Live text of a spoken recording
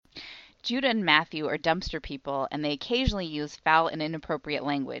Judah and Matthew are dumpster people, and they occasionally use foul and inappropriate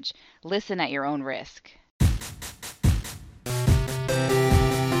language. Listen at your own risk.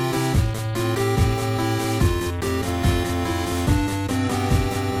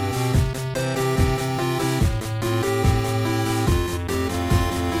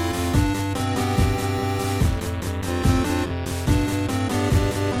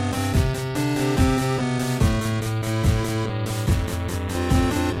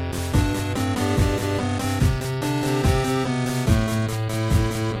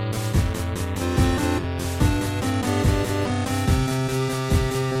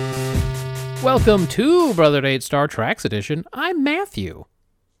 Welcome to Brother Date Star Tracks Edition. I'm Matthew.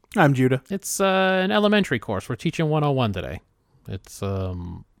 I'm Judah. It's an elementary course. We're teaching 101 today. It's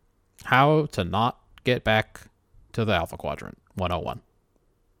how to not get back to the Alpha Quadrant, 101.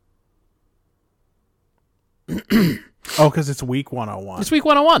 Oh, because it's week 101. It's week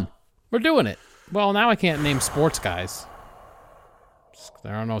 101. We're doing it. Well, now I can't name sports guys.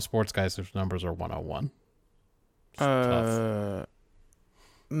 There are no sports guys whose numbers are 101. It's tough.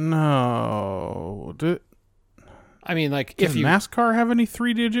 No. I mean, like, Does NASCAR have any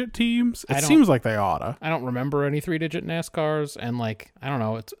 3-digit teams? It seems like they oughta. I don't remember any 3-digit NASCARs, and, like, I don't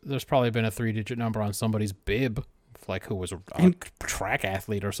know. There's probably been a 3-digit number on somebody's bib, like who was a track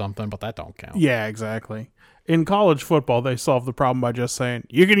athlete or something, but that don't count. Yeah, exactly. In college football, they solve the problem by just saying,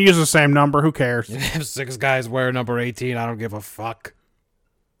 you can use the same number, who cares? You have 6 guys wear number 18, I don't give a fuck.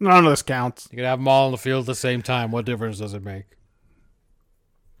 None of this counts. You can have them all in the field at the same time. What difference does it make?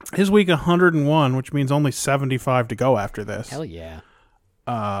 His week 101, which means only 75 to go after this. Hell yeah.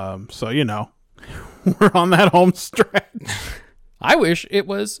 So, you know, we're on that home stretch. I wish it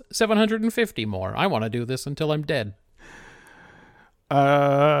was 750 more. I want to do this until I'm dead.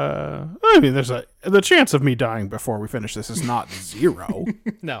 I mean, the chance of me dying before we finish this is not 0.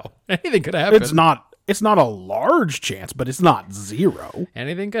 No, anything could happen. It's not a large chance, but it's not 0.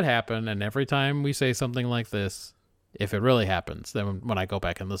 Anything could happen, and every time we say something like this, if it really happens, then when I go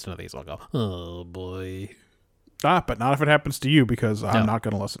back and listen to these, I'll go, oh boy. But not if it happens to you, because I'm not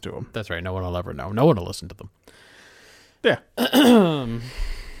going to listen to them. That's right. No one will ever know. No one will listen to them. Yeah.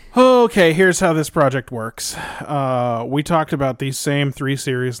 Okay, here's how this project works. We talked about these same 3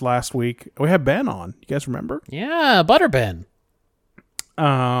 series last week. We had Ben on. You guys remember? Yeah, Butter Ben.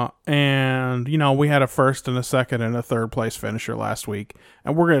 And, you know, we had a first and a second and a third place finisher last week.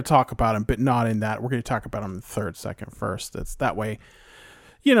 And we're going to talk about him, but not in that. We're going to talk about him in third, second, first. It's that way.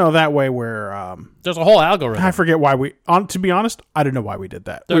 You know, that way we're... There's a whole algorithm. I forget why to be honest, I don't know why we did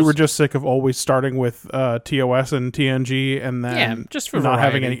that. We were just sick of always starting with TOS and TNG and then just for not variety.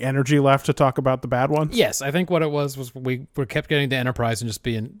 having any energy left to talk about the bad ones. Yes, I think what it was we kept getting to Enterprise and just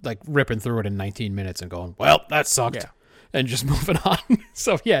being, like, ripping through it in 19 minutes and going, well, that sucked. Yeah. And just moving on.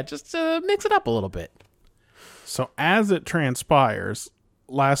 So, yeah, just mix it up a little bit. So, as it transpires,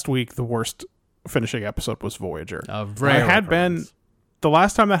 last week, the worst finishing episode was Voyager. The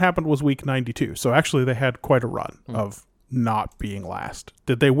last time that happened was week 92. So, actually, they had quite a run of not being last.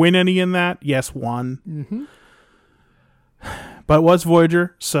 Did they win any in that? Yes, 1. Mm-hmm. But it was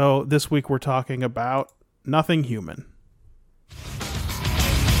Voyager. So, this week, we're talking about Nothing Human.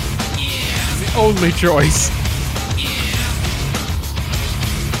 Yeah. The only choice.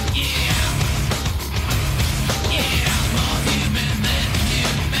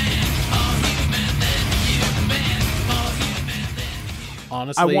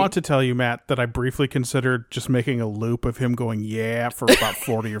 Honestly, I want to tell you, Matt, that I briefly considered just making a loop of him going, yeah, for about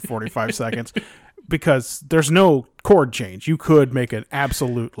 40 or 45 seconds, because there's no chord change. You could make an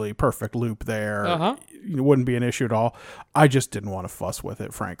absolutely perfect loop there. It wouldn't be an issue at all. I just didn't want to fuss with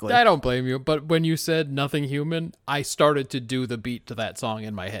it, frankly. I don't blame you, but when you said Nothing Human, I started to do the beat to that song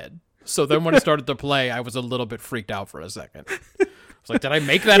in my head. So then when it started to play, I was a little bit freaked out for a second. I was like, did I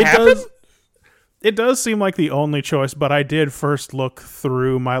make that happen? It does seem like the only choice, but I did first look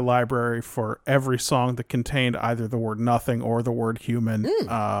through my library for every song that contained either the word nothing or the word human.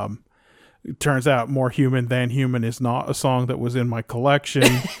 It turns out More Human Than Human is not a song that was in my collection.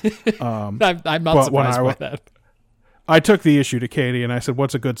 I'm not surprised by that. I took the issue to Katie and I said,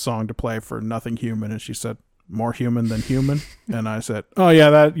 what's a good song to play for Nothing Human? And she said, More Human Than Human. And I said, oh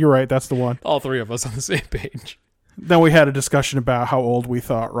yeah, you're right. That's the one. All 3 of us on the same page. Then we had a discussion about how old we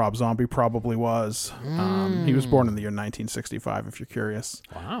thought Rob Zombie probably was. He was born in the year 1965, if you're curious.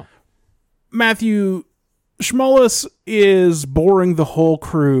 Wow. Matthew Schmollis is boring the whole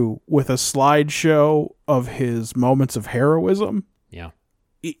crew with a slideshow of his moments of heroism. Yeah.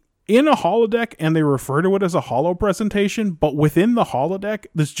 in a holodeck, and they refer to it as a holo presentation, but within the holodeck,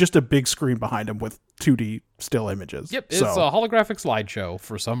 there's just a big screen behind them with 2D still images. Yep, it's So, a holographic slideshow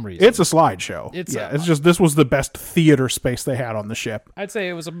for some reason. it's a slideshow. It's It's just this was the best theater space they had on the ship. I'd say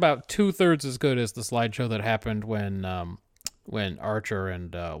it was about 2/3 as good as the slideshow that happened when Archer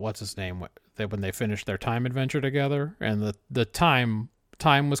and what's his name when they finished their time adventure together, and the time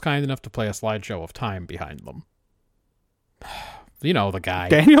was kind enough to play a slideshow of time behind them. You know the guy.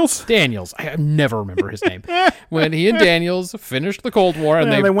 Daniels. I never remember his name. When he and Daniels finished the Cold War,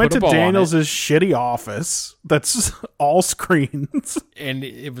 and they went put to a bow Daniels' on it, shitty office that's all screens. and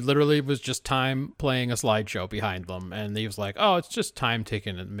it literally was just time playing a slideshow behind them, and he was like, "Oh, it's just time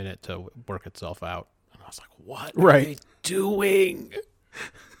taking a minute to work itself out." And I was like, "What are they doing?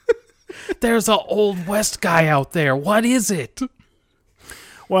 There's an old West guy out there. What is it?"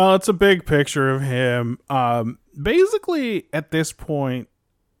 Well, it's a big picture of him. Basically, at this point,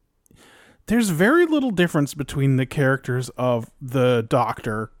 there's very little difference between the characters of the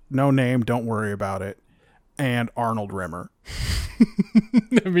Doctor, no name, don't worry about it, and Arnold Rimmer.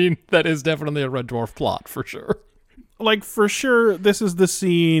 I mean, that is definitely a Red Dwarf plot for sure. Like, for sure, this is the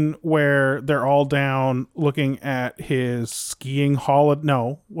scene where they're all down looking at his skiing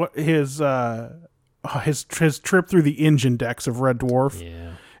his trip through the engine decks of Red Dwarf.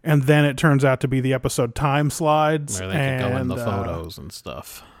 Yeah. And then it turns out to be the episode Time Slides. Where they can go in the photos and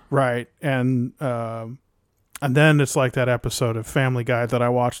stuff. Right. And then it's like that episode of Family Guy that I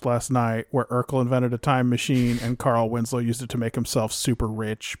watched last night where Urkel invented a time machine and Carl Winslow used it to make himself super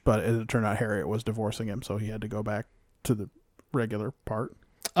rich, but it turned out Harriet was divorcing him, so he had to go back to the regular part.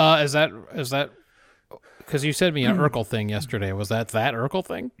 Is that because you said me an Urkel thing yesterday? Was that Urkel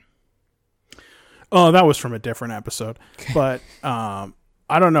thing? Oh, that was from a different episode. But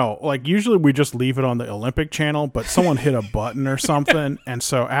I don't know. Like, usually we just leave it on the Olympic channel, but someone hit a button or something. And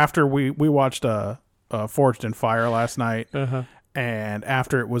so after we watched Forged in Fire last night, and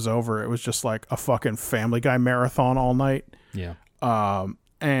after it was over, it was just like a fucking Family Guy marathon all night. Yeah.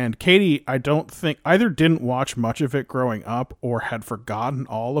 And Katie, I don't think either didn't watch much of it growing up or had forgotten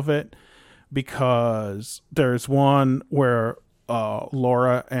all of it, because there's one where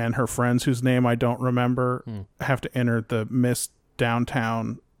Laura and her friends, whose name I don't remember, have to enter the Miss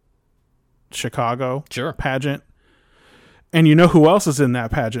Downtown Chicago pageant. And you know who else is in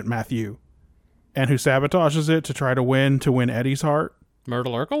that pageant? Matthew. And who sabotages it to try to win Eddie's heart?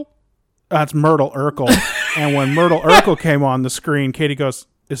 Myrtle Urkel? That's Myrtle Urkel. And when Myrtle Urkel came on the screen, Katie goes,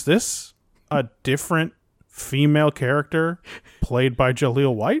 "Is this a different female character played by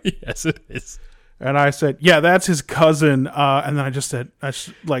Jaleel White?" Yes, it is. And I said, "Yeah, that's his cousin." And then I just said,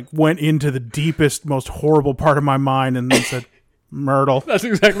 went into the deepest, most horrible part of my mind, and then said, "Myrtle." That's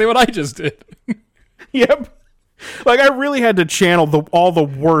exactly what I just did. Yep. Like, I really had to channel all the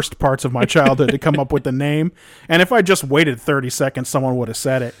worst parts of my childhood to come up with the name. And if I just waited 30 seconds, someone would have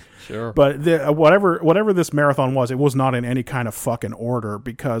said it. Sure. But whatever this marathon was, it was not in any kind of fucking order,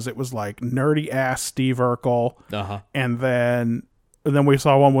 because it was like nerdy ass Steve Urkel, and then we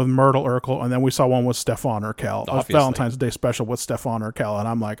saw one with Myrtle Urkel, and then we saw one with Stefan Urkel, a Valentine's Day special with Stefan Urkel, and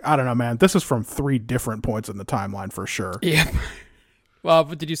I'm like, I don't know, man, this is from 3 different points in the timeline for sure. Yeah. Well,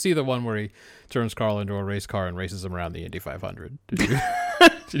 but did you see the one where he turns Carl into a race car and races him around the Indy 500? Did you?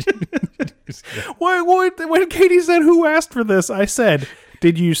 When Katie said, "Who asked for this?" I said,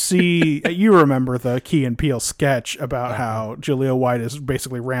 "Did you see?" You remember the Key and Peele sketch about how Jaleel White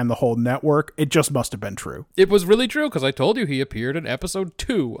basically ran the whole network? It just must have been true. It was really true, because I told you he appeared in episode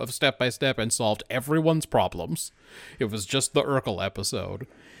 2 of Step by Step and solved everyone's problems. It was just the Urkel episode,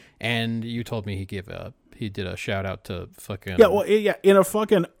 and you told me he did a shout out to fucking... Yeah, in a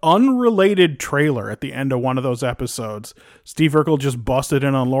fucking unrelated trailer at the end of one of those episodes, Steve Urkel just busted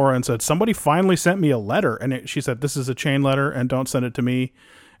in on Laura and said, "Somebody finally sent me a letter." And she said, "This is a chain letter, and don't send it to me."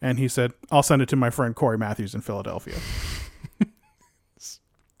 And he said, "I'll send it to my friend Corey Matthews in Philadelphia."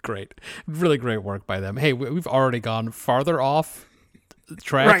 Great. Really great work by them. Hey, we've already gone farther off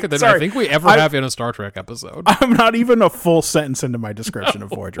track Right, than sorry. I think we ever have in a Star Trek episode. I'm not even a full sentence into my description of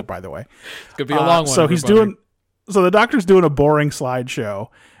Voyager, by the way. It's going to be a long one. So everybody. So the Doctor's doing a boring slideshow,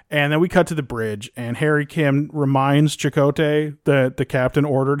 and then we cut to the bridge, and Harry Kim reminds Chakotay that the captain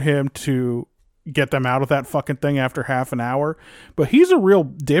ordered him to get them out of that fucking thing after half an hour. But he's a real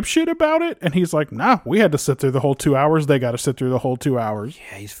dipshit about it, and he's like, "Nah, we had to sit through the whole 2 hours. They got to sit through the whole 2 hours.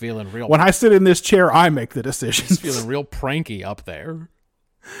 Yeah, he's feeling real... When I sit in this chair, I make the decisions." He's feeling real pranky up there.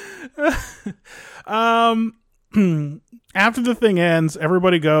 After the thing ends,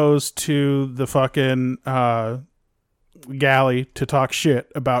 everybody goes to the fucking galley to talk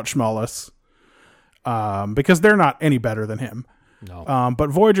shit about Schmollis, because they're not any better than him. No. But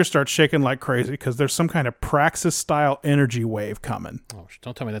Voyager starts shaking like crazy because there's some kind of Praxis-style energy wave coming. Oh,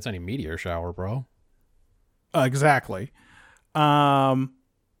 don't tell me that's any meteor shower, bro. Exactly.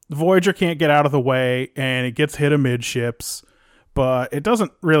 Voyager can't get out of the way, and it gets hit amidships, but it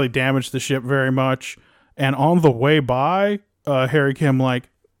doesn't really damage the ship very much. And on the way by, Harry Kim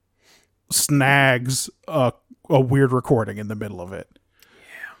snags a weird recording in the middle of it.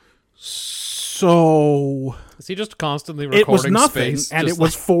 Yeah. So is he just constantly recording? It was nothing, space, and it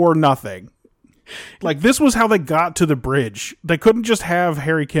was for nothing. This was how they got to the bridge. They couldn't just have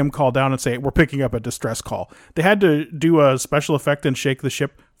Harry Kim call down and say, we're picking up a distress call. They had to do a special effect and shake the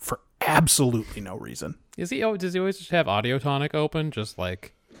ship for absolutely no reason. Does he always just have Audiotonic open? Just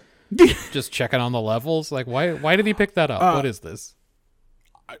just checking on the levels? Why did he pick that up? What is this?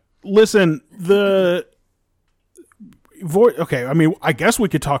 Listen, okay, I mean, I guess we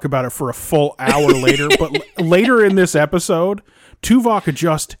could talk about it for a full hour later, but later in this episode, Tuvok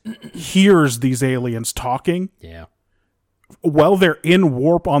just hears these aliens talking. Yeah. While they're in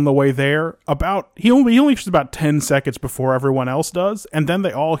warp on the way there, he only hears about 10 seconds before everyone else does, and then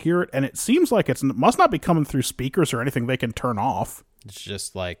they all hear it, and it seems like it must not be coming through speakers or anything they can turn off. It's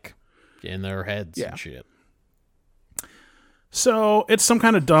just in their heads and shit. So it's some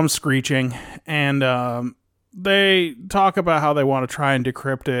kind of dumb screeching, and they talk about how they want to try and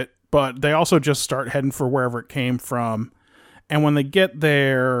decrypt it, but they also just start heading for wherever it came from. And when they get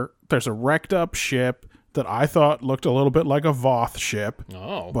there, there's a wrecked up ship that I thought looked a little bit like a Voth ship,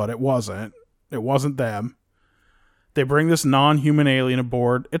 but it wasn't. It wasn't them. They bring this non-human alien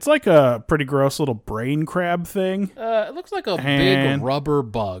aboard. It's like a pretty gross little brain crab thing. It looks like a big rubber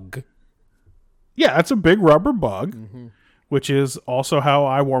bug. Yeah, it's a big rubber bug, which is also how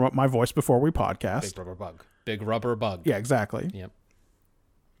I warm up my voice before we podcast. Big rubber bug. Big rubber bug. Yeah, exactly. Yep.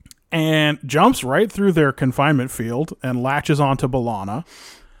 And jumps right through their confinement field and latches onto B'Elanna.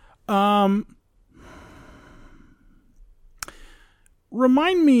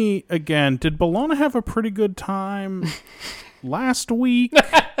 Remind me again, did B'Elanna have a pretty good time last week?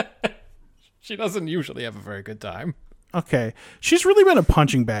 She doesn't usually have a very good time. Okay. She's really been a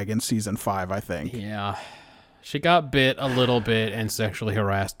punching bag in season 5, I think. Yeah. She got bit a little bit and sexually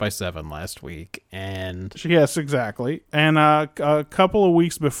harassed by Seven last week. And yes, exactly. And a couple of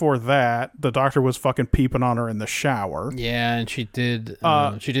weeks before that, the doctor was fucking peeping on her in the shower. Yeah, and she did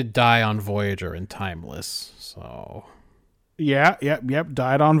die on Voyager in Timeless. So yep,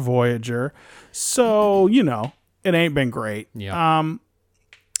 died on Voyager. So, it ain't been great. Yeah.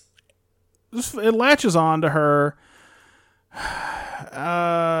 It latches on to her.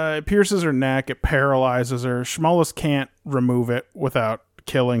 It pierces her neck. It paralyzes her. Schmollis can't remove it without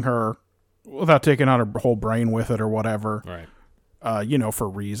killing her, without taking out her whole brain with it or whatever. Right. For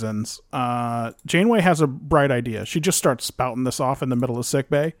reasons. Janeway has a bright idea. She just starts spouting this off in the middle of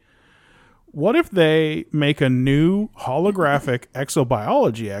sickbay. What if they make a new holographic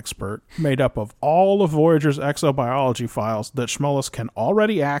exobiology expert made up of all of Voyager's exobiology files that Schmollis can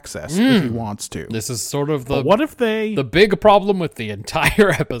already access if he wants to? This is sort of the big problem with the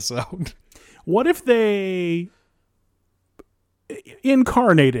entire episode. What if they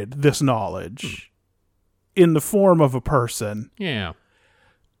incarnated this knowledge in the form of a person? Yeah.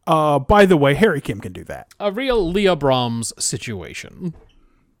 By the way, Harry Kim can do that. A real Leah Brahms situation.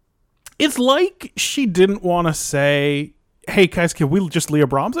 It's like she didn't want to say, hey, guys, can we just Leah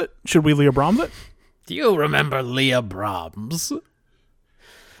Brahms it? Should we Leah Brahms it? Do you remember Leah Brahms? Do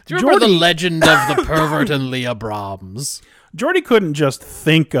you remember the legend of the pervert and Leah Brahms? Geordi couldn't just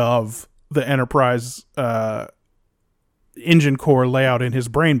think of the Enterprise engine core layout in his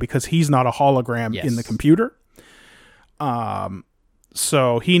brain because he's not a hologram in the computer.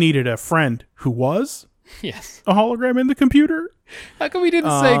 So he needed a friend who was a hologram in the computer. How come we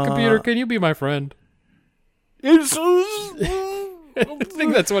didn't say, computer, can you be my friend? I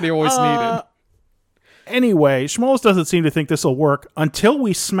think that's what he always needed. Anyway, Schmollis doesn't seem to think this will work until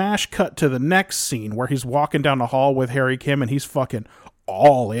we smash cut to the next scene where he's walking down the hall with Harry Kim and he's fucking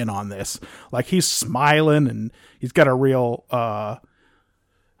all in on this. Like, he's smiling and he's got a real, I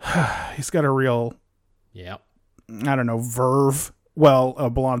don't know, verve. Well,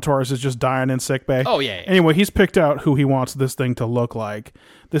 B'Elanna Torres is just dying in sickbay. Oh, yeah. Anyway, he's picked out who he wants this thing to look like.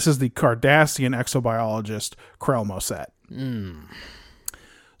 This is the Cardassian exobiologist, Krell Moset.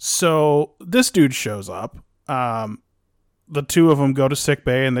 So this dude shows up. The two of them go to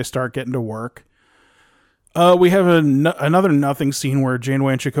sickbay and they start getting to work. We have another nothing scene where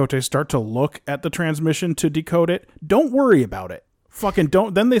Janeway and Chakotay start to look at the transmission to decode it. Don't worry about it. Fucking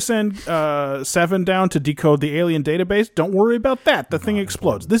don't. Then they send Seven down to decode the alien database. Don't worry about that. The thing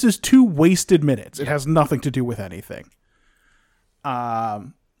explodes. This is 2 wasted minutes. It has nothing to do with anything.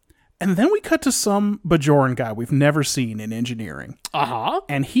 And then we cut to some Bajoran guy we've never seen in engineering. Uh-huh.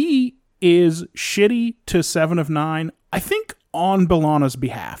 And he is shitty to Seven of Nine, I think on B'Elanna's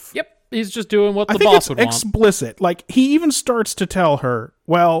behalf. Yep. He's just doing what I the think boss it's would want. explicit. Like, he even starts to tell her,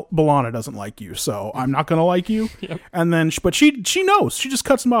 well, B'Elanna doesn't like you, so I'm not going to like you. Yep. And then, but she knows. She just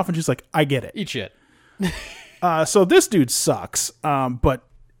cuts him off and she's like, I get it. Eat shit. So this dude sucks, but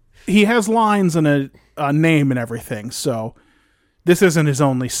he has lines and a name and everything, so this isn't his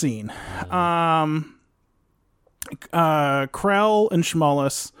only scene. Krell and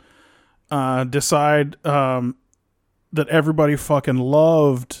Schmullis decide that everybody fucking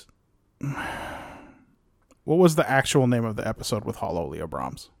loved... What was the actual name of the episode with Hollow Leo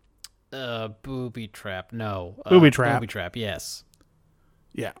Brahms? Booby Trap. No. Booby Trap. Booby Trap, yes.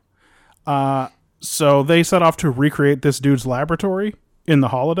 Yeah. So they set off to recreate this dude's laboratory in the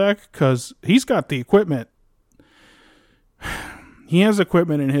holodeck because he's got the equipment. He has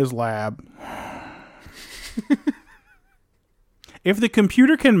equipment in his lab. If the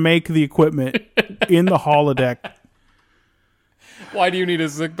computer can make the equipment in the holodeck... Why do you need a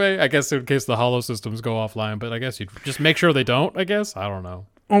sick bay? I guess in case the holo systems go offline, but I guess you'd just make sure they don't, I guess. I don't know.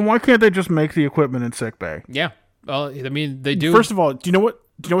 Well, why can't they just make the equipment in sickbay? Yeah. Well, I mean, they do. First of all, do you know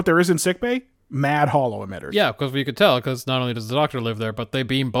what there is in sickbay? Mad holo emitters. Yeah, because we could tell, because not only does the doctor live there, but they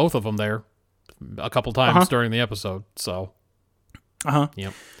beam both of them there a couple times during the episode, so.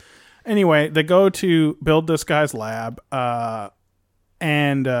 Yep. Anyway, they go to build this guy's lab,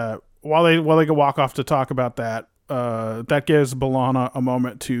 and while they go walk off to talk about that, that gives B'Elanna a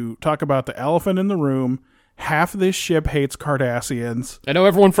moment to talk about the elephant in the room. Half of this ship hates Cardassians. I know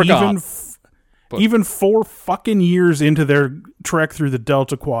everyone forgot. Even 4 fucking years into their trek through the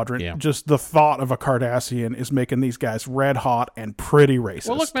Delta Quadrant, Yeah. just the thought of a Cardassian is making these guys red hot and pretty racist.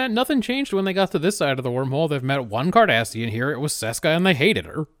 Well, look, man, nothing changed when they got to this side of the wormhole. They've met one Cardassian here. It was Seska, and they hated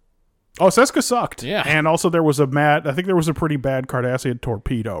her. Oh, Seska sucked. Yeah. And also there was I think there was a pretty bad Cardassian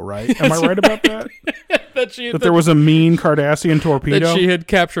torpedo, right? Am I right about that? that there was a mean Cardassian torpedo? That she had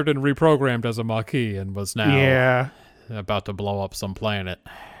captured and reprogrammed as a Maquis and was now about to blow up some planet.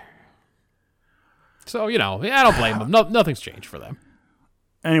 So, I don't blame them. Nothing's changed for them.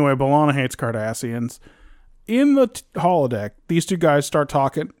 Anyway, B'Elanna hates Cardassians. In the holodeck, these two guys start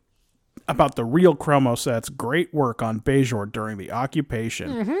talking about the real Chromoset's great work on Bajor during the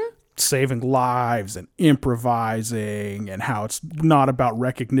occupation. Saving lives and improvising, and how it's not about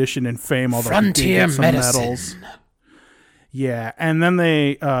recognition and fame, although Frontier some medicine. medals. Yeah, and then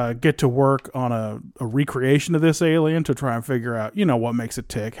they get to work on a recreation of this alien to try and figure out, what makes it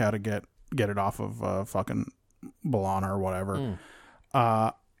tick, how to get it off of fucking B'Elanna or whatever.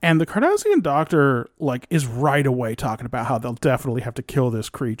 And the Cardassian doctor is right away talking about how they'll definitely have to kill this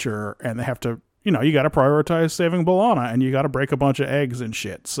creature, and they have to, you got to prioritize saving B'Elanna, and you got to break a bunch of eggs and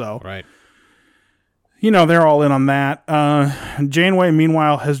shit. So, right. They're all in on that. Janeway,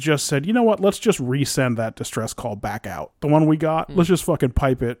 meanwhile, has just said, you know what, let's just resend that distress call back out. The one we got, let's just fucking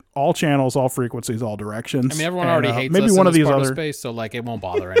pipe it. All channels, all frequencies, all directions. I mean, everyone already hates maybe us one in of this these part other of space, so it won't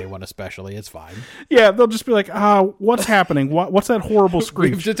bother anyone especially. It's fine. Yeah, they'll just be like, what's happening? What's that horrible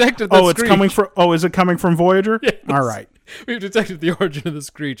screech? We've detected the screech. It's coming from. Oh, is it coming from Voyager? Yes. All right. We've detected the origin of the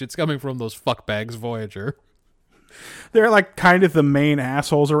screech. It's coming from those fuckbags Voyager. They're kind of the main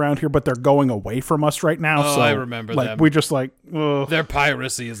assholes around here, but they're going away from us right now. Oh, so I remember them. We just ugh. Their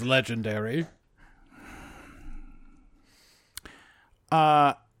piracy is legendary.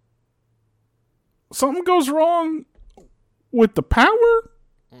 Something goes wrong with the power,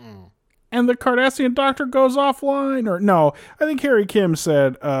 and the Cardassian doctor goes offline. Or no, I think Harry Kim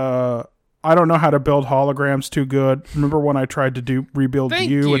said, "I don't know how to build holograms too good. Remember when I tried to rebuild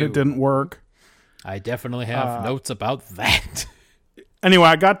you and it didn't work?" I definitely have notes about that. Anyway,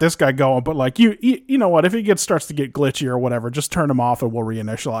 I got this guy going, but you know what? If he starts to get glitchy or whatever, just turn him off and we'll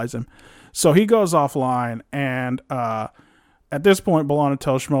reinitialize him. So he goes offline, and at this point, B'Elanna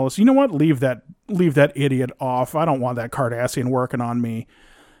tells Schmullis, "You know what? Leave that idiot off. I don't want that Cardassian working on me."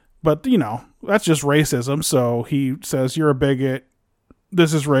 But that's just racism. So he says, "You're a bigot.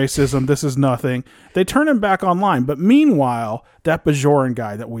 This is racism. This is nothing." They turn him back online. But meanwhile, that Bajoran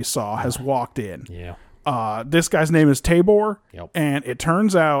guy that we saw has walked in. Yeah. This guy's name is Tabor. Yep. And it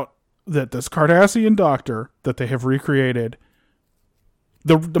turns out that this Cardassian doctor that they have recreated,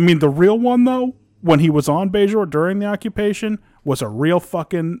 the real one, though, when he was on Bajor during the occupation, was a real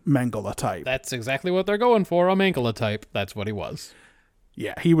fucking Mengele type. That's exactly what they're going for, a Mengele type. That's what he was.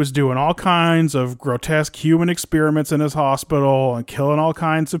 Yeah, he was doing all kinds of grotesque human experiments in his hospital and killing all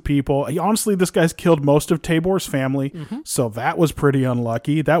kinds of people. Honestly, this guy's killed most of Tabor's family, so that was pretty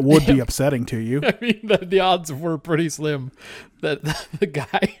unlucky. That would be upsetting to you. I mean, the odds were pretty slim that the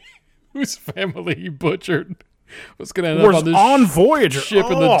guy whose family he butchered was going to end up on this on Voyager ship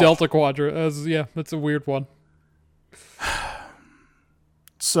in the Delta Quadrant. That's a weird one.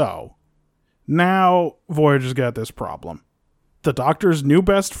 So, now Voyager's got this problem. The Doctor's new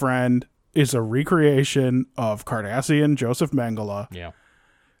best friend is a recreation of Cardassian Joseph Mengele. Yeah.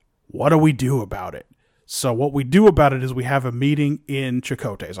 What do we do about it? So what we do about it is we have a meeting in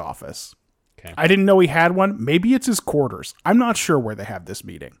Chakotay's office. Okay. I didn't know he had one. Maybe it's his quarters. I'm not sure where they have this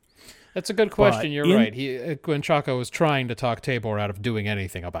meeting. That's a good question. You're right. When Chaka was trying to talk Tabor out of doing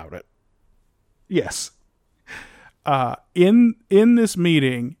anything about it. Yes. In this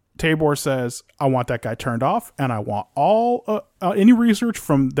meeting, Tabor says, I want that guy turned off, and I want all any research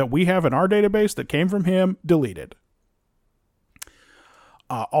that we have in our database that came from him deleted.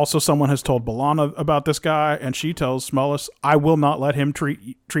 Also, someone has told B'Elanna about this guy, and she tells Smullis, I will not let him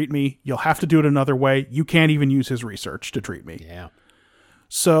treat me. You'll have to do it another way. You can't even use his research to treat me. Yeah.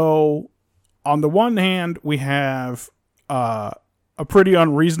 So, on the one hand, we have a pretty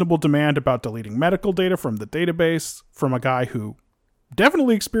unreasonable demand about deleting medical data from the database from a guy who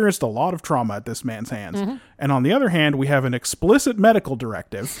definitely experienced a lot of trauma at this man's hands. Mm-hmm. And on the other hand, we have an explicit medical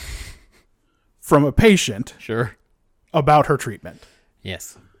directive from a patient about her treatment.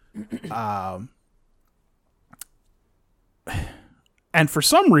 Yes. And for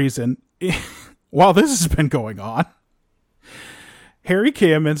some reason, while this has been going on, Harry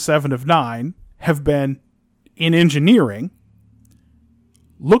Kim and Seven of Nine have been in engineering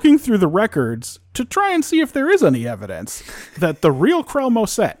looking through the records to try and see if there is any evidence that the real Krell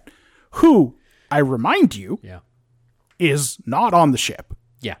Moset, who, I remind you, is not on the ship,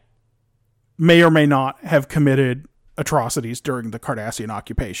 may or may not have committed atrocities during the Cardassian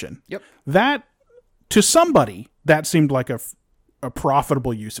occupation. Yep. That, to somebody, that seemed like a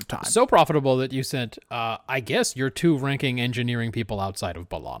profitable use of time. So profitable that you sent, I guess, your two ranking engineering people outside of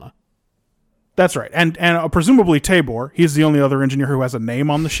B'Elanna. That's right. And presumably Tabor, he's the only other engineer who has a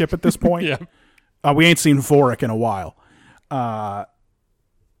name on the ship at this point. We ain't seen Vorik in a while. But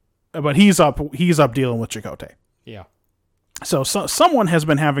he's up dealing with Chakotay. Yeah. So someone has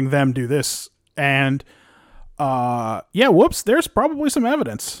been having them do this, and there's probably some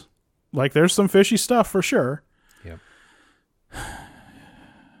evidence. Like, there's some fishy stuff for sure. Yep.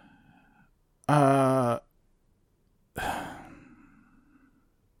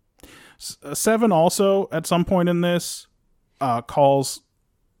 Seven also, at some point in this, calls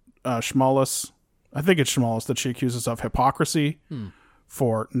Smullis, I think it's Smullis that she accuses of hypocrisy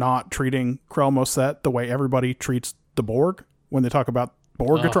for not treating Krell Moset the way everybody treats the Borg when they talk about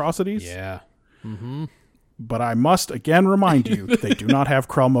Borg atrocities. Yeah. Mm-hmm. But I must again remind you, they do not have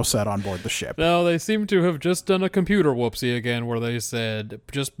Krell Moset on board the ship. No, they seem to have just done a computer whoopsie again where they said,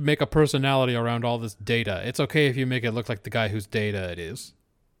 just make a personality around all this data. It's okay if you make it look like the guy whose data it is.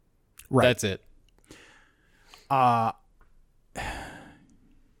 Right. That's it.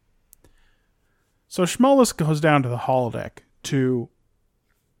 So Smullis goes down to the holodeck to,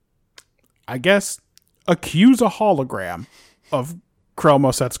 I guess, accuse a hologram of Krell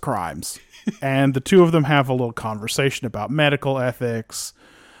Moset's crimes. And the two of them have a little conversation about medical ethics.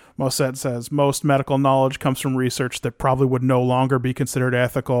 Moset says most medical knowledge comes from research that probably would no longer be considered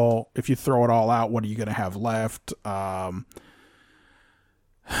ethical. If you throw it all out, what are you going to have left?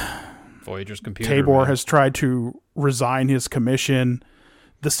 Voyager's computer. Tabor has tried to resign his commission.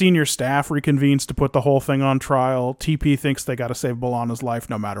 The senior staff reconvenes to put the whole thing on trial. TP thinks they got to save B'Elanna's life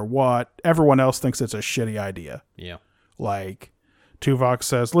no matter what. Everyone else thinks it's a shitty idea. Yeah. Like, Tuvok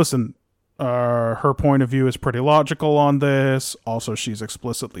says, listen, her point of view is pretty logical on this. Also, she's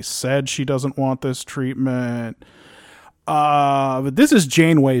explicitly said she doesn't want this treatment. But this is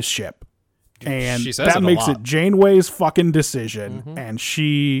Janeway's ship. And that makes it Janeway's fucking decision. Mm-hmm. And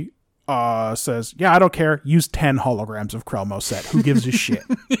she says, yeah, I don't care. Use 10 holograms of Krell Moset. Who gives a shit?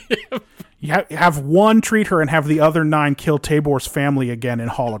 You have one treat her and have the other 9 kill Tabor's family again in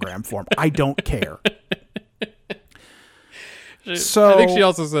hologram form. I don't care. So I think she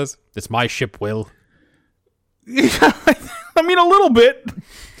also says, it's my ship, Will. I mean, a little bit.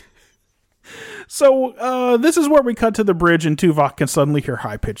 So this is where we cut to the bridge and Tuvok can suddenly hear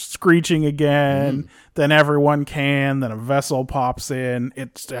high-pitched screeching again. Then everyone can. Then a vessel pops in.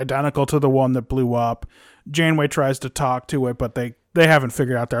 It's identical to the one that blew up. Janeway tries to talk to it, but they haven't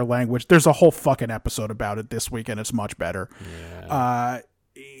figured out their language. There's a whole fucking episode about it this week, and it's much better. Yeah.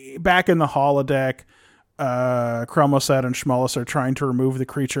 Back in the holodeck, Krelmoset and Schmollis are trying to remove the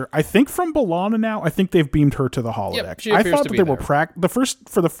creature. I think from B'Elanna now. I think they've beamed her to the holodeck. Yep, she I appears thought to that be they were there.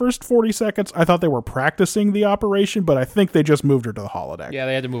 for the first 40 seconds. I thought they were practicing the operation, but I think they just moved her to the holodeck. Yeah,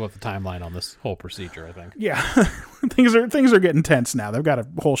 they had to move up the timeline on this whole procedure, I think. Yeah, things are getting tense now. They've got a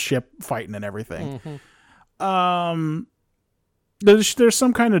whole ship fighting and everything. There's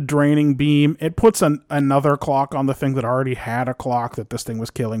some kind of draining beam. It puts another clock on the thing that already had a clock that this thing was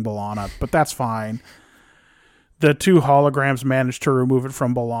killing B'Elanna, but that's fine. The two holograms managed to remove it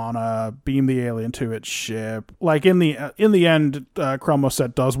from B'Elanna, beam the alien to its ship. Like in the end,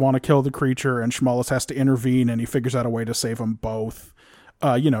 Krelmoset does want to kill the creature, and Schmollis has to intervene, and he figures out a way to save them both.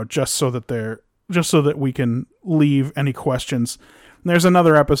 Just so that we can leave any questions. There's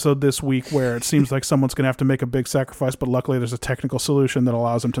another episode this week where it seems like someone's going to have to make a big sacrifice, but luckily there's a technical solution that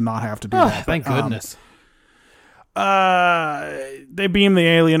allows them to not have to do that. Thank goodness. They beam the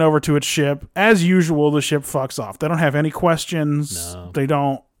alien over to its ship. As usual, the ship fucks off. They don't have any questions. No. They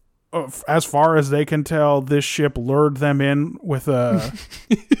don't. As far as they can tell, this ship lured them in with a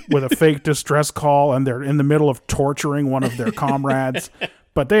fake distress call, and they're in the middle of torturing one of their comrades.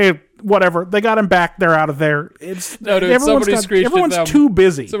 But they got him back. They're out of there. Everyone's too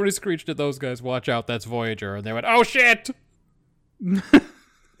busy. Somebody screeched at those guys, "Watch out, that's Voyager," and they went, "Oh shit!"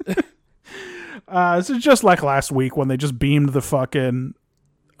 This is just like last week when they just beamed the fucking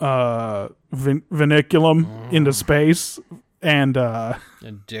Vinculum into space, and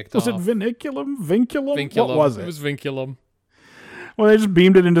dicked was off. it Vinculum? Vinculum? What was it? It was Vinculum. Well, they just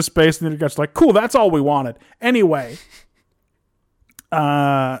beamed it into space, and then it got like, cool, that's all we wanted. Anyway,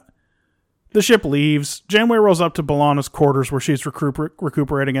 the ship leaves. Janeway rolls up to B'Elanna's quarters where she's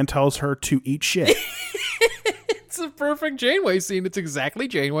recuperating and tells her to eat shit. It's a perfect Janeway scene. It's exactly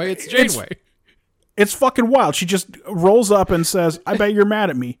Janeway. It's Janeway. It's fucking wild. She just rolls up and says, I bet you're mad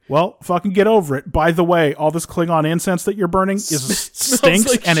at me. Well, fucking get over it. By the way, all this Klingon incense that you're burning stinks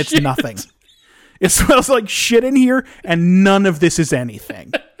like and shit. It's nothing. It smells like shit in here and none of this is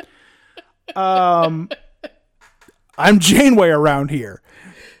anything. I'm Janeway around here.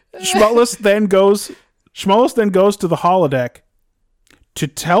 Schmollis then goes to the holodeck to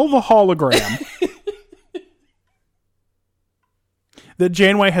tell the hologram that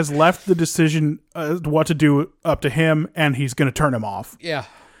Janeway has left the decision what to do up to him, and he's going to turn him off. Yeah.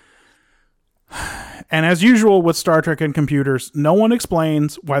 And as usual with Star Trek and computers, no one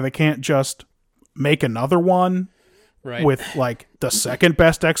explains why they can't just make another one with like the second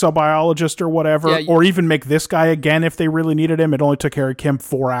best exobiologist or whatever, or even make this guy again if they really needed him. It only took Harry Kim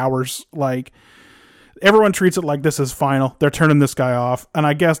 4 hours. Like, everyone treats it like this is final. They're turning this guy off. And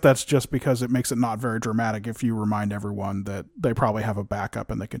I guess that's just because it makes it not very dramatic if you remind everyone that they probably have a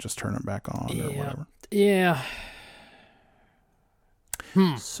backup and they can just turn it back on or whatever. Yeah.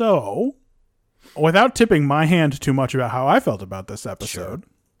 So, without tipping my hand too much about how I felt about this episode,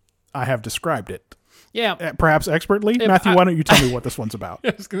 I have described it. Yeah. Perhaps expertly. Matthew, why don't you tell me what this one's about?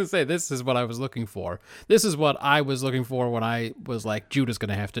 I was going to say, this is what I was looking for. This is what I was looking for when I was like, Judah's going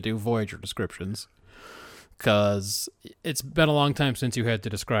to have to do Voyager descriptions. Because it's been a long time since you had to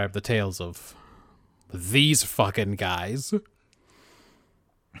describe the tales of these fucking guys.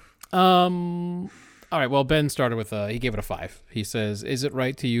 All right, well, Ben started with, he gave it a 5. He says, is it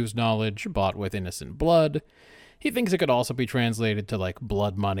right to use knowledge bought with innocent blood? He thinks it could also be translated to, like,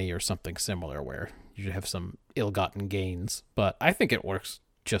 blood money or something similar, where you should have some ill-gotten gains. But I think it works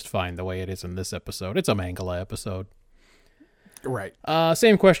just fine the way it is in this episode. It's a Mangala episode. Right.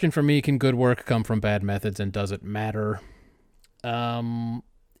 Same question for me. Can good work come from bad methods, and does it matter?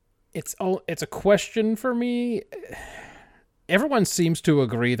 It's a question for me. Everyone seems to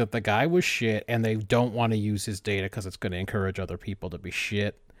agree that the guy was shit, and they don't want to use his data because it's going to encourage other people to be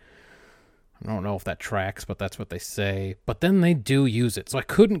shit. I don't know if that tracks, but that's what they say. But then they do use it, so I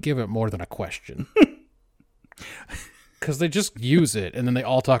couldn't give it more than a question. Because they just use it, and then they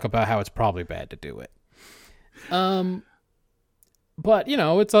all talk about how it's probably bad to do it. But, you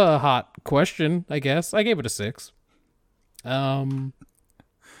know, it's a hot question, I guess. I gave it a 6.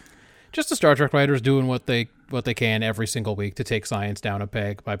 Just the Star Trek writers doing what they can every single week to take science down a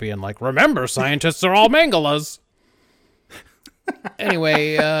peg by being like, remember, scientists are all Mangalas.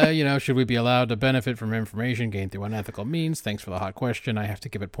 Anyway, should we be allowed to benefit from information gained through unethical means? Thanks for the hot question. I have to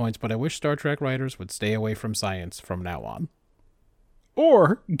give it points, but I wish Star Trek writers would stay away from science from now on.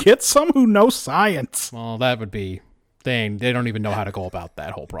 Or get some who know science. Well, that would be... They don't even know how to go about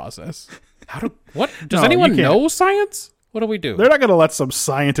that whole process. Does anyone know science? What do we do? They're not going to let some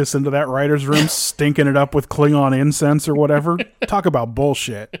scientists into that writer's room stinking it up with Klingon incense or whatever. Talk about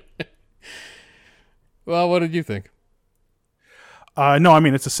bullshit. Well, what did you think? No, I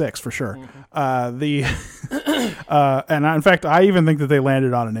mean it's a 6 for sure. The and in fact, I even think that they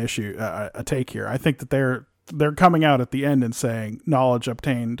landed on an issue, a take here. I think that they're coming out at the end and saying knowledge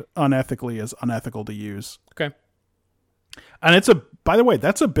obtained unethically is unethical to use. Okay. And by the way,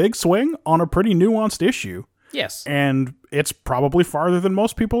 that's a big swing on a pretty nuanced issue. Yes. And it's probably farther than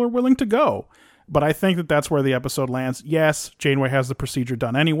most people are willing to go. But I think that that's where the episode lands. Yes, Janeway has the procedure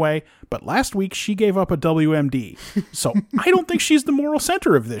done anyway, but last week she gave up a WMD. So I don't think she's the moral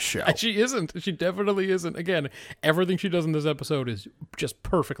center of this show. She isn't. She definitely isn't. Again, everything she does in this episode is just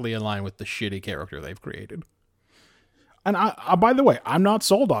perfectly in line with the shitty character they've created. And I by the way, I'm not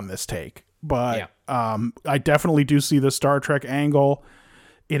sold on this take, but I definitely do see the Star Trek angle.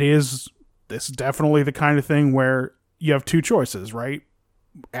 This is definitely the kind of thing where you have two choices, right?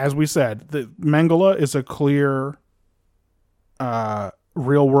 As we said, the Mengele is a clear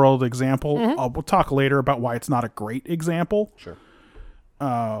real world example. We'll talk later about why it's not a great example. Sure.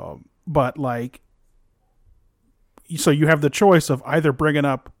 But like, so you have the choice of either bringing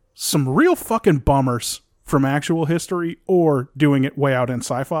up some real fucking bummers from actual history or doing it way out in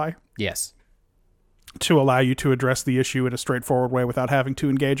sci-fi. Yes. To allow you to address the issue in a straightforward way without having to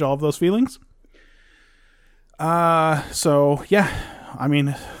engage all of those feelings. So yeah, I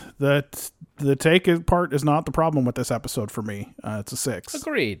mean, the take part is not the problem with this episode for me. It's a 6.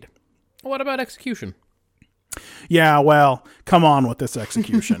 Agreed. What about execution? Yeah, well, come on with this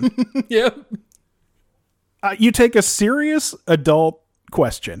execution. Yep. You take a serious adult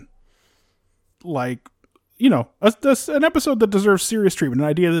question, like, you know, an episode that deserves serious treatment, an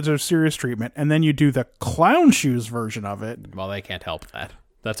idea that deserves serious treatment, and then you do the clown shoes version of it. Well, they can't help that.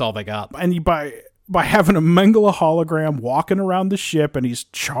 That's all they got. And you by having a Mengele hologram walking around the ship, and he's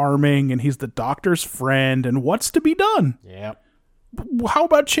charming, and he's the Doctor's friend, and what's to be done? Yep. How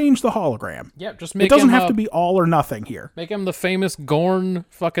about change the hologram? Yep, just make it doesn't him have to be all or nothing here. Make him the famous Gorn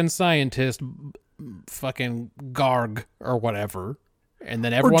fucking scientist, fucking Garg or whatever, and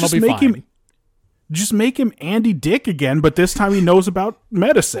then everyone will be fine. Just make him Andy Dick again, but this time he knows about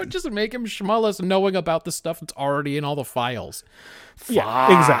medicine. Or just make him Schmullis knowing about the stuff that's already in all the files.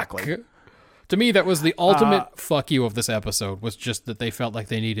 Yeah, exactly. To me, that was the ultimate fuck you of this episode, was just that they felt like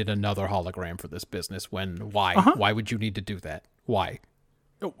they needed another hologram for this business. Why? Why would you need to do that? Why?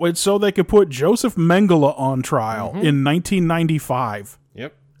 So they could put Joseph Mengele on trial in 1995.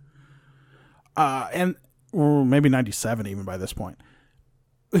 Yep. And maybe 97 even by this point.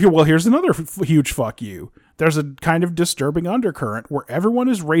 Well, here's another huge fuck you. There's a kind of disturbing undercurrent where everyone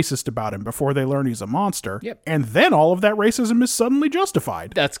is racist about him before they learn he's a monster. Yep. And then all of that racism is suddenly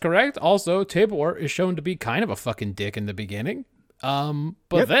justified. That's correct. Also, Tabor is shown to be kind of a fucking dick in the beginning.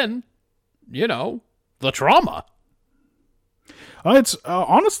 But then, you know, the trauma. It's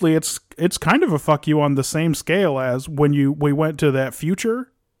honestly, it's kind of a fuck you on the same scale as when we went to that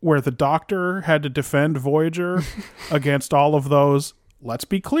future where the Doctor had to defend Voyager against all of those, let's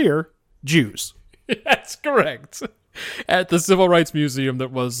be clear, Jews. That's correct. At the Civil Rights Museum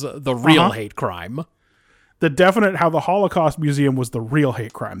that was the real hate crime. The definite how the Holocaust Museum was the real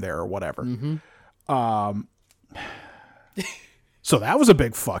hate crime there or whatever. So that was a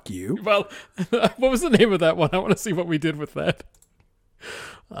big fuck you. Well, what was the name of that one? I want to see what we did with that.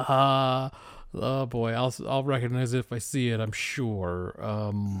 Oh boy, I'll recognize it if I see it, I'm sure.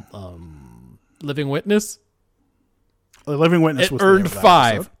 Living Witness? The Living Witness it was earned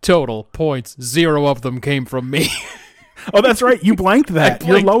 5 total points. 0 of them came from me. Oh, that's right. You blanked that.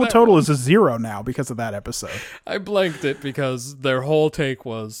 Your low total one. is a 0 now because of that episode. I blanked it because their whole take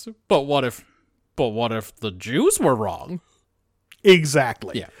was, but what if the Jews were wrong?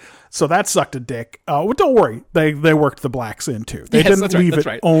 Exactly. Yeah. So that sucked a dick. Well, don't worry. They worked the blacks in too. They Yes, didn't leave it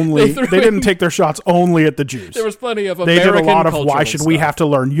right. only. They didn't take their shots only at the Jews. There was plenty of They American did a lot of cultural why should we stuff. have to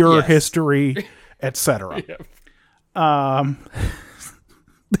learn your Yes. history, etc. Yep. The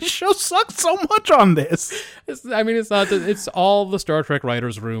show sucks so much on this. It's not that it's all the Star Trek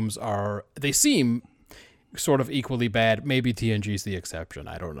writers' rooms they seem sort of equally bad. Maybe TNG's the exception.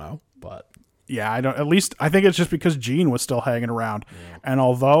 I don't know, but Yeah, I think it's just because Gene was still hanging around. Yeah. And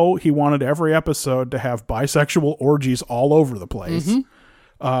although he wanted every episode to have bisexual orgies all over the place,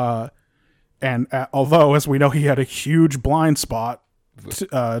 although, as we know, he had a huge blind spot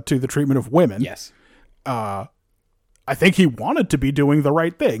to the treatment of women. yes. I think he wanted to be doing the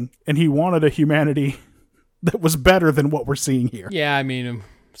right thing, and he wanted a humanity that was better than what we're seeing here. Yeah,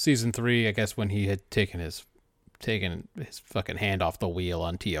 season 3, I guess when he had taken his fucking hand off the wheel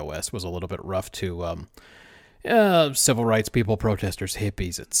on TOS was a little bit rough to civil rights people, protesters,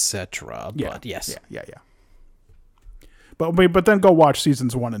 hippies, etc. Yeah, but yes. Yeah. But then go watch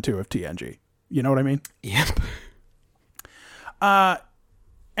seasons 1 and 2 of TNG. You know what I mean? Yep.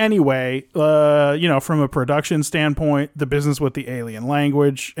 Anyway, from a production standpoint, the business with the alien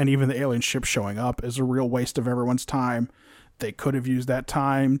language and even the alien ship showing up is a real waste of everyone's time. They could have used that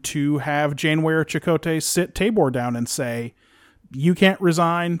time to have Janeway or Chakotay sit Tabor down and say, you can't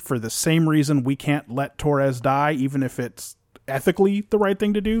resign for the same reason we can't let Torres die, even if it's ethically the right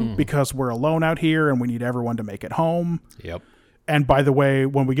thing to do, because we're alone out here and we need everyone to make it home. Yep. And by the way,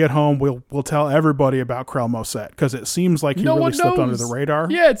 when we get home, we'll tell everybody about Krell Moset, because it seems like he really slipped under the radar.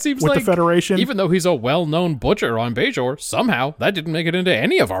 Yeah, it seems with like the Federation. Even though he's a well-known butcher on Bajor, somehow that didn't make it into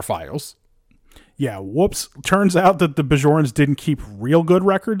any of our files. Yeah, whoops. Turns out that the Bajorans didn't keep real good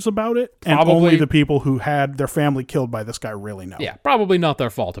records about it, and only the people who had their family killed by this guy really know. Yeah, probably not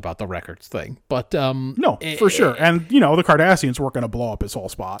their fault about the records thing, but no, for sure. And the Cardassians weren't going to blow up his whole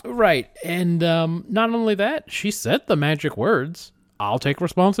spot, right? And not only that, she said the magic words, "I'll take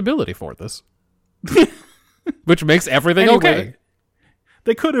responsibility for this," which makes everything okay.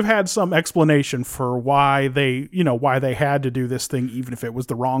 They could have had some explanation for why they had to do this thing, even if it was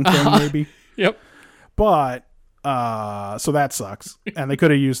the wrong thing, maybe. Yep. But, so that sucks. And they could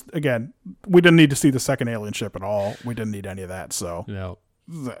have used, again, we didn't need to see the second alien ship at all. We didn't need any of that, so no.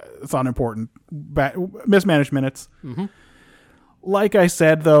 It's unimportant. Mismanaged minutes. Mm-hmm. Like I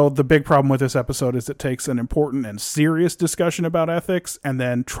said, though, the big problem with this episode is it takes an important and serious discussion about ethics and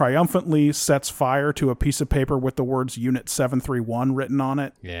then triumphantly sets fire to a piece of paper with the words Unit 731 written on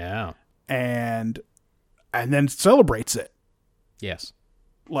it. Yeah. And then celebrates it. Yes.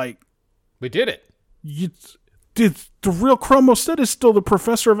 Like, we did it. The real Krell Moset is still the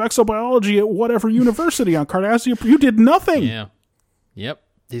professor of exobiology at whatever university on Cardassia. You did nothing. Yeah. Yep.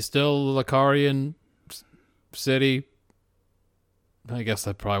 He's still Lacarian City. I guess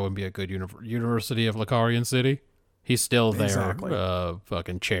that probably wouldn't be a good University of Lacarian City. He's still there, exactly.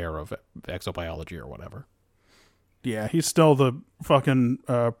 Fucking chair of exobiology or whatever. Yeah, he's still the fucking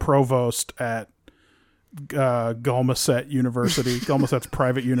provost at Gulmaset University. Gulmaset's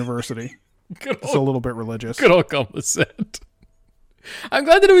private university. It's a little bit religious. Good old Gulmaset. I'm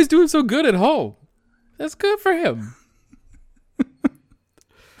glad that he was doing so good at home. That's good for him.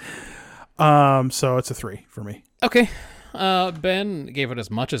 So it's a 3 for me. Okay. Ben gave it as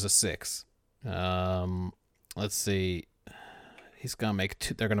much as a 6. Let's see. He's gonna make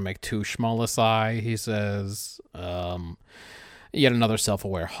they're gonna make 2 Schmollisai. He says, yet another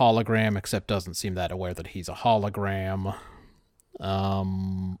self-aware hologram, except doesn't seem that aware that he's a hologram.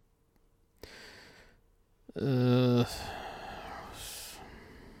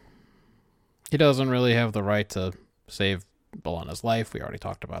 He doesn't really have the right to save B'Elanna's life. We already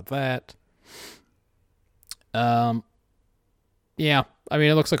talked about that. Yeah, I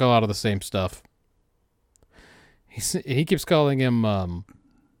mean, it looks like a lot of the same stuff. He keeps calling him,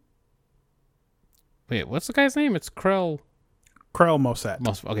 wait, what's the guy's name? It's Krell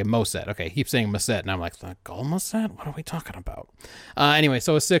Moset. Okay, Moset. Okay, he keeps saying Moset, and I'm like, Gul Moset? What are we talking about? Anyway,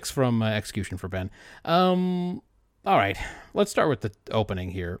 so a 6 from Execution for Ben. All right, let's start with the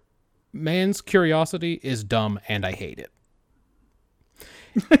opening here. Man's curiosity is dumb, and I hate it.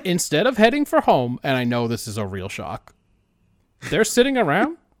 Instead of heading for home, and I know this is a real shock, they're sitting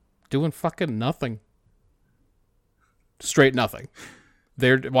around doing fucking nothing. Straight nothing.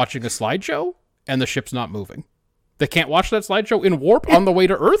 They're watching a slideshow, and the ship's not moving. They can't watch that slideshow in warp on the way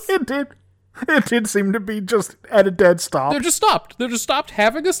to Earth? It did seem to be just at a dead stop. They're just stopped. They're just stopped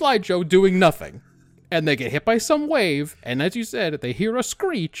having a slideshow doing nothing. And they get hit by some wave, and as you said, they hear a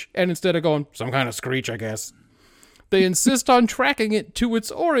screech, and instead of going, some kind of screech, I guess, they insist on tracking it to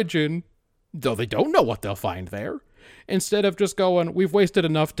its origin, though they don't know what they'll find there. Instead of just going, we've wasted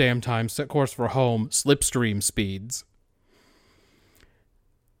enough damn time, set course for home, slipstream speeds.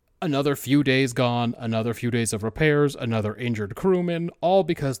 Another few days gone, another few days of repairs, another injured crewman, all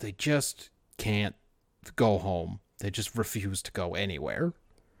because they just can't go home. They just refuse to go anywhere.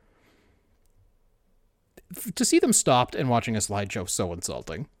 To see them stopped and watching a slideshow, so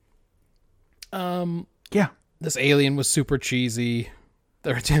insulting. Yeah. This alien was super cheesy.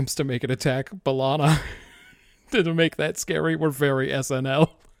 Their attempts to make it attack B'Elanna to make that scary were very SNL.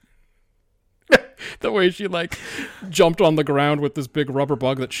 The way she, jumped on the ground with this big rubber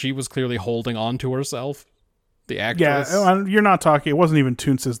bug that she was clearly holding onto herself. The actress. Yeah, you're not talking, it wasn't even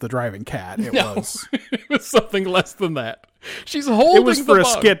Toonces the driving cat. It was something less than that. She's holding the bug. It was for a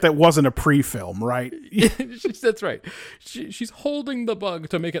skit that wasn't a pre-film, right? That's right. She's holding the bug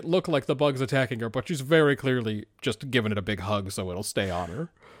to make it look like the bug's attacking her, but she's very clearly just giving it a big hug so it'll stay on her.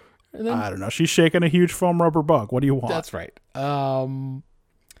 And then, I don't know. She's shaking a huge foam rubber bug. What do you want? That's right.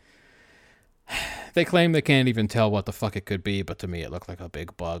 They claim they can't even tell what the fuck it could be, but to me it looked like a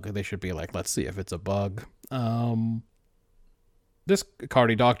big bug. They should be like, let's see if it's a bug. this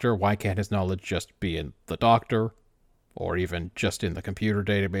Cardi doctor, why can't his knowledge just be in the doctor? Or even just in the computer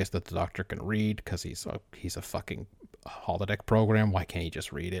database that the doctor can read, because he's a fucking holodeck program. Why can't he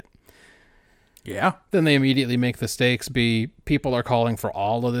just read it? Yeah. Then they immediately make the stakes be people are calling for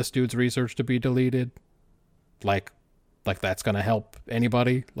all of this dude's research to be deleted. Like that's going to help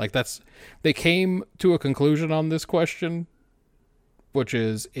anybody. They came to a conclusion on this question, which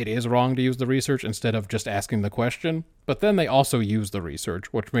is it is wrong to use the research instead of just asking the question. But then they also used the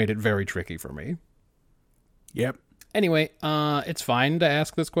research, which made it very tricky for me. Yep. Anyway, it's fine to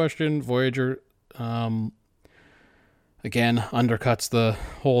ask this question. Voyager, again, undercuts the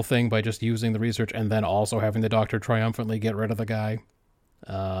whole thing by just using the research and then also having the doctor triumphantly get rid of the guy.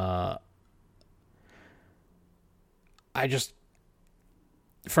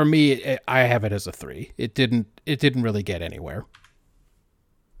 For me, I have it as a 3. It didn't really get anywhere.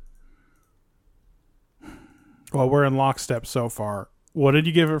 Well, we're in lockstep so far. What did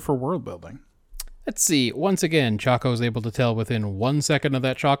you give it for world building? Let's see. Once again, Chaco's able to tell within 1 second of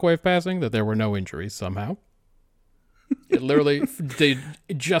that shockwave passing that there were no injuries somehow. It literally, it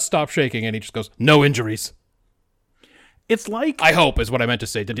just stopped shaking and he just goes, no injuries. It's like... I hope is what I meant to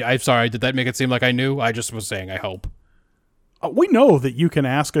say. I'm sorry, did that make it seem like I knew? I just was saying I hope. We know that you can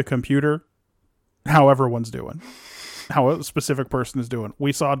ask a computer how everyone's doing. How a specific person is doing.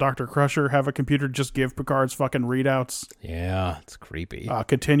 We saw Dr. Crusher have a computer just give Picard's fucking readouts. Yeah, it's creepy.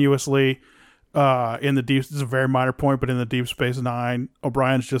 Continuously. In the deep, this is a very minor point, but in the Deep Space Nine,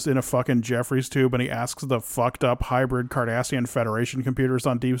 O'Brien's just in a fucking Jeffries tube, and he asks the fucked up hybrid Cardassian Federation computers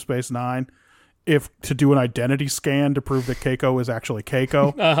on Deep Space Nine if to do an identity scan to prove that Keiko is actually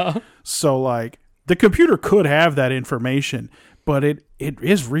Keiko. Uh-huh. So, like, the computer could have that information, but it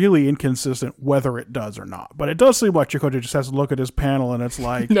is really inconsistent whether it does or not. But it does seem like Chakotay just has to look at his panel, and it's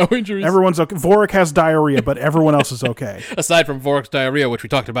like, no injuries. Everyone's okay. Vorik has diarrhea, but everyone else is okay. Aside from Vorik's diarrhea, which we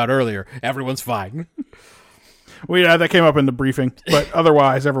talked about earlier, everyone's fine. Well, yeah, that came up in the briefing, but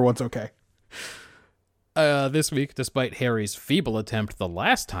otherwise, everyone's okay. This week, despite Harry's feeble attempt the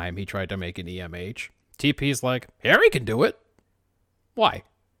last time he tried to make an EMH, TP's like, Harry can do it. Why?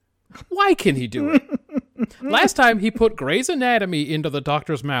 Why can he do it? Last time, he put Grey's Anatomy into the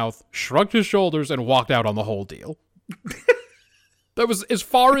doctor's mouth, shrugged his shoulders, and walked out on the whole deal. That was as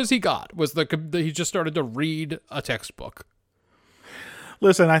far as he got, he just started to read a textbook.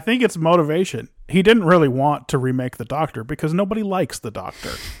 Listen, I think it's motivation. He didn't really want to remake the Doctor because nobody likes the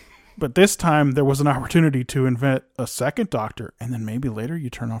Doctor. But this time, there was an opportunity to invent a second Doctor, and then maybe later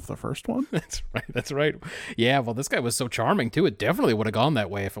you turn off the first one? That's right. Yeah, well, this guy was so charming, too. It definitely would have gone that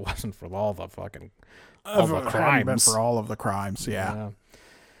way if it wasn't for all the fucking... all the crimes. For all of the crimes, yeah.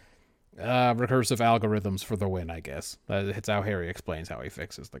 Recursive algorithms for the win, I guess. It's how Harry explains how he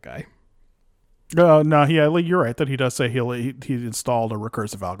fixes the guy. No, yeah, you're right that he does say he installed a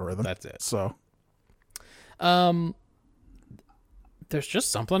recursive algorithm. That's it. So, there's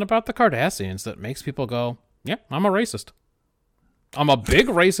just something about the Cardassians that makes people go, yeah, I'm a racist. I'm a big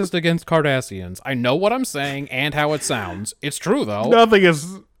racist against Cardassians. I know what I'm saying and how it sounds. It's true, though.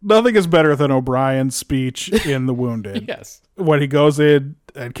 Nothing is better than O'Brien's speech in The Wounded. Yes. When he goes in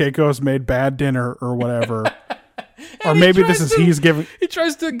and Keiko's made bad dinner or whatever. Or maybe this is he's giving... He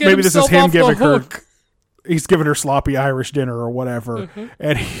tries to get himself off the hook. He's giving her sloppy Irish dinner or whatever. Mm-hmm.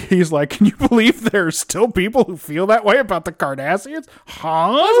 And he's like, can you believe there's still people who feel that way about the Cardassians?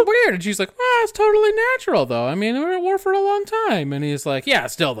 Huh? That's weird. And she's like, it's totally natural, though. I mean, we were at war for a long time. And he's like, yeah,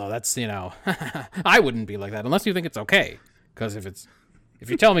 still, though, that's, I wouldn't be like that unless you think it's okay. Because if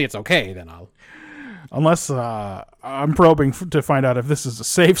you tell me it's okay, then I'll... Unless I'm probing to find out if this is a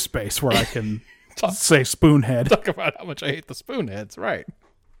safe space where I can say spoonhead. Talk about how much I hate the spoonheads, right.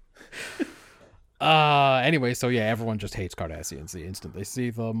 Anyway, so yeah, everyone just hates Cardassians the instant they see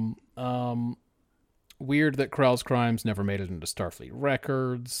them. Weird that Krell's crimes never made it into Starfleet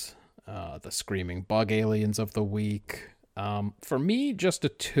records. The screaming bug aliens of the week. For me, just a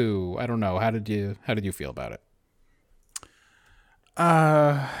 2. I don't know. How did you feel about it?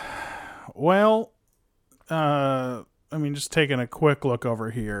 Well, I mean, just taking a quick look over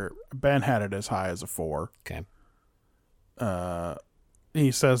here, Ben had it as high as a 4. Okay.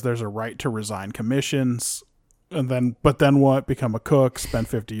 He says there's a right to resign commissions, but then what? Become a cook, spend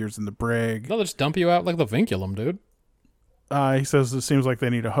 50 years in the brig. No, they'll just dump you out like the Vinculum, dude. He says it seems like they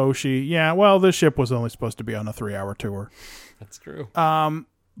need a Hoshi. Yeah, well, this ship was only supposed to be on a 3-hour tour. That's true.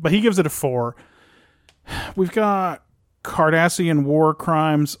 But he gives it a 4. We've got Cardassian war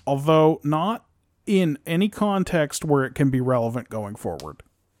crimes, although not in any context where it can be relevant going forward.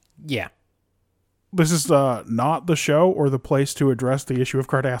 Yeah. This is not the show or the place to address the issue of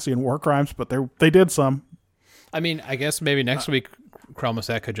Cardassian war crimes, but they did some. I mean, I guess maybe next week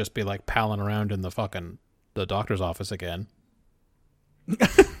Chromasec could just be like palling around in the doctor's office again.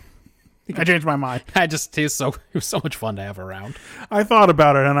 I changed my mind. He was so much fun to have around. I thought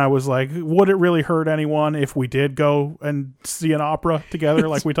about it and I was like, would it really hurt anyone if we did go and see an opera together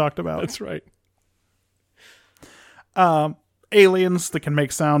like we talked about? That's right. Aliens that can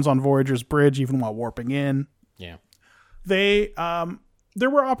make sounds on Voyager's bridge even while warping in. Yeah. They there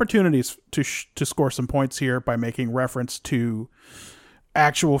were opportunities to score some points here by making reference to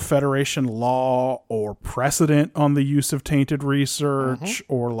actual Federation law or precedent on the use of tainted research,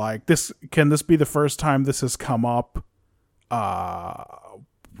 or like this. Can this be the first time this has come up?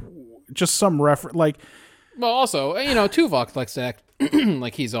 Just some reference, like. Well, also, Tuvok likes to act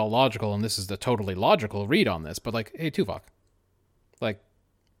like he's all logical, and this is the totally logical read on this. But like, hey, Tuvok, like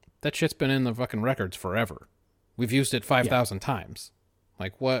that shit's been in the fucking records forever. We've used it 5,000 times.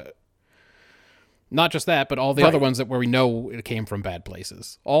 Like what? Not just that, but all the other ones where we know it came from bad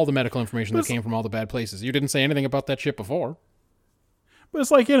places. All the medical information that came from all the bad places. You didn't say anything about that shit before. But it's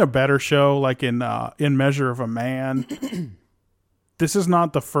like in a better show, like in Measure of a Man. This is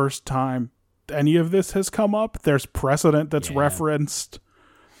not the first time any of this has come up. There's precedent that's referenced.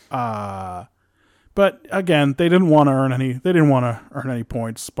 But again, they didn't want to earn any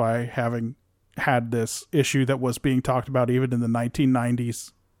points by having had this issue that was being talked about even in the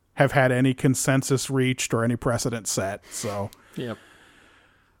 1990s. Have had any consensus reached or any precedent set. So, yep.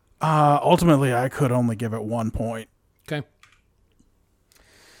 Ultimately, I could only give it 1 point. Okay.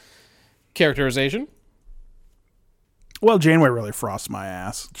 Characterization? Well, Janeway really frosts my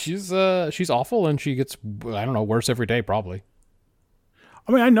ass. She's awful, and she gets, I don't know, worse every day, probably.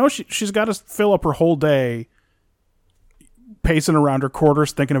 I mean, I know she's got to fill up her whole day pacing around her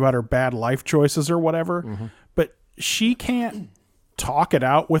quarters, thinking about her bad life choices or whatever, but she can't talk it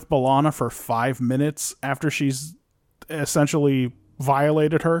out with B'Elanna for 5 minutes after she's essentially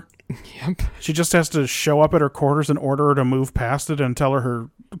violated her. Yep. She just has to show up at her quarters and order her to move past it and tell her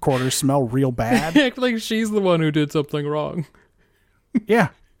quarters smell real bad. Act like she's the one who did something wrong. Yeah.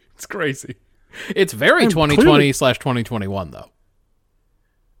 It's crazy. It's very 2020/2021, though.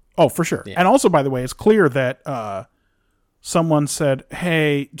 Oh, for sure. Yeah. And also, by the way, it's clear that someone said,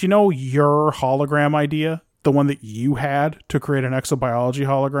 hey, do you know your hologram idea? The one that you had to create an exobiology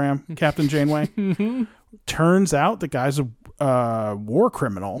hologram, Captain Janeway? Turns out the guy's a war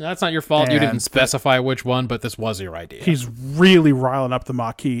criminal. That's not your fault. You didn't specify which one, but this was your idea. He's really riling up the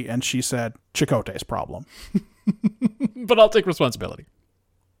Maquis, and she said, Chakotay's problem. But I'll take responsibility.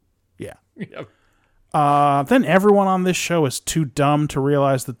 Yeah. Yep. Then everyone on this show is too dumb to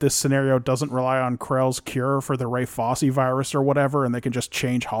realize that this scenario doesn't rely on Krell's cure for the Ray Fosse virus or whatever, and they can just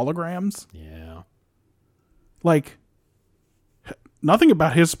change holograms. Yeah. Like, nothing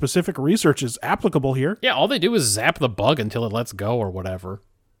about his specific research is applicable here. Yeah, all they do is zap the bug until it lets go or whatever.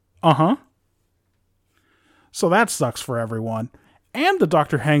 Uh-huh. So that sucks for everyone. And the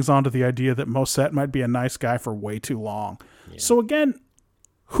Doctor hangs on to the idea that Moset might be a nice guy for way too long. Yeah. So again,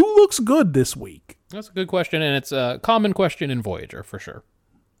 who looks good this week? That's a good question, and it's a common question in Voyager, for sure.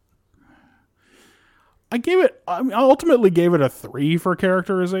 I ultimately gave it a 3 for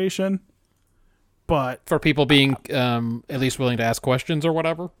characterization. But for people being at least willing to ask questions or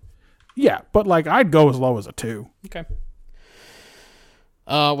whatever? Yeah, but like I'd go as low as a 2. Okay.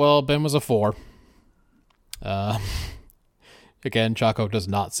 Well, Ben was a 4. Again, Chaco does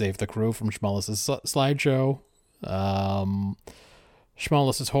not save the crew from Schmollis' slideshow.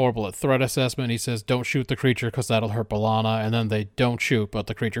 Schmollis is horrible at threat assessment. He says, don't shoot the creature because that'll hurt B'Elanna. And then they don't shoot, but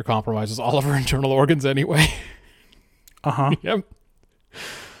the creature compromises all of her internal organs anyway. Uh-huh. Yep.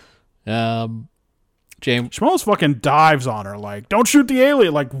 James Schmollis fucking dives on her like, don't shoot the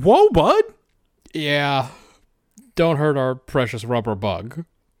alien. Like, whoa, bud. Yeah. Don't hurt our precious rubber bug.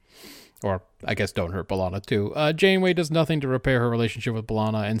 Or, I guess, don't hurt B'Elanna, too. Janeway does nothing to repair her relationship with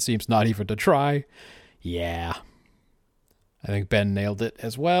B'Elanna and seems not even to try. Yeah. I think Ben nailed it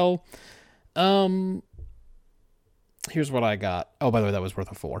as well. Here's what I got. Oh, by the way, that was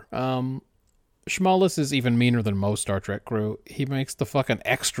worth a 4. Schmollis is even meaner than most Star Trek crew. He makes the fucking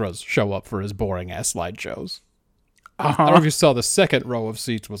extras show up for his boring-ass slideshows. I don't know if you saw the second row of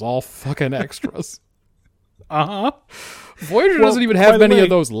seats was all fucking extras. Uh-huh. Voyager doesn't even have many of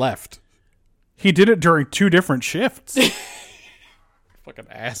those left. He did it during 2 different shifts. Fucking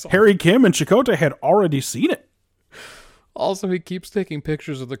asshole. Harry Kim and Chakotay had already seen it. Also, he keeps taking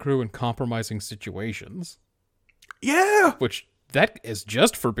pictures of the crew in compromising situations. Yeah. Which, that is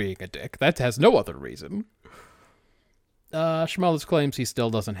just for being a dick. That has no other reason. Schmollis claims he still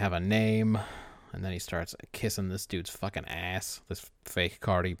doesn't have a name. And then he starts kissing this dude's fucking ass. This fake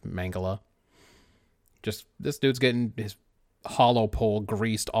Cardi Mangala. Just this dude's getting his hollow pole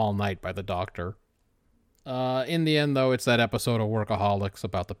greased all night by the doctor. In the end, though, it's that episode of Workaholics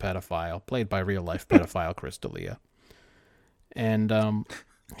about the pedophile, played by real-life pedophile Chris D'Elia. And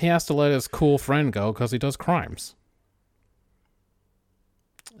he has to let his cool friend go because he does crimes.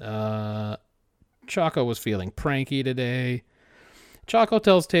 Chaco was feeling pranky today. Chaco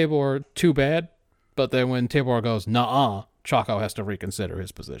tells Tabor, too bad, but then when Tabor goes, nuh-uh, Chaco has to reconsider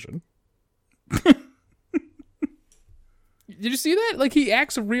his position. Did you see that? Like, he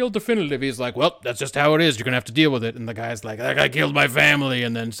acts real definitive. He's like, well, that's just how it is. You're going to have to deal with it. And the guy's like, that guy killed my family.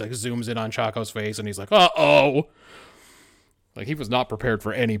 And then like, zooms in on Chaco's face, and he's like, uh-oh. Like, he was not prepared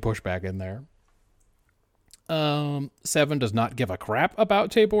for any pushback in there. Seven does not give a crap about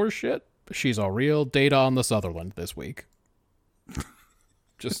Tabor's shit. She's a real data on the Sutherland this week.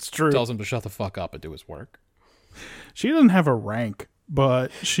 Just tells him to shut the fuck up and do his work. She doesn't have a rank,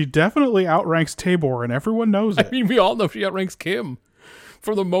 but she definitely outranks Tabor, and everyone knows it. I mean, we all know she outranks Kim.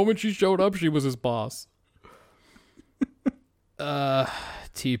 From the moment she showed up, she was his boss.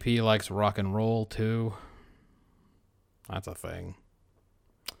 TP likes rock and roll, too. That's a thing.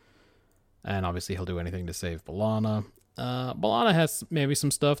 And obviously he'll do anything to save B'Elanna. B'Elanna has maybe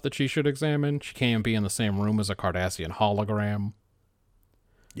some stuff that she should examine. She can't be in the same room as a Cardassian hologram.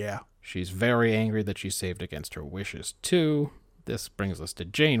 Yeah. She's very angry that she's saved against her wishes, too. This brings us to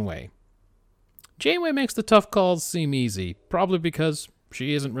Janeway. Janeway makes the tough calls seem easy, probably because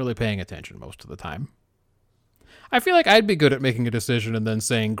she isn't really paying attention most of the time. I feel like I'd be good at making a decision and then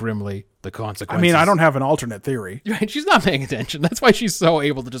saying grimly, the consequences. I mean, I don't have an alternate theory. Right, she's not paying attention. That's why she's so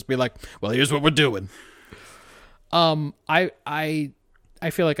able to just be like, well, here's what we're doing. I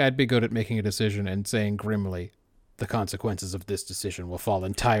feel like I'd be good at making a decision and saying grimly, the consequences of this decision will fall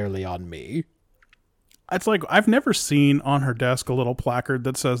entirely on me. It's like, I've never seen on her desk a little placard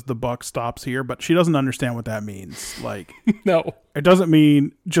that says the buck stops here, but she doesn't understand what that means. Like, no. It doesn't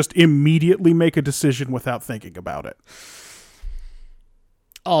mean just immediately make a decision without thinking about it.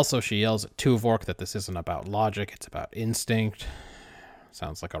 Also, she yells at Tuvok that this isn't about logic, it's about instinct.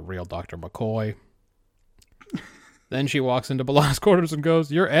 Sounds like a real Dr. McCoy. Then she walks into B'Elanna's quarters and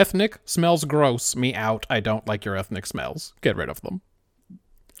goes, your ethnic smells gross. Me out. I don't like your ethnic smells. Get rid of them.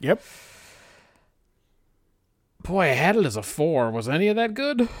 Yep. Boy, I had it as a 4. Was any of that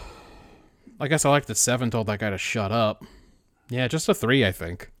good? I guess I liked that 7 told that guy to shut up. Yeah, just a 3, I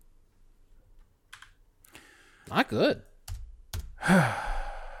think. Not good.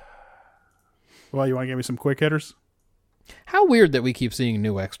 Well, you want to give me some quick hitters? How weird that we keep seeing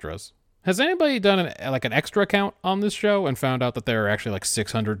new extras. Has anybody done an extra count on this show and found out that there are actually like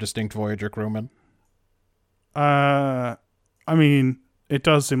 600 distinct Voyager crewmen? I mean, it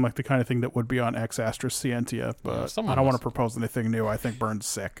does seem like the kind of thing that would be on Ex Astra Scientia, but I don't want to propose anything new. I think Byrne's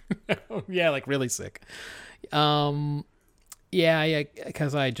sick. Yeah, like really sick. Yeah,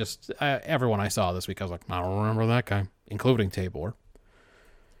 because everyone I saw this week, I was like, I don't remember that guy, including Tabor.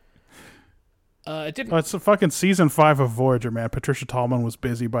 It didn't. Well, it's a fucking season 5 of Voyager, man. Patricia Tallman was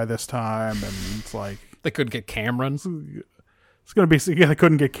busy by this time, and it's like they couldn't get Cameron. It's gonna be they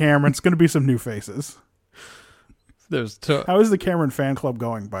couldn't get Cameron. It's gonna be some new faces. How is the Cameron fan club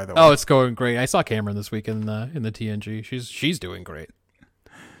going, by the way? Oh, it's going great. I saw Cameron this week in the TNG. She's doing great.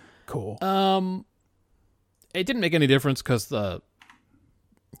 Cool. It didn't make any difference because the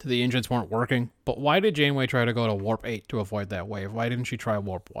engines weren't working. But why did Janeway try to go to warp 8 to avoid that wave? Why didn't she try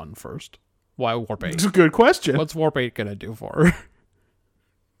warp 1 first? Why warp 8? It's a good question. What's warp 8 gonna do for her?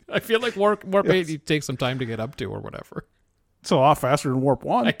 I feel like warp 8 you take some time to get up to or whatever. It's a lot faster than warp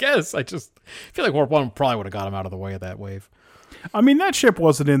 1. I guess. I just feel like warp 1 probably would have got him out of the way of that wave. I mean, that ship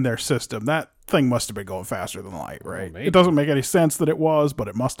wasn't in their system. That thing must have been going faster than light, right? Well, it doesn't make any sense that it was, but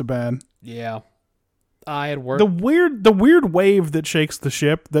it must have been. Yeah. I had worked. The weird wave that shakes the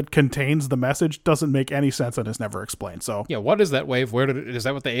ship that contains the message doesn't make any sense and is never explained. So yeah, what is that wave? Is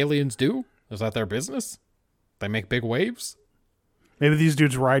that what the aliens do? Is that their business? They make big waves? Maybe these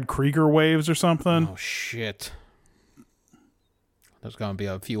dudes ride Krieger waves or something. Oh shit. There's gonna be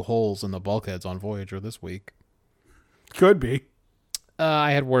a few holes in the bulkheads on Voyager this week. Could be.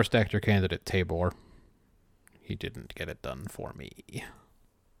 I had worst actor candidate Tabor. He didn't get it done for me.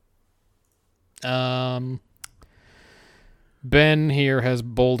 Ben here has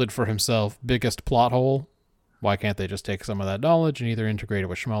bolded for himself biggest plot hole. Why can't they just take some of that knowledge and either integrate it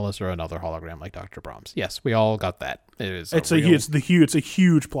with Schmollis or another hologram like Dr. Brahms? Yes, we all got that. It's a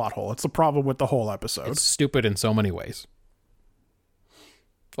huge plot hole. It's the problem with the whole episode. It's stupid in so many ways.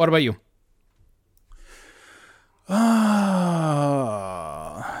 What about you?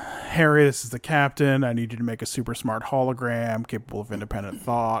 Harry, this is the captain. I need you to make a super smart hologram capable of independent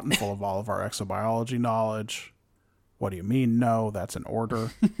thought and full of all of our exobiology knowledge. What do you mean, no? That's an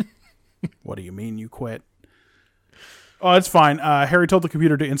order. What do you mean you quit? Oh, it's fine. Harry told the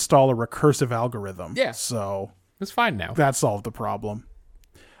computer to install a recursive algorithm. Yeah. So It's fine now. that solved the problem.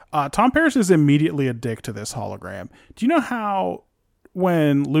 Tom Paris is immediately a dick to this hologram. Do you know how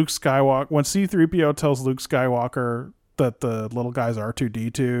when C-3PO tells Luke Skywalker that the little guy's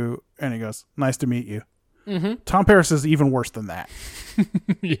R2-D2 and he goes, nice to meet you. Mm-hmm. Tom Paris is even worse than that.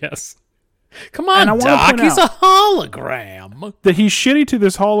 Yes. Come on, wanna Doc. point He's a out hologram. that he's shitty to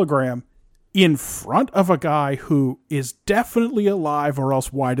this hologram in front of a guy who is definitely alive, or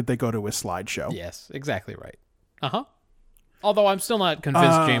else why did they go to his slideshow? Yes, exactly right. Uh-huh. Although I'm still not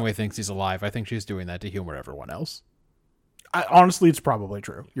convinced Janeway thinks he's alive. I think she's doing that to humor everyone else. Honestly, it's probably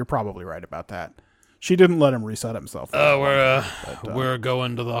true. You're probably right about that. She didn't let him reset himself. We're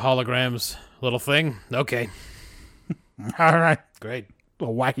going to the holograms little thing. Okay. All right. Great. A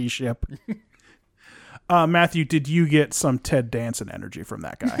wacky ship. Matthew, did you get some Ted Danson energy from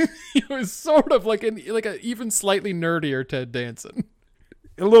that guy? He was sort of like an even slightly nerdier Ted Danson.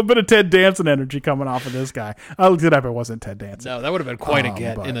 A little bit of Ted Danson energy coming off of this guy. I looked it up. It wasn't Ted Danson. No, that would have been quite a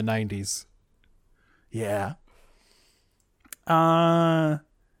get but- in the 90s. Yeah.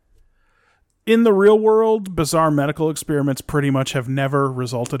 In the real world, bizarre medical experiments pretty much have never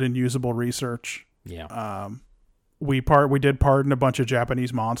resulted in usable research. Yeah. We did pardon a bunch of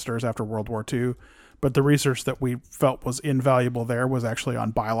Japanese monsters after World War II, but the research that we felt was invaluable there was actually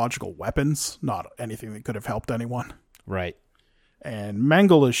on biological weapons, not anything that could have helped anyone. Right. And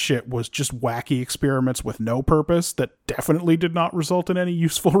Mengele's shit was just wacky experiments with no purpose that definitely did not result in any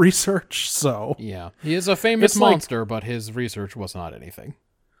useful research. So Yeah. He is a famous It's like- monster, but his research was not anything.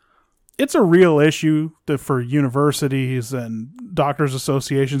 it's a real issue for universities and doctors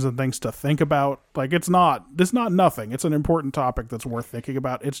associations and things to think about. Like it's not nothing. It's an important topic that's worth thinking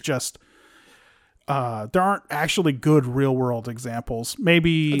about. It's just there aren't actually good real world examples.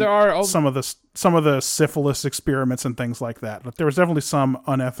 Maybe There are some of the syphilis experiments and things like that. But there was definitely some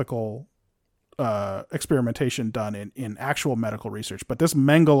unethical experimentation done in actual medical research. But this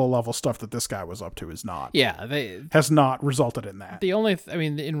Mengele level stuff that this guy was up to is not. Yeah, Has not resulted in that. the only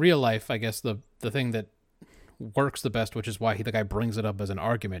in real life, I guess the thing that works the best, which is why the guy brings it up as an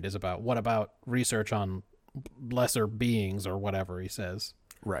argument, is about what about research on lesser beings or whatever he says.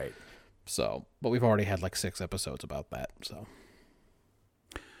 Right. So, but we've already had like 6 episodes about that. So,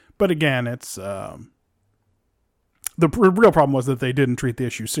 But again, it's the real problem was that they didn't treat the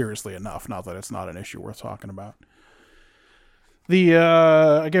issue seriously enough. Not that it's not an issue worth talking about.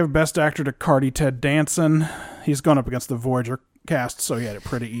 I gave Best Actor to Cardi Ted Danson. He's gone up against the Voyager cast, so he had it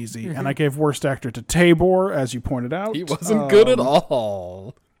pretty easy. And I gave Worst Actor to Tabor, as you pointed out. he wasn't good at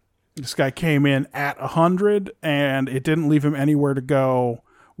all. This guy came in at 100, and it didn't leave him anywhere to go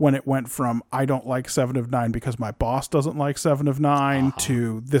when it went from I don't like 7 of 9 because my boss doesn't like 7 of 9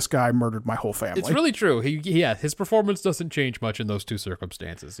 to this guy murdered my whole family. It's really true. His performance doesn't change much in those 2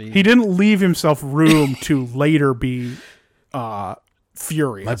 circumstances. He didn't leave himself room to later be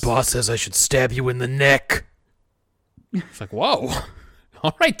furious. My boss says I should stab you in the neck. It's like, whoa.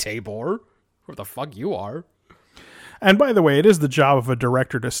 All right, Tabor. Who the fuck you are? And by the way, it is the job of a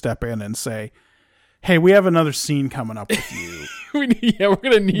director to step in and say, hey, we have another scene coming up with you we're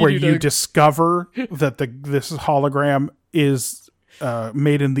going to need where you you to... discover that this hologram is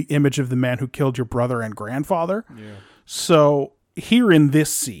made in the image of the man who killed your brother and grandfather. Yeah. So here in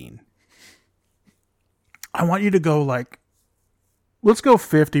this scene, I want you to go like, let's go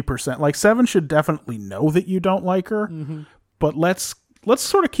 50%. Like 7 should definitely know that you don't like her, but let's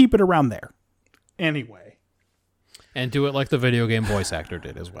sort of keep it around there. Anyway. And do it like the video game voice actor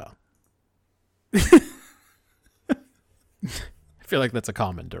did as well. I feel like that's a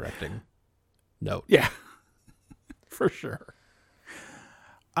common directing note. Yeah, for sure.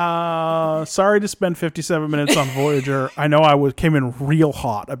 Sorry to spend 57 minutes on Voyager. I know came in real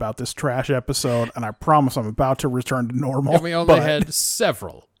hot about this trash episode, and I promise I'm about to return to normal. And we only had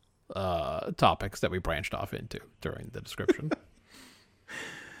several topics that we branched off into during the description.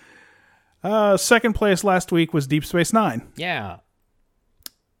 Second place last week was Deep Space Nine. Yeah.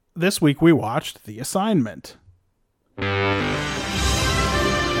 This week we watched The Assignment.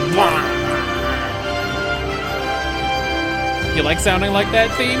 You like sounding like that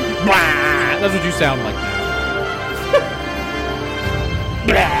theme? That's what you sound like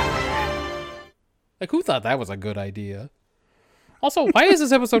now. Like, who thought that was a good idea? Also, why is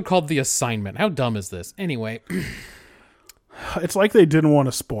this episode called The Assignment? How dumb is this? Anyway. It's like they didn't want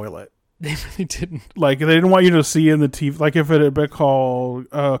to spoil it. They really didn't. Like, they didn't want you to see in the TV. Like, if it had been called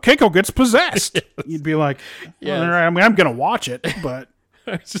Keiko Gets Possessed, you'd be like, Yes. all right, I mean, I'm going to watch it, but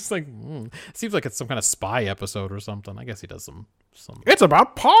It's just like, seems like it's some kind of spy episode or something. I guess he does some. it's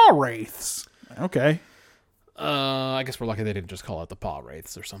about paw wraiths. Okay. I guess we're lucky they didn't just call it the Paw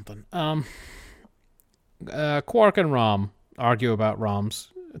Wraiths or something. Quark and Rom argue about Rom's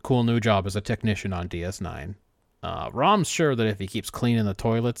cool new job as a technician on DS9. Rom's sure that if he keeps cleaning the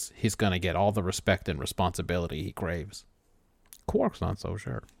toilets, he's going to get all the respect and responsibility he craves. Quark's not so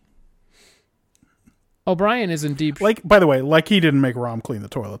sure. O'Brien is in deep... Like, by the way, like he didn't make Rom clean the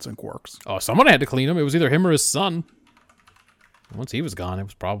toilets in Quarks. Oh, someone had to clean them. It was either him or his son. Once he was gone, it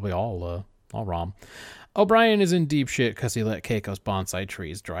was probably all Rom. O'Brien is in deep shit because he let Keiko's bonsai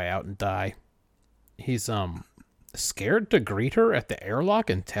trees dry out and die. He's scared to greet her at the airlock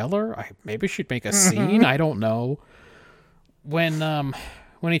and tell her. Maybe she'd make a scene. I don't know. When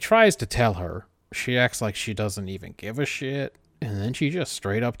he tries to tell her, she acts like she doesn't even give a shit, and then she just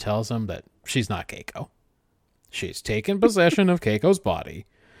straight up tells him that she's not Keiko. She's taken possession of Keiko's body.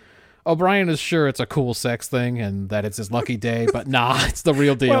 O'Brien is sure it's a cool sex thing and that it's his lucky day, but nah, it's the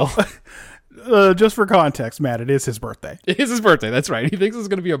real deal. Just for context, Matt, it is his birthday. It is his birthday, that's right. He thinks it's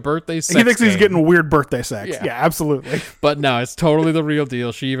going to be a birthday sex He thinks he's game. getting weird birthday sex. Yeah. Yeah, absolutely. But no, it's totally the real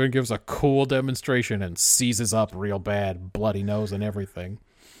deal. She even gives a cool demonstration and seizes up real bad, bloody nose and everything.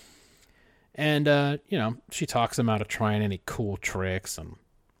 And, she talks him out of trying any cool tricks and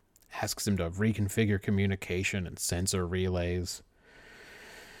asks him to reconfigure communication and sensor relays.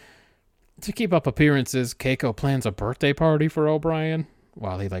 To keep up appearances, Keiko plans a birthday party for O'Brien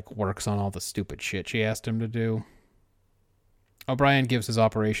while he, works on all the stupid shit she asked him to do. O'Brien gives his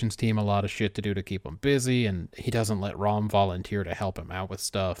operations team a lot of shit to do to keep him busy, and he doesn't let Rom volunteer to help him out with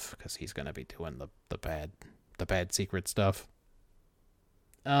stuff because he's going to be doing the bad secret stuff.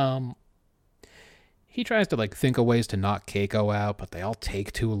 He tries to think of ways to knock Keiko out, but they all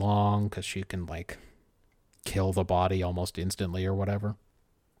take too long because she can kill the body almost instantly or whatever.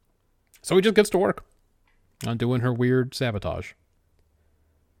 So he just gets to work on doing her weird sabotage.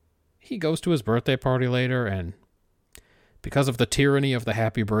 He goes to his birthday party later, and because of the tyranny of the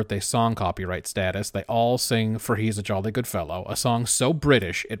happy birthday song copyright status, they all sing For He's a Jolly Good Fellow, a song so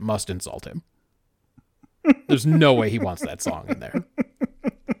British it must insult him. There's no way he wants that song in there.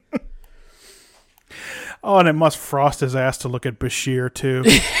 Oh, and it must frost his ass to look at Bashir, too.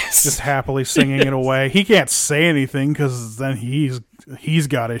 Just happily singing it away. He can't say anything because then he's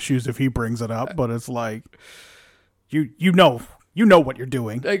got issues if he brings it up. But it's like, you know what you're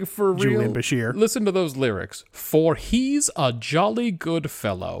doing, For Julian real, Bashir. listen to those lyrics. For he's a jolly good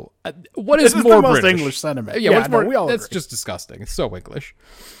fellow. What This is is more the most British? English sentiment. Yeah, what's more? we all That's agree. just disgusting. It's so English.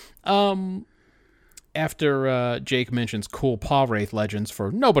 After Jake mentions cool paw wraith legends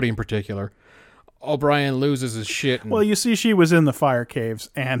for nobody in particular, O'Brien loses his shit. And Well, you see, she was in the fire caves,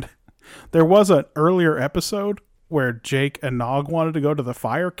 and there was an earlier episode where Jake and Nog wanted to go to the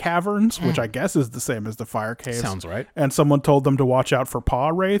fire caverns, which I guess is the same as the fire caves. sounds right. And someone told them to watch out for paw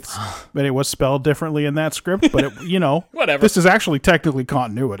wraiths, but it was spelled differently in that script. But Whatever. This is actually technically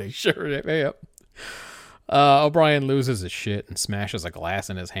continuity. Sure. Yep. O'Brien loses his shit and smashes a glass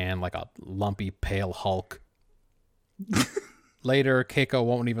in his hand like a lumpy, pale Hulk. Later, Keiko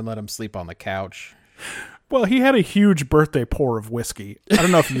won't even let him sleep on the couch. Well, he had a huge birthday pour of whiskey. I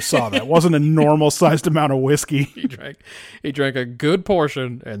don't know if you saw that. It wasn't a normal-sized amount of whiskey. He drank a good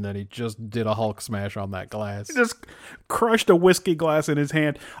portion, and then he just did a Hulk smash on that glass. He just crushed a whiskey glass in his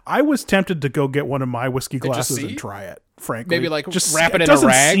hand. I was tempted to go get one of my whiskey glasses see? and try it, frankly. Maybe, just wrap it in a doesn't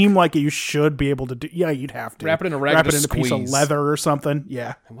rag? seem like you should be able to do. Yeah, you'd have to. Wrap it in a rag Wrap to it in a piece of squeeze. leather or something.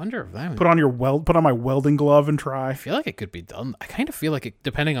 Yeah. I wonder if that would... Put on my welding glove and try. I feel like it could be done. I kind of feel like it,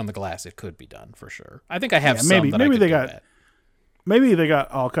 depending on the glass, it could be done for sure. I think I have some maybe that I could they do got- that. Maybe they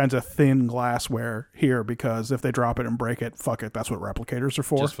got all kinds of thin glassware here because if they drop it and break it, fuck it, that's what replicators are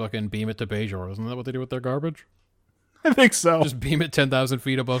for. Just fucking beam it to Bajor. Isn't that what they do with their garbage? I think so. Just beam it 10,000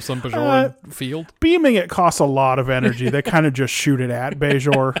 feet above some Bajoran field? Beaming it costs a lot of energy. They kind of just shoot it at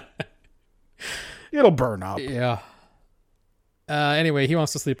Bajor. It'll burn up. Yeah. Anyway, he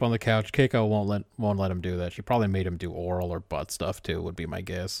wants to sleep on the couch. Keiko won't let him do that. She probably made him do oral or butt stuff too, would be my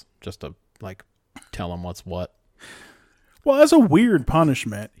guess. Just to tell him what's what. Well, as a weird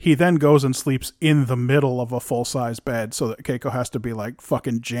punishment, he then goes and sleeps in the middle of a full-size bed so that Keiko has to be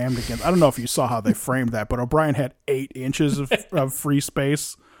fucking jammed against. I don't know if you saw how they framed that, but O'Brien had 8 inches of free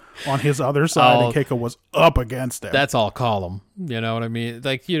space on his other side, and Keiko was up against him. That's all column. You know what I mean?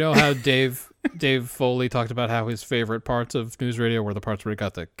 How Dave Foley talked about how his favorite parts of News Radio were the parts where he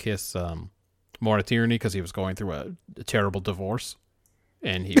got to kiss Maura Tierney because he was going through a terrible divorce.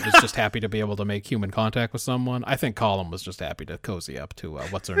 and he was just happy to be able to make human contact with someone. I think Colin was just happy to cozy up to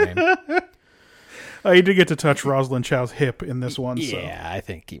what's her name. He did get to touch Rosalind Chow's hip in this one. Yeah, I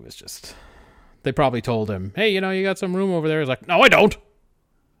think he was just... They probably told him, hey, you got some room over there. He's like, no, I don't.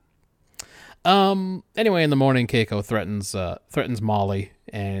 Anyway, in the morning, Keiko threatens Molly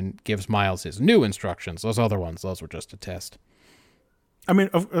and gives Miles his new instructions. Those other ones, those were just a test. I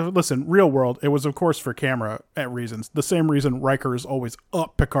mean, listen, real world, it was, of course, for camera reasons. The same reason Riker is always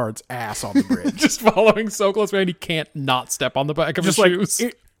up Picard's ass on the bridge. Just following so close, man, he can't not step on the back of his shoes.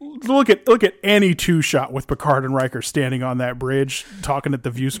 Look at any two shot with Picard and Riker standing on that bridge, talking at the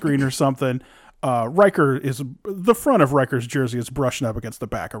view screen or something. The front of Riker's jersey is brushing up against the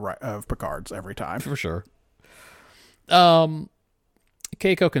back of Picard's every time. For sure.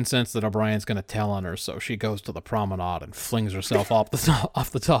 Keiko can sense that O'Brien's going to tell on her, so she goes to the promenade and flings herself off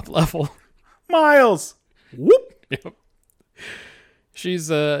the top level. Miles! Whoop! Yep. She's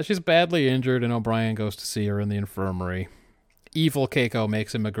badly injured, and O'Brien goes to see her in the infirmary. Evil Keiko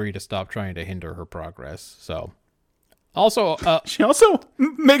makes him agree to stop trying to hinder her progress. So, also, she also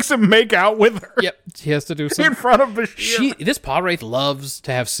makes him make out with her. Yep, he has to do something in front of Bashir. This Pod Wraith loves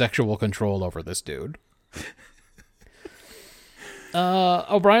to have sexual control over this dude.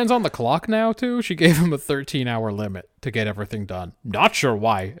 O'Brien's on the clock now, too. She gave him a 13-hour limit to get everything done. Not sure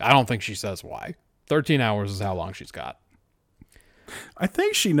why. I don't think she says why. 13 hours is how long she's got. I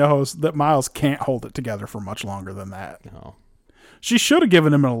think she knows that Miles can't hold it together for much longer than that. No. She should have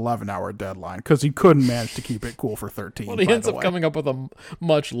given him an 11-hour deadline because he couldn't manage to keep it cool for 13. Well, he ends up coming up with a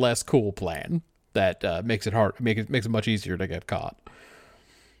much less cool plan that makes it much easier to get caught.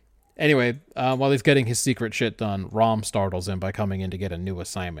 Anyway, while he's getting his secret shit done, Rom startles him by coming in to get a new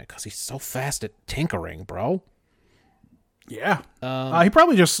assignment because he's so fast at tinkering, bro. Yeah. He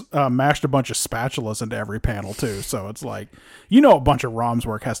probably just mashed a bunch of spatulas into every panel, too. So it's like, a bunch of Rom's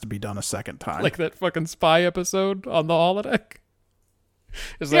work has to be done a second time. Like that fucking spy episode on the holodeck?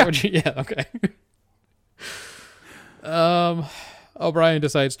 Is that what you... Yeah, okay. O'Brien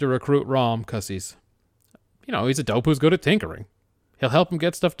decides to recruit Rom because he's a dope who's good at tinkering. He'll help him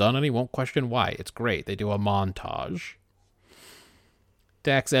get stuff done, and he won't question why. It's great. They do a montage.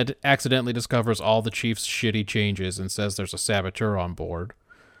 Dax accidentally discovers all the Chief's shitty changes and says there's a saboteur on board.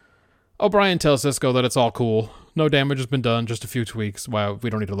 O'Brien tells Sisko that it's all cool. No damage has been done, just a few tweaks. Wow, we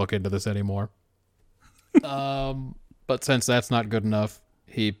don't need to look into this anymore. But since that's not good enough,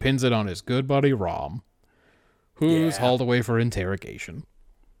 he pins it on his good buddy Rom, who's hauled away for interrogation.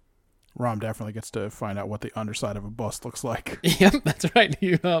 Rom definitely gets to find out what the underside of a bus looks like. Yep, that's right.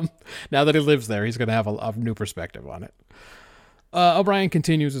 Now that he lives there, he's going to have a new perspective on it. O'Brien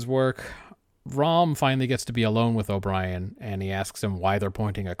continues his work. Rom finally gets to be alone with O'Brien, and he asks him why they're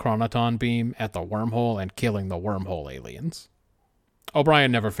pointing a chronoton beam at the wormhole and killing the wormhole aliens.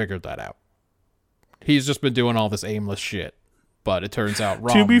 O'Brien never figured that out. He's just been doing all this aimless shit, but it turns out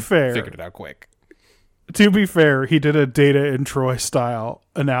Rom figured it out quick. To be fair, he did a Data and Troy style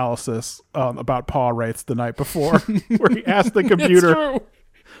analysis about paw wraiths the night before, where he asked the computer,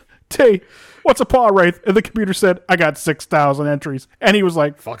 "Hey, what's a paw wraith?" And the computer said, "I got 6,000 entries." And he was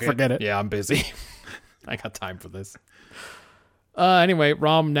like, forget it. Yeah, I'm busy. I got time for this. Anyway,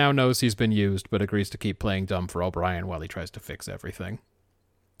 Rom now knows he's been used, but agrees to keep playing dumb for O'Brien while he tries to fix everything.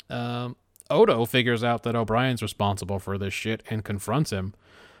 Odo figures out that O'Brien's responsible for this shit and confronts him,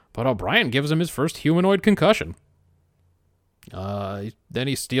 but O'Brien gives him his first humanoid concussion. Then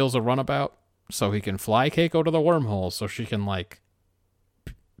he steals a runabout so he can fly Keiko to the wormhole so she can,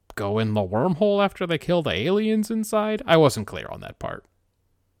 go in the wormhole after they kill the aliens inside. I wasn't clear on that part.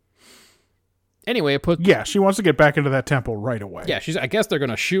 Anyway, she wants to get back into that temple right away. Yeah, I guess they're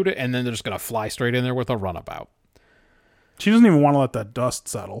going to shoot it, and then they're just going to fly straight in there with a runabout. She doesn't even want to let that dust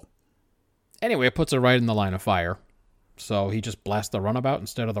settle. Anyway, it puts her right in the line of fire. So he just blasts the runabout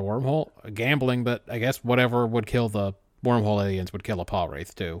instead of the wormhole, gambling that, I guess, whatever would kill the wormhole aliens would kill a paw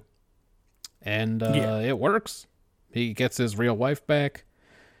wraith, too. And it works. He gets his real wife back.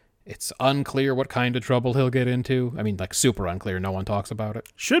 It's unclear what kind of trouble he'll get into. I mean, super unclear. No one talks about it.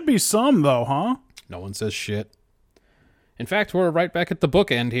 Should be some, though, huh? No one says shit. In fact, we're right back at the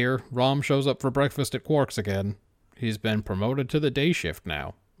bookend here. Rom shows up for breakfast at Quark's again. He's been promoted to the day shift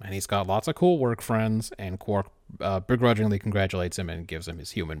now. And he's got lots of cool work friends, and Quark begrudgingly congratulates him and gives him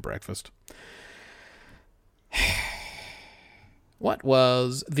his human breakfast. What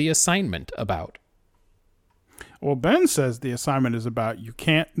was the assignment about? Well, Ben says the assignment is about you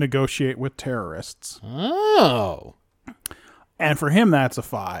can't negotiate with terrorists. Oh. And for him, that's a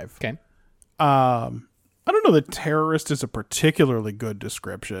 5. Okay. I don't know that terrorist is a particularly good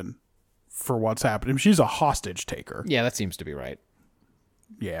description for what's happening. She's a hostage taker. Yeah, that seems to be right.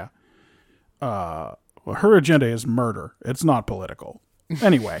 yeah. Well, her agenda is murder. It's not political.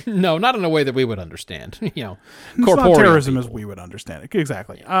 Anyway. No, not in a way that we would understand. You know, It's not corporeal terrorism people. as we would understand it.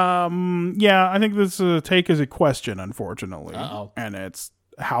 Exactly. Yeah, I think this take is a question, unfortunately. Uh-oh. And it's,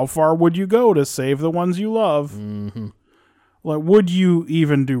 how far would you go to save the ones you love? Mm-hmm. Like, would you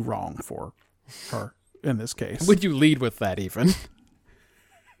even do wrong for her in this case? Would you lead with that even?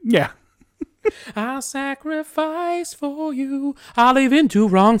 Yeah. I'll sacrifice for you. I'll even do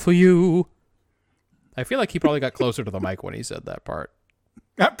wrong for you. I feel like he probably got closer to the mic when he said that part.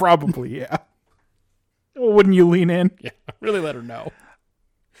 Probably, yeah. Well, wouldn't you lean in? Yeah, really let her know.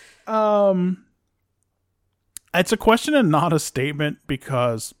 It's a question and not a statement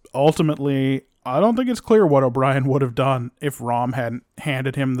because ultimately, I don't think it's clear what O'Brien would have done if Rom hadn't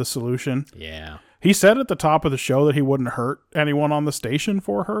handed him the solution. Yeah. He said at the top of the show that he wouldn't hurt anyone on the station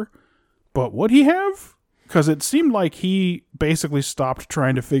for her, but would he have? Because it seemed like he basically stopped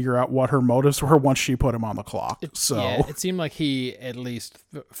trying to figure out what her motives were once she put him on the clock. Yeah, it seemed like he at least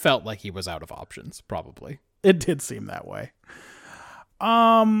felt like he was out of options, probably. It did seem that way.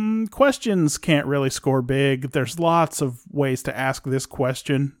 Questions can't really score big. There's lots of ways to ask this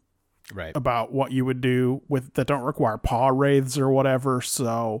question. Right. About what you would do with that don't require paw wraiths or whatever.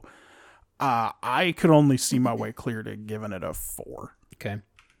 So I could only see my way clear to giving it a 4. Okay.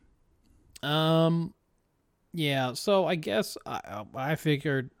 Yeah, so I guess I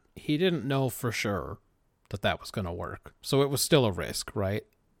figured he didn't know for sure that was going to work. So it was still a risk, right?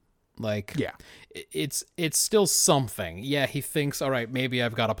 Like, yeah, it's still something. Yeah, he thinks, all right, maybe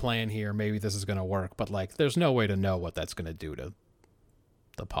I've got a plan here. Maybe this is going to work. But, like, there's no way to know what that's going to do to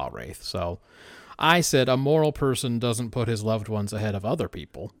the paw wraith. So I said a moral person doesn't put his loved ones ahead of other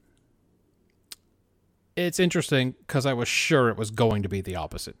people. It's interesting because I was sure it was going to be the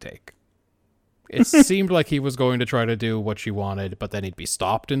opposite take. It seemed like he was going to try to do what she wanted, but then he'd be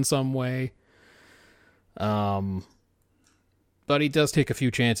stopped in some way. But he does take a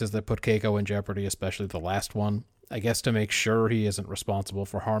few chances that put Keiko in jeopardy, especially the last one. I guess to make sure he isn't responsible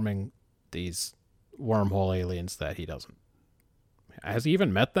for harming these wormhole aliens that he doesn't. Has he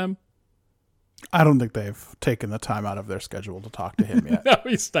even met them? I don't think they've taken the time out of their schedule to talk to him yet. No,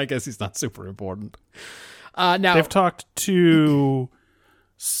 I guess he's not super important. Now they've talked to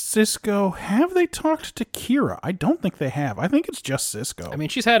Cisco. Have they talked to Kira? I don't think they have. I think it's just Cisco. I mean,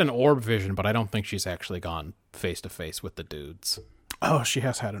 she's had an orb vision, but I don't think she's actually gone face-to-face with the dudes. Oh, she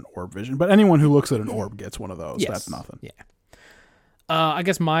has had an orb vision. But anyone who looks at an orb gets one of those. Yes. That's nothing. Yeah. I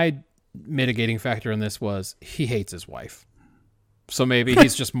guess my mitigating factor in this was he hates his wife. So maybe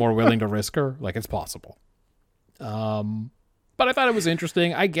he's just more willing to risk her. Like, it's possible. But I thought it was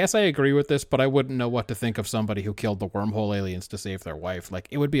interesting. I guess I agree with this, but I wouldn't know what to think of somebody who killed the wormhole aliens to save their wife. Like,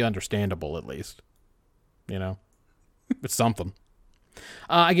 it would be understandable, at least. You know? It's something.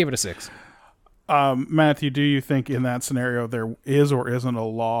 I gave it a 6. Matthew, do you think in that scenario there is or isn't a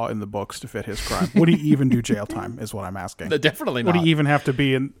law in the books to fit his crime? Would he even do jail time, is what I'm asking. Definitely not. Would he even have to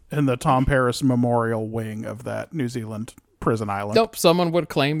be in the Tom Paris Memorial wing of that New Zealand prison island? Nope. Someone would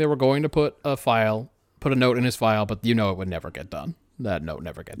claim they were going to put a note in his file, but it would never get done. That note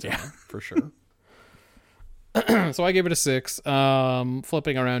never gets done, for sure. So I gave it a 6.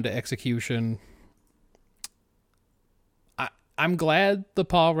 Flipping around to execution. I'm glad the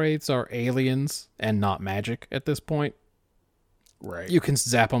paw wraiths are aliens and not magic at this point. Right. You can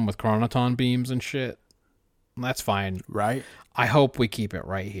zap them with chronoton beams and shit. That's fine. Right. I hope we keep it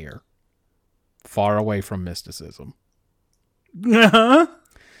right here. Far away from mysticism. This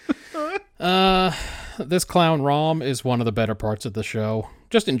clown Rom is one of the better parts of the show.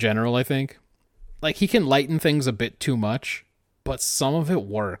 Just in general, I think. Like, he can lighten things a bit too much, but some of it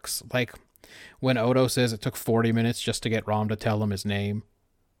works. Like, when Odo says it took 40 minutes just to get Rom to tell him his name.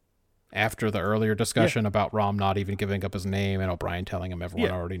 After the earlier discussion about Rom not even giving up his name and O'Brien telling him everyone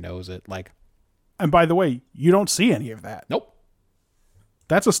already knows it. Like, and by the way, you don't see any of that. Nope.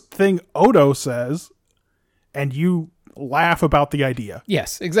 That's a thing Odo says, and you laugh about the idea.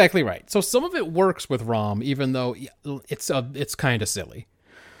 Yes, exactly right. So some of it works with Rom, even though it's kind of silly.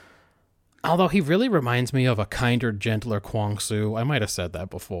 Although he really reminds me of a kinder, gentler Kwang Su. I might have said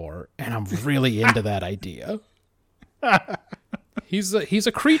that before, and I'm really into that idea. He's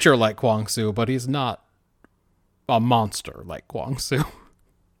a creature like Kwang Su, but he's not a monster like Kwang Su.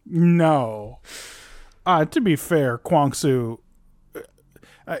 No. To be fair, Kwang Su...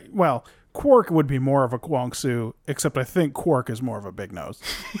 Quark would be more of a Kwang Su, except I think Quark is more of a big nose.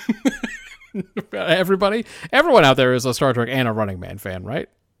 Everyone out there is a Star Trek and a Running Man fan, right?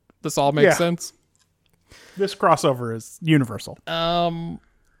 This all makes sense. This crossover is universal.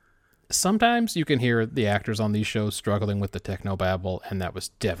 sometimes you can hear the actors on these shows struggling with the technobabble, and that was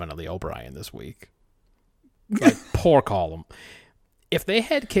definitely O'Brien this week. Like, poor Colum. If they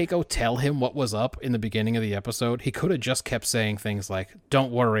had Keiko tell him what was up in the beginning of the episode, he could have just kept saying things like,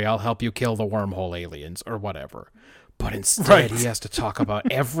 "Don't worry, I'll help you kill the wormhole aliens," or whatever. But instead, he has to talk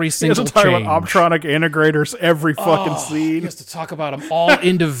about every single change. He has to talk about Optronic integrators every fucking scene. He has to talk about them all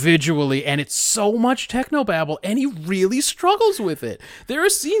individually, and it's so much technobabble, and he really struggles with it. There are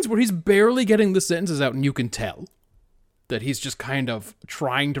scenes where he's barely getting the sentences out, and you can tell that he's just kind of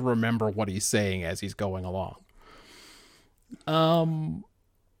trying to remember what he's saying as he's going along. The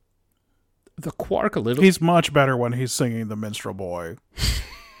Quark a little... He's much better when he's singing The Minstrel Boy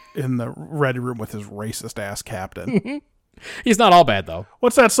in the Ready Room with his racist-ass captain. He's not all bad, though.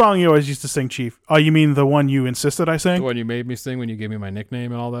 What's that song you always used to sing, Chief? Oh, you mean the one you insisted I sing? The one you made me sing when you gave me my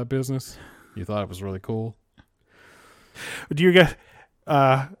nickname and all that business? You thought it was really cool? Do you get...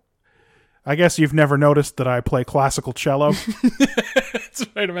 I guess you've never noticed that I play classical cello. That's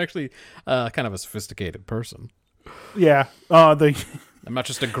right. I'm actually kind of a sophisticated person. Yeah. I'm not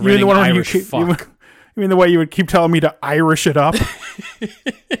just a grinning Irish fuck. You mean the way you would keep telling me to Irish it up?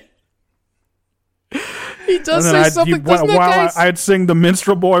 He does say something, doesn't that guy? I'd sing The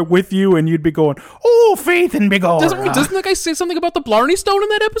Minstrel Boy with you, and you'd be going, "Oh, Faith and Big Ora." Doesn't that guy say something about the Blarney Stone in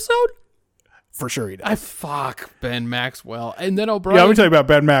that episode? For sure he does. Fuck Ben Maxwell. And then O'Brien... Yeah, let me tell you about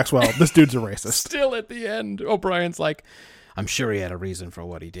Ben Maxwell. This dude's a racist. Still at the end, O'Brien's like, "I'm sure he had a reason for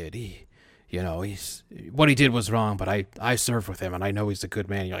what he did. What he did was wrong, but I served with him, and I know he's a good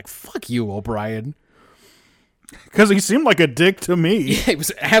man." And you're like, fuck you, O'Brien. Because he seemed like a dick to me. Yeah, he was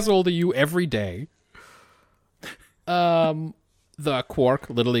an asshole to you every day. The Quark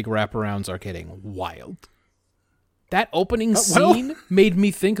Little League wraparounds are getting wild. That opening scene made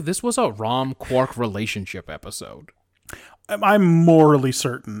me think this was a Rom-Quark relationship episode. I'm morally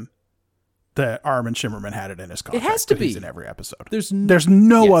certain that Armin Shimmerman had it in his contract. It has to be. He's in every episode. There's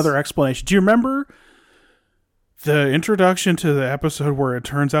no other explanation. Do you remember the introduction to the episode where it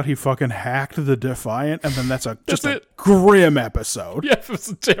turns out he fucking hacked the Defiant, and then that's a grim episode? Yeah, it was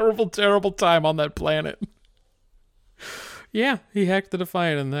a terrible, terrible time on that planet. Yeah, he hacked the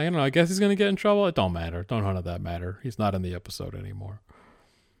Defiant, and I don't know, I guess he's going to get in trouble. It don't matter. Don't none of that matter. He's not in the episode anymore.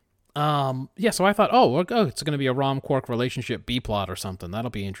 So I thought, it's going to be a Rom-Quark relationship B-plot or something.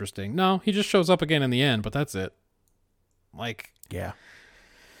 That'll be interesting. No, he just shows up again in the end, but that's it. Yeah.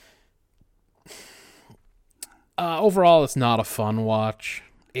 Overall, it's not a fun watch.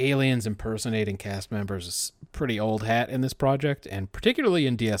 Aliens impersonating cast members is pretty old hat in this project, and particularly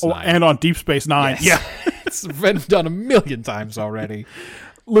in DS9. Oh, and on Deep Space Nine. Yes. Yeah. It's been done a million times already.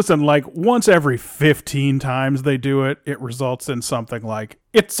 Listen, once every 15 times they do it, it results in something like,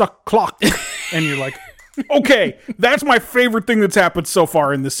 "It's a clock." And you're like, okay, that's my favorite thing that's happened so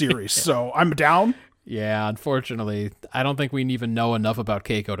far in the series, so I'm down. Yeah, unfortunately, I don't think we even know enough about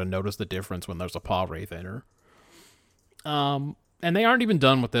Keiko to notice the difference when there's a paw wraith in her. And they aren't even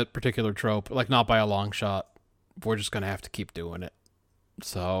done with that particular trope, not by a long shot. We're just going to have to keep doing it.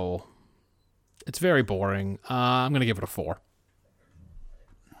 So, it's very boring. I'm going to give it a 4.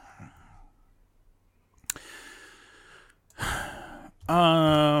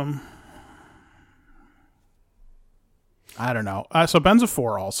 I don't know. So Ben's a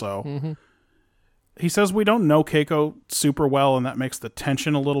 4 also. Mm-hmm. He says we don't know Keiko super well, and that makes the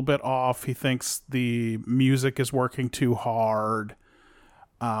tension a little bit off. He thinks the music is working too hard.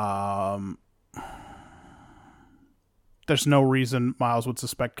 There's no reason Miles would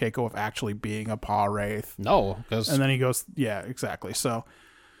suspect Keiko of actually being a paw wraith. No, because... And then he goes, yeah, exactly. So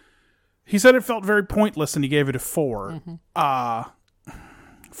he said it felt very pointless, and he gave it a 4. Mm-hmm.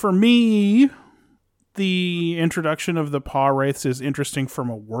 For me, the introduction of the paw wraiths is interesting from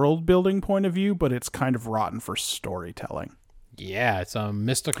a world building point of view, but it's kind of rotten for storytelling. Yeah, it's a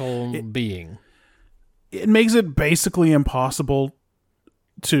mystical being. It makes it basically impossible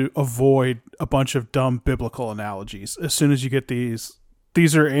to avoid a bunch of dumb biblical analogies. As soon as you get these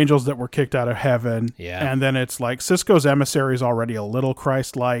are angels that were kicked out of heaven. Yeah. And then it's like Sisko's emissary is already a little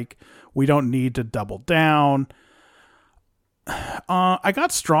Christ-like. We don't need to double down. I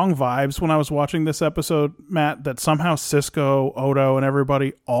got strong vibes when I was watching this episode, Matt, that somehow Sisko, Odo, and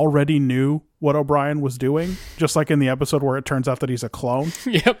everybody already knew what O'Brien was doing, just like in the episode where it turns out that he's a clone.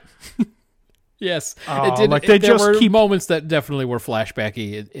 Yep. Yes. There were moments that definitely were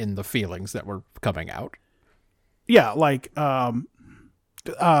flashbacky in the feelings that were coming out. Yeah, he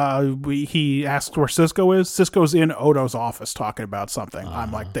asks where Sisko is. Sisko's in Odo's office talking about something.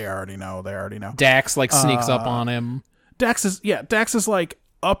 I'm like, they already know. Dax sneaks up on him. Dax is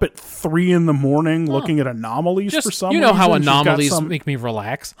up at 3 a.m. looking at anomalies for some reason. You know how anomalies make me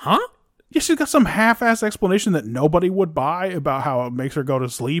relax, huh? Yeah, she's got some half-ass explanation that nobody would buy about how it makes her go to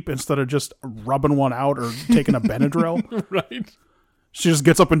sleep instead of just rubbing one out or taking a Benadryl. Right. She just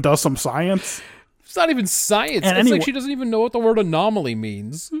gets up and does some science. It's not even science. And It's like she doesn't even know what the word anomaly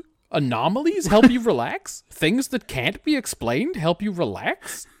means. Anomalies help you relax? Things that can't be explained help you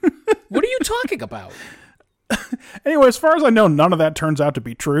relax? What are you talking about? Anyway, as far as I know, none of that turns out to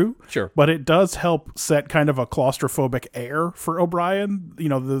be true. Sure. But it does help set kind of a claustrophobic air for O'Brien. You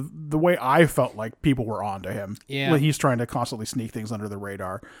know, the way I felt like people were on to him. Yeah. Like he's trying to constantly sneak things under the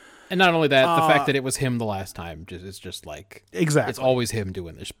radar. And not only that, the fact that it was him the last time is just like... Exactly. It's always him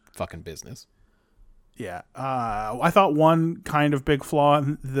doing this fucking business. Yeah. I thought one kind of big flaw,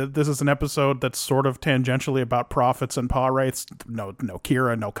 and this is an episode that's sort of tangentially about prophets and paw wraiths. No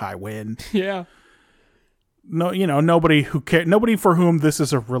Kira, no Kai Wynn. Yeah. No, nobody for whom this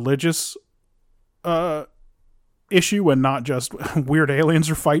is a religious issue and not just weird aliens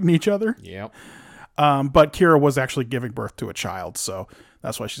are fighting each other. Yep. But Kira was actually giving birth to a child, so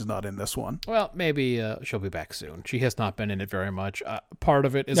that's why she's not in this one. Well, maybe she'll be back soon. She has not been in it very much. Part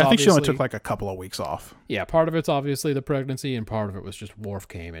of it is I think she only obviously- took like a couple of weeks off. Yeah, part of it's obviously the pregnancy, and part of it was just Worf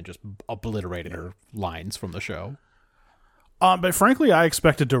came and just obliterated her lines from the show. But frankly, I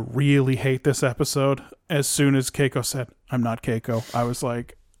expected to really hate this episode as soon as Keiko said, "I'm not Keiko." I was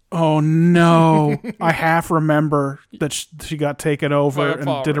like, "Oh no!" I half remember that she got taken over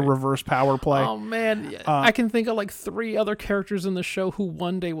and did a reverse power play. Oh man, I can think of like 3 other characters in the show who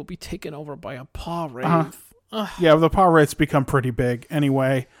one day will be taken over by a paw wraith. Yeah, the paw wraiths become pretty big.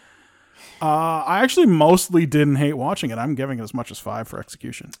 Anyway, I actually mostly didn't hate watching it. I'm giving it as much as 5 for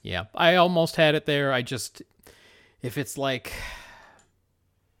execution. Yeah, I almost had it there. If it's like,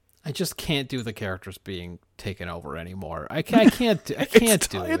 I just can't do the characters being taken over anymore. I can't do it.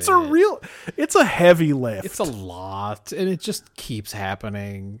 It's a heavy lift. It's a lot, and it just keeps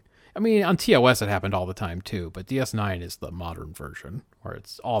happening. I mean, on TOS it happened all the time too, but DS9 is the modern version where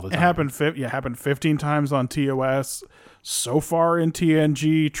it's all the time. It happened 15 times on TOS. So far in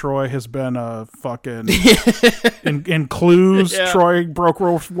TNG, Troy has been a fucking in Clues. Yeah. Troy broke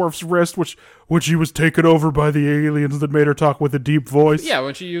Worf's wrist, which he was taken over by the aliens that made her talk with a deep voice. Yeah,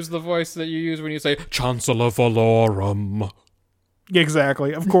 when she used the voice that you use when you say Chancellor Valorum.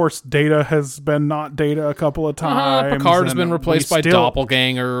 Exactly. Of course, Data has been not Data a couple of times. Picard has and been replaced by still-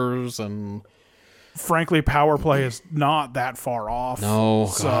 doppelgangers, and frankly, power play is not that far off. no,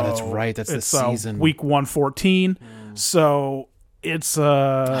 So God, that's right. That's the season. Week 114. So it's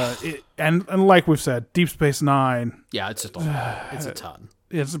and like we've said, Deep Space Nine. Yeah, it's just a lot. It's a ton.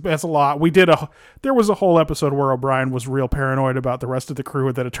 It's a lot. There was a whole episode where O'Brien was real paranoid about the rest of the crew,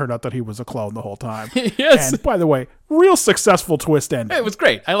 and then it turned out that he was a clone the whole time. Yes. And by the way, real successful twist ending. It was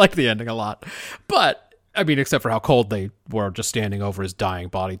great. I liked the ending a lot. But, I mean, except for how cold they were just standing over his dying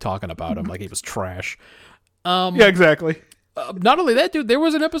body talking about him like he was trash. Yeah, exactly. Not only that, dude, there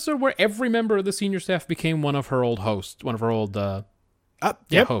was an episode where every member of the senior staff became one of her old hosts. One of her old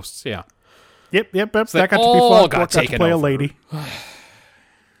Yep. hosts, yeah. Yep. So That they got to be all fun. got Got to taken play over. a lady.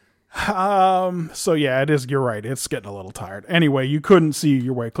 So yeah, it is. You're right. It's getting a little tired. Anyway, you couldn't see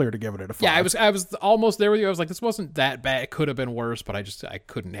your way clear to giving it a 5. Yeah, I was almost there with you. I was like, this wasn't that bad. It could have been worse, but I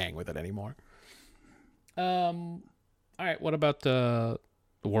couldn't hang with it anymore. All right, what about the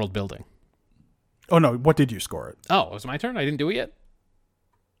world building? Oh no, what did you score it? Oh, it was my turn. I didn't do it yet.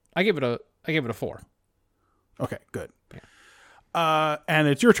 I gave it a 4. Okay, good. And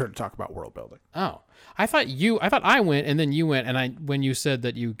it's your turn to talk about world building. Oh, I thought I went and then you went, and when you said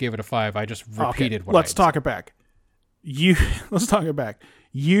that you gave it a 5, I just repeated what Let's I talk it back. Let's talk it back.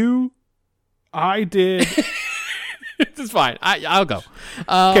 I did. It's fine. I'll go.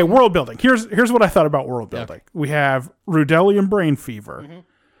 Okay, world building. Here's what I thought about world building. Okay. We have Rudelian brain fever. Mm-hmm.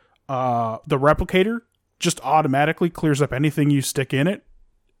 The replicator just automatically clears up anything you stick in it.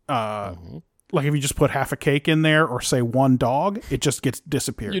 Like if you just put half a cake in there or say one dog, it just gets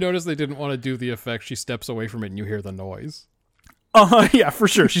disappeared. You notice they didn't want to do the effect. She steps away from it and you hear the noise. Yeah, for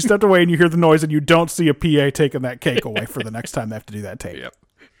sure. She stepped away and you hear the noise and you don't see a PA taking that cake away for the next time they have to do that tape. Yep.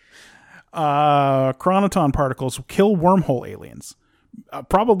 Chronoton particles kill wormhole aliens.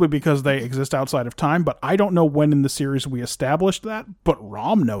 Probably because they exist outside of time, but I don't know when in the series we established that, but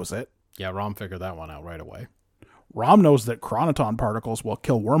Rom knows it. Yeah, Rom figured that one out right away. Rom knows that chronoton particles will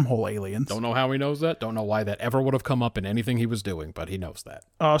kill wormhole aliens. Don't know how he knows that. Don't know why that ever would have come up in anything he was doing, but he knows that.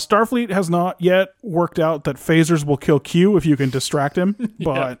 Starfleet has not yet worked out that phasers will kill Q if you can distract him,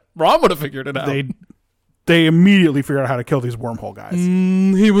 but Rom would have figured it out. they immediately figured out how to kill these wormhole guys.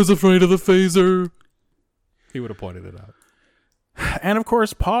 He was afraid of the phaser. He would have pointed it out. And of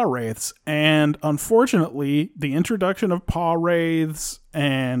course, paw wraiths. And unfortunately, the introduction of paw wraiths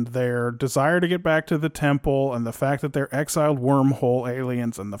and their desire to get back to the temple and the fact that they're exiled wormhole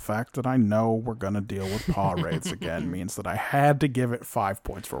aliens and the fact that I know we're going to deal with paw wraiths again means that I had to give it 5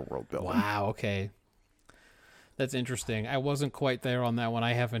 points for world building. Wow, okay. That's interesting. I wasn't quite there on that one.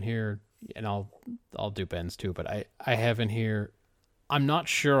 I have in here, and I'll do Ben's too, but I have in here, I'm not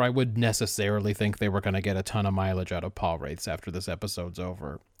sure I would necessarily think they were going to get a ton of mileage out of paw wraiths after this episode's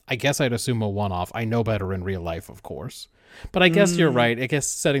over. I guess I'd assume a one-off. I know better in real life, of course. But I guess you're right. I guess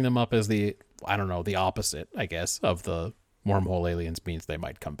setting them up as the opposite, I guess, of the wormhole aliens means they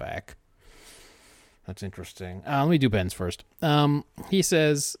might come back. That's interesting. Let me do Ben's first. He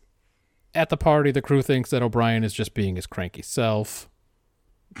says, at the party, the crew thinks that O'Brien is just being his cranky self.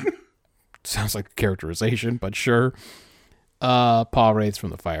 Sounds like a characterization, but sure. Paw wraiths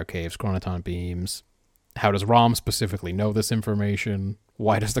from the fire caves, chronoton beams. How does Rom specifically know this information?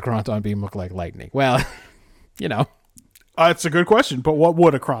 Why does the chronoton beam look like lightning? Well, you know. It's a good question, but what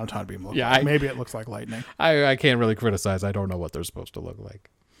would a chronoton beam look like? I- Maybe it looks like lightning. I can't really criticize. I don't know what they're supposed to look like.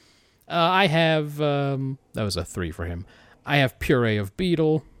 I have, that was a 3 for him. I have puree of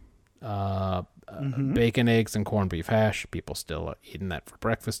beetle, bacon, eggs, and corned beef hash. People still eating that for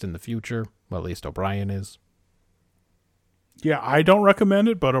breakfast in the future. Well, at least O'Brien is. Yeah, I don't recommend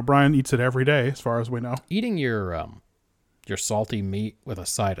it, but O'Brien eats it every day, as far as we know. Eating your salty meat with a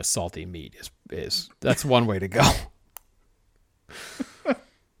side of salty meat is that's one way to go.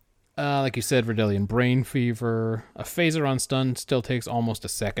 Like you said, Verdelian brain fever. A phaser on stun still takes almost a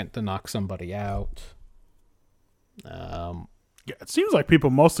second to knock somebody out. Yeah, it seems like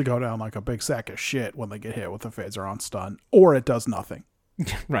people mostly go down like a big sack of shit when they get hit with a phaser on stun, or it does nothing.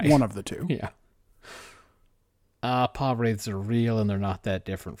 Right. One of the two. Yeah. Paw wraiths are real, and they're not that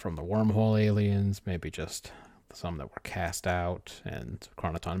different from the wormhole aliens. Maybe just some that were cast out, and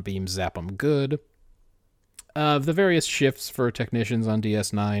chronoton beams zap them good. The various shifts for technicians on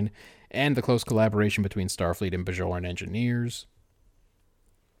DS9, and the close collaboration between Starfleet and Bajoran engineers.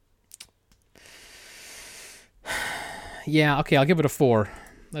 Yeah, okay, I'll give it a 4.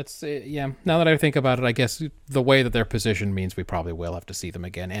 That's yeah. Now that I think about it, I guess the way that they're positioned means we probably will have to see them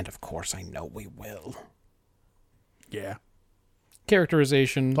again, and of course, I know we will. Yeah.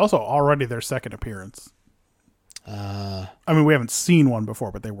 Characterization. It's also already their second appearance. I mean, we haven't seen one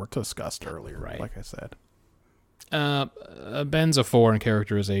before, but they were discussed earlier, Right. like I said. Ben's a 4 in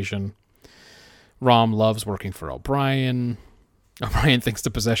characterization. Rom loves working for O'Brien. O'Brien thinks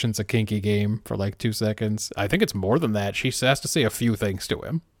the possession's a kinky game for like 2 seconds. I think it's more than that. She has to say a few things to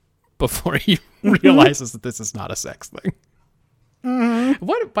him before he realizes that this is not a sex thing.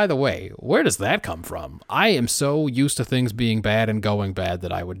 What, by the way, where does that come from? I am so used to things being bad and going bad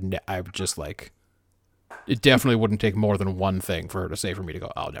that I would just like, it definitely wouldn't take more than one thing for her to say for me to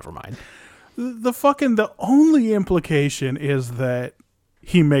go, oh, never mind. The only implication is that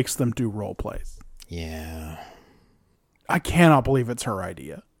he makes them do role plays. Yeah. I cannot believe it's her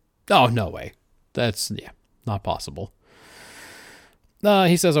idea. Oh, no way. That's, yeah, not possible.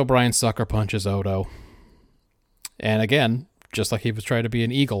 He says O'Brien sucker punches Odo. And again, just like he was trying to be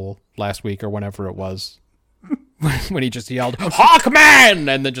an eagle last week or whenever it was, when he just yelled, Hawkman!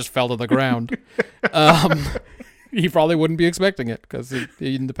 And then just fell to the ground. He probably wouldn't be expecting it, because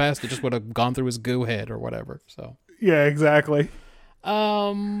in the past it just would have gone through his goo head or whatever. So, Yeah, exactly.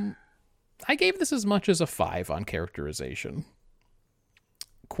 I gave this as much as a 5 on characterization.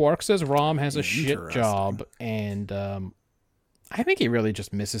 Quark says Rom has a shit Interesting. job, and I think he really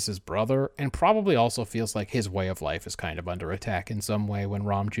just misses his brother, and probably also feels like his way of life is kind of under attack in some way when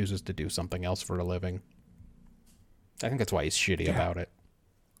Rom chooses to do something else for a living. I think that's why he's shitty about it.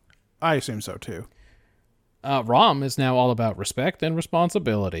 I assume so, too. Rom is now all about respect and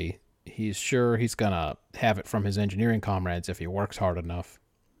responsibility. He's sure he's gonna have it from his engineering comrades if he works hard enough.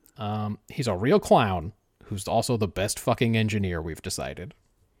 He's a real clown who's also the best fucking engineer, we've decided.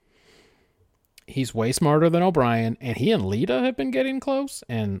 He's way smarter than O'Brien, and he and Lita have been getting close,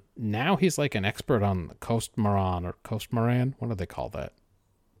 and now he's like an expert on the Coast Moran or Coast Moran. What do they call that?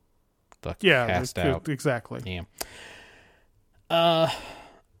 The cast out. Exactly. Yeah.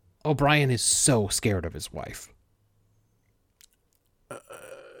 O'Brien is so scared of his wife.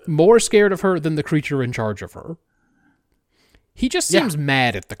 More scared of her than the creature in charge of her. He just seems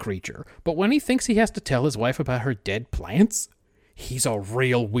mad at the creature, but when he thinks he has to tell his wife about her dead plants, he's a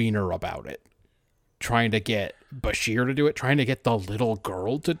real wiener about it. Trying to get Bashir to do it, trying to get the little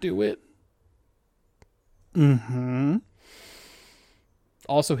girl to do it. Mm-hmm.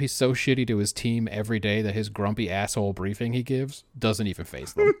 Also, he's so shitty to his team every day that his grumpy asshole briefing he gives doesn't even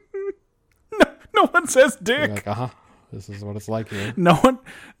faze them. No one says They're dick. like, This is what it's like here. No one,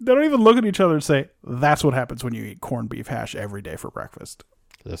 they don't even look at each other and say, that's what happens when you eat corned beef hash every day for breakfast.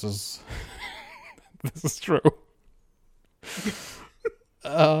 This is this is true.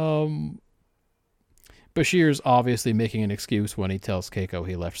 Bashir's obviously making an excuse when he tells Keiko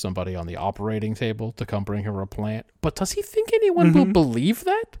he left somebody on the operating table to come bring her a plant. But does he think anyone will believe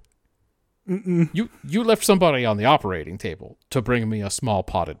that? Mm-mm. You left somebody on the operating table to bring me a small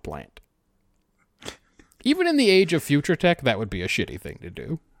potted plant. Even in the age of future tech, that would be a shitty thing to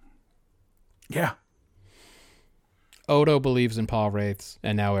do. Yeah. Odo believes in paw wraiths,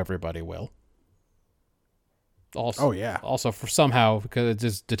 and now everybody will. Also, Also, for somehow, because it's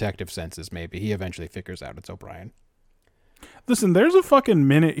his detective senses, maybe, he eventually figures out it's O'Brien. Listen, there's a fucking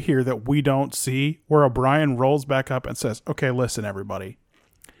minute here that we don't see where O'Brien rolls back up and says, okay, listen, everybody.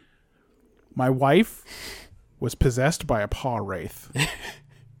 My wife was possessed by a paw wraith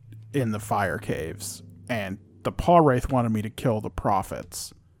in the fire caves, and the paw wraith wanted me to kill the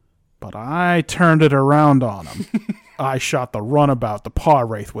prophets. But I turned it around on him. I shot the runabout the paw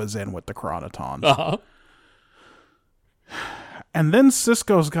wraith was in with the chronotons. Uh-huh. And then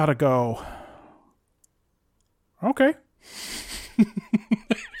Cisco's got to go, okay.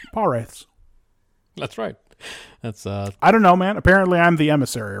 Paw wraiths. That's right. That's I don't know, man. Apparently I'm the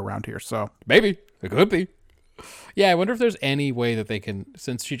emissary around here, so. maybe. It could be. Yeah, I wonder if there's any way that they can,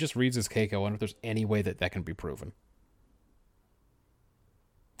 since she just reads as Keiko, I wonder if there's any way that that can be proven.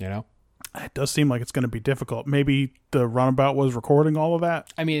 You know? It does seem like it's going to be difficult. Maybe the runabout was recording all of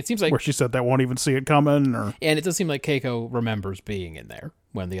that. I mean, it seems like... where she said they won't even see it coming, or... And it does seem like Keiko remembers being in there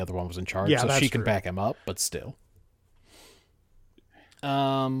when the other one was in charge, Yeah, so that's she can true. back him up, but still.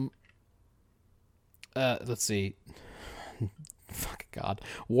 Let's see. Fucking God.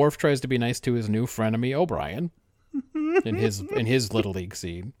 Worf tries to be nice to his new frenemy O'Brien in his Little League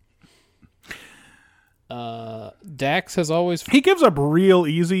scene. Dax has always... He gives up real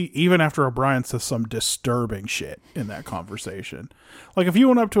easy, even after O'Brien says some disturbing shit in that conversation. Like, if you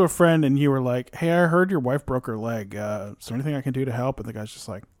went up to a friend and you were like, hey, I heard your wife broke her leg. Is there anything I can do to help? And the guy's just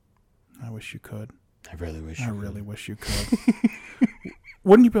like, I wish you could. I really wish you could.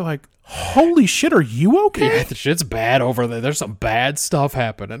 Wouldn't you be like, holy shit, are you okay? Yeah, the shit's bad over there. There's some bad stuff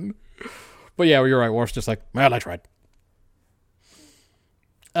happening. But yeah, you're right. Worf's just like, well, I tried.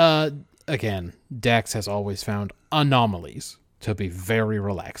 Again, Dax has always found anomalies to be very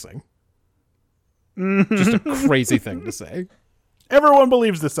relaxing. Just a crazy thing to say. Everyone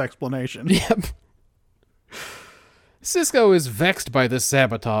believes this explanation. Yep. Cisco is vexed by this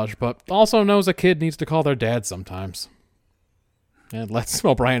sabotage, but also knows a kid needs to call their dad sometimes. And lets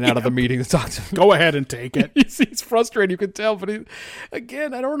O'Brien out of the meeting to talk to him. Go ahead and take it. He's frustrated, you can tell, but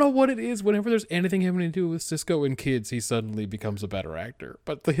again, I don't know what it is. Whenever there's anything having to do with Cisco and kids, he suddenly becomes a better actor.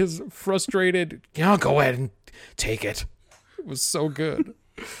 But his frustrated, go ahead and take it. It was so good.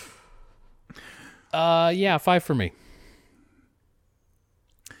 5 for me.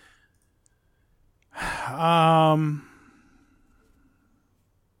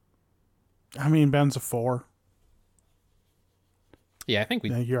 I mean, Ben's a 4. Yeah, I think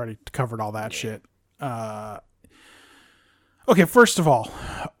you already covered all that shit. Okay, first of all,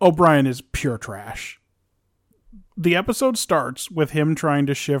 O'Brien is pure trash. The episode starts with him trying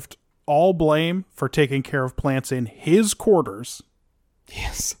to shift all blame for taking care of plants in his quarters.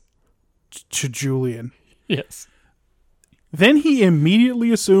 Yes. To Julian. Yes. Then he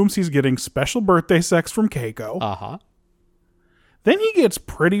immediately assumes he's getting special birthday sex from Keiko. Uh-huh. Then he gets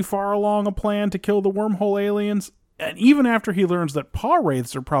pretty far along a plan to kill the wormhole aliens. And even after he learns that paw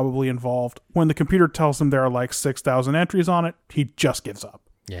wraiths are probably involved, when the computer tells him there are like 6,000 entries on it, he just gives up.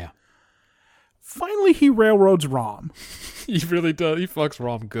 Yeah. Finally, he railroads Rom. He really does. He fucks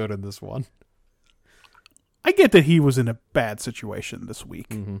Rom good in this one. I get that he was in a bad situation this week.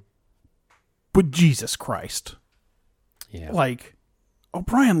 Mm-hmm. But Jesus Christ. Yeah. Like,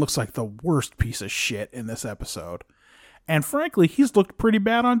 O'Brien looks like the worst piece of shit in this episode. And frankly, he's looked pretty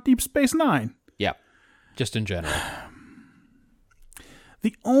bad on Deep Space Nine. Yeah. Just in general.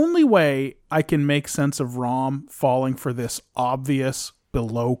 The only way I can make sense of Rom falling for this obvious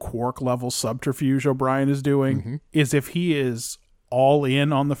below Quark level subterfuge O'Brien is doing is if he is all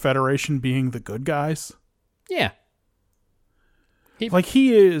in on the Federation being the good guys. Yeah.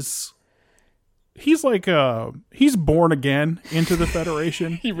 He's born again into the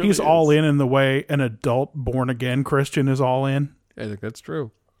Federation. Really he's is. all in the way an adult born again Christian is all in. I think that's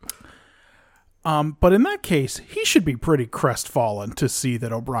true. But in that case, he should be pretty crestfallen to see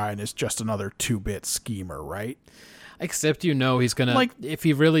that O'Brien is just another 2-bit schemer, right? Except he's gonna, if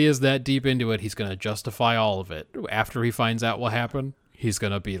he really is that deep into it, he's gonna justify all of it. After he finds out what happened, he's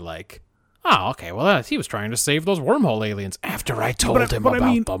gonna be like, Oh, okay. Well, he was trying to save those wormhole aliens after I told him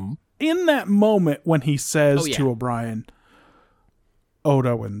about them. In that moment when he says Oh, yeah. to O'Brien,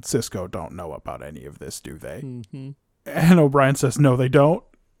 Odo and Cisco don't know about any of this, do they? Mm-hmm. And O'Brien says, no, they don't.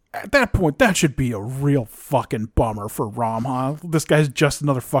 At that point, that should be a real fucking bummer for Rom, huh? This guy's just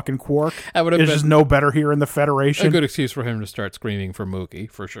another fucking Quark. That would have There's been just no better here in the Federation. a good excuse for him to start screaming for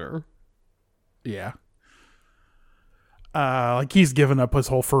Mookie, for sure. Yeah. Like he's given up his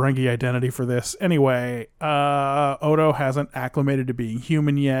whole Ferengi identity for this. Anyway, Odo hasn't acclimated to being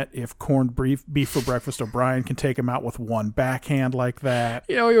human yet. If corned beef for breakfast O'Brien can take him out with one backhand like that.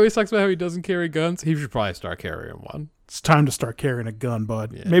 You know, he always talks about how he doesn't carry guns. He should probably start carrying one. It's time to start carrying a gun,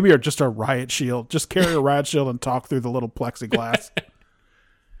 bud. Yeah. Maybe just a riot shield. Just carry a riot shield and talk through the little plexiglass.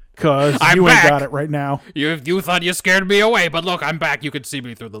 Because you ain't got it right now. You thought you scared me away, but look, I'm back. You can see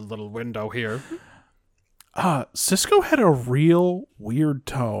me through the little window here. Cisco had a real weird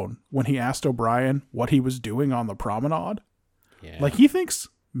tone when he asked O'Brien what he was doing on the promenade. Yeah. Like he thinks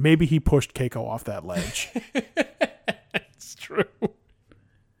maybe he pushed Keiko off that ledge. It's true.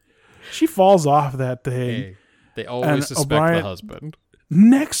 She falls off that thing. Hey, they always suspect O'Brien- the husband.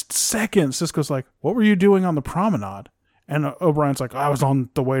 Next second, Cisco's like, what were you doing on the promenade? And O'Brien's like, I was on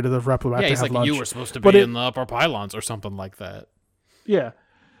the way to the Replibat Yeah, to he's have like, lunch. you were supposed to But be it- in the upper pylons or something like that. Yeah.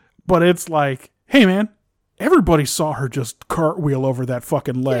 But it's like, hey, man, everybody saw her just cartwheel over that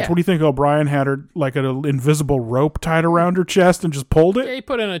fucking ledge. Yeah. What do you think O'Brien had her like an invisible rope tied around her chest and just pulled it? Yeah, he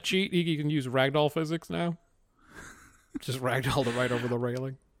put in a cheat. He can use ragdoll physics now. Just ragdolled it right over the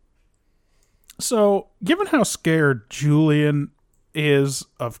railing. So, given how scared Julian is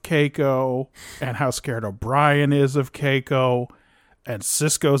of Keiko and how scared O'Brien is of Keiko and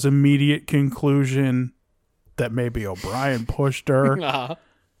Cisco's immediate conclusion that maybe O'Brien pushed her, Uh-huh.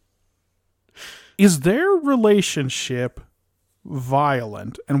 is their relationship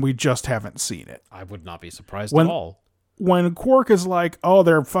violent and we just haven't seen it? I would not be surprised When- at all. When Quark is like, oh,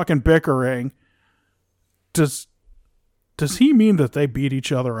 they're fucking bickering, does he mean that they beat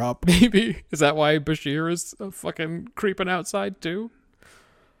each other up? Maybe. Is that why Bashir is fucking creeping outside too?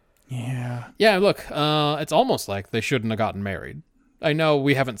 Yeah. Yeah, look, it's almost like they shouldn't have gotten married. I know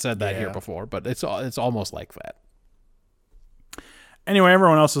we haven't said that here Yeah. before, but it's almost like that. Anyway,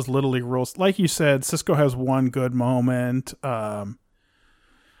 everyone else is Little League rules. Like you said, Cisco has one good moment.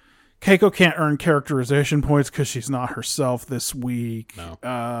 Keiko can't earn characterization points because she's not herself this week. No.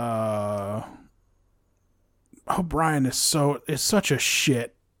 O'Brien is such a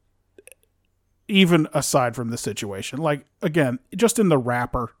shit. Even aside from the situation, like again, just in the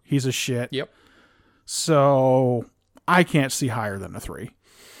wrapper, he's a shit. Yep. So I can't see higher than a 3.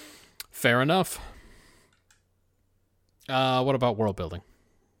 Fair enough. What about world building?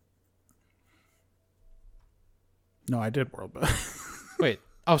 No, I did world building. Wait.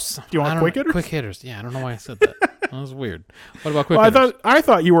 Oh, Do you want I don't quick know. hitters? Quick hitters. Yeah, I don't know why I said that. That was weird. What about quick Well, hitters? I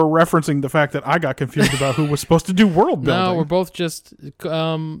thought you were referencing the fact that I got confused about who was supposed to do world building. No, we're both just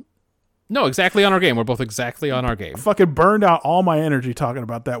no, exactly on our game. We're both exactly on our game. Fucking burned out all my energy talking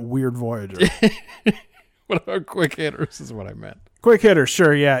about that weird Voyager. What about quick hitters is what I meant. Quick hitter,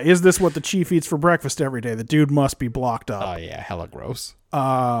 sure, yeah. Is this what the chief eats for breakfast every day? The dude must be blocked Oh up. yeah, hella gross.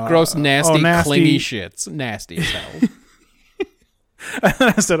 Gross, Nasty, nasty. clingy shits. Nasty as hell. And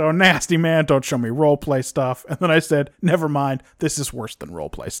then I said, oh, nasty man, don't show me roleplay stuff. And then I said, never mind, this is worse than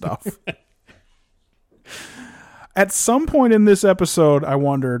roleplay stuff. At some point in this episode, I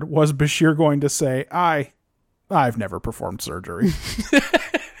wondered, was Bashir going to say, I've never performed surgery?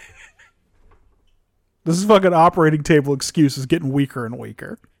 This fucking operating table excuse is getting weaker and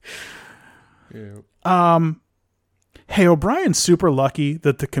weaker. Yeah. Hey, O'Brien's super lucky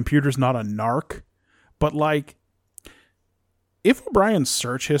that the computer's not a narc, but like, if O'Brien's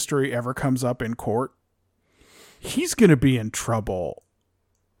search history ever comes up in court, he's going to be in trouble.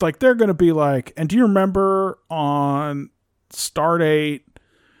 Like, they're going to be like, and do you remember on Stardate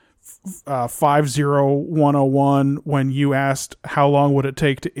 50101 when you asked how long would it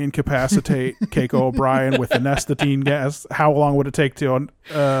take to incapacitate Keiko O'Brien with anastatine gas? How long would it take to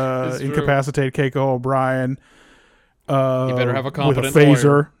incapacitate Keiko O'Brien? You better have a competent with a phaser.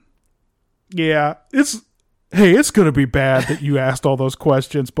 lawyer. Yeah, it's going to be bad that you asked all those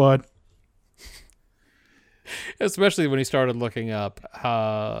questions, bud. Especially when he started looking up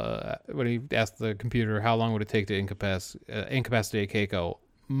when he asked the computer how long would it take to incapacitate Keiko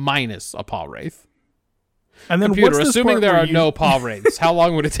minus a paw wraith. And then Computer, what's this assuming part there where are you- no paw rates, how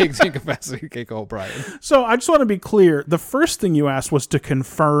long would it take to incapacitate Keiko O'Brien? So I just want to be clear. The first thing you asked was to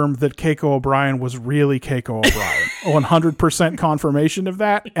confirm that Keiko O'Brien was really Keiko O'Brien. 100% confirmation of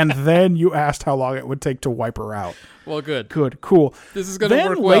that. And then you asked how long it would take to wipe her out. Well, good. Good, cool. This is going to Then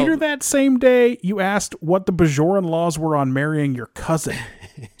work well. later that same day, you asked what the Bajoran laws were on marrying your cousin.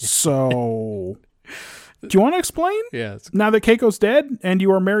 So, do you want to explain? Yeah, it's, Now that Keiko's dead and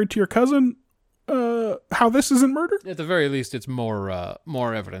you are married to your cousin, how this isn't murder? at the very least, it's more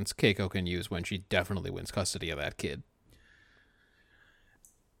evidence Keiko can use when she definitely wins custody of that kid.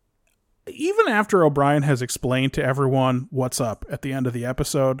 Even after O'Brien has explained to everyone what's up at the end of the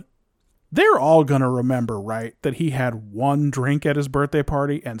episode, they're all going to remember, right, that he had one drink at his birthday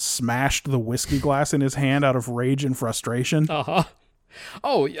party and smashed the whiskey glass in his hand out of rage and frustration. Uh-huh.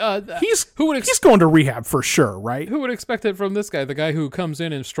 Oh, He's who going to rehab for sure, right? would expect it from this guy, the guy who comes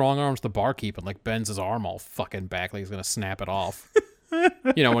in and strong arms the barkeep and like bends his arm all fucking back like he's going to snap it off.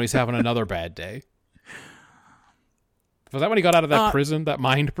 You know, when he's having another bad day. Was that when he got out of that prison, that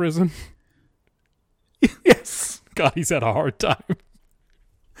mind prison? Yes. God, he's had a hard time.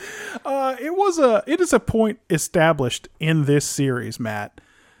 It is a point established in this series, Matt,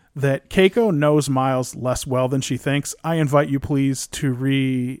 that Keiko knows Miles less well than she thinks. I invite you, please, to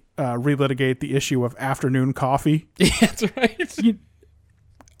relitigate the issue of afternoon coffee. Yeah, that's right.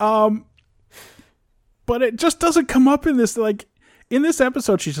 But it just doesn't come up in this, like, in this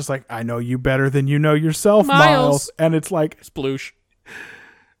episode, she's just like, I know you better than you know yourself, Miles. And it's like, Sploosh.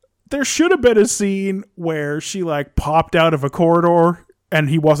 there should have been a scene where she, like, popped out of a corridor and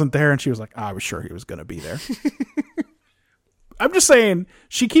he wasn't there and she was like, I was sure he was going to be there. I'm just saying,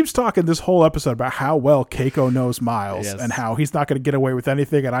 she keeps talking this whole episode about how well Keiko knows Miles and how he's not going to get away with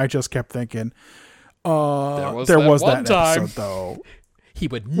anything. And I just kept thinking, there was that time. episode, though, He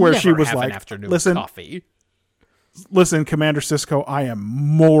would where never she was have like, an afternoon listen, coffee. Listen, Commander Sisko, I am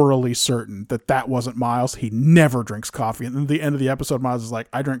morally certain that wasn't Miles. He never drinks coffee. And at the end of the episode, Miles is like,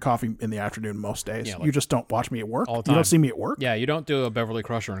 I drink coffee in the afternoon most days. Yeah, like, you just don't watch me at work. all the You time. don't see me at work. Yeah, you don't do a Beverly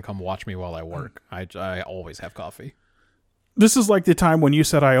Crusher and come watch me while I work. I always have coffee. This is like the time when you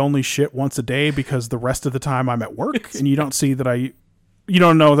said I only shit once a day because the rest of the time I'm at work, and you don't see that you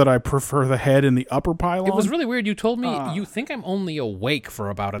don't know that I prefer the head in the upper pylon. It was really weird. You told me you think I'm only awake for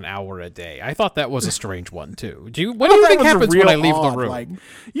about an hour a day. I thought that was a strange one too. What do you That think was happens real when I leave odd. the room? Like,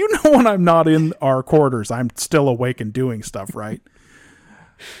 you know, when I'm not in our quarters, I'm still awake and doing stuff, right?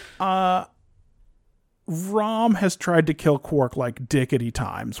 Rom has tried to kill Quark like dickety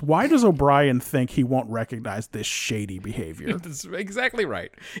times. Why does O'Brien think he won't recognize this shady behavior? That's exactly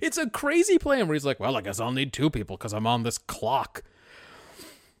right. It's a crazy plan where he's like, well, I guess I'll need two people because I'm on this clock.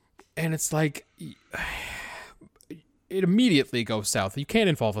 And it's like, it immediately goes south. You can't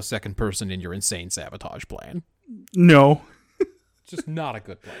involve a second person in your insane sabotage plan. No. It's just not a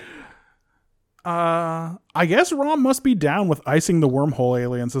good plan. I guess Rom must be down with icing the wormhole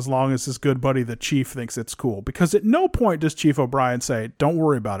aliens as long as his good buddy the Chief thinks it's cool. Because at no point does Chief O'Brien say, don't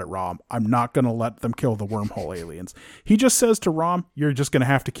worry about it, Rom. I'm not going to let them kill the wormhole aliens. He just says to Rom, you're just going to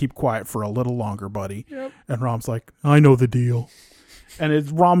have to keep quiet for a little longer, buddy. Yep. And Rom's like, I know the deal.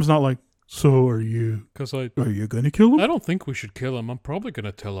 And Rom's not like, so are you? Are you going to kill him? I don't think we should kill him. I'm probably going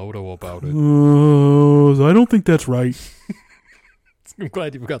to tell Odo about it. I don't think that's right. I'm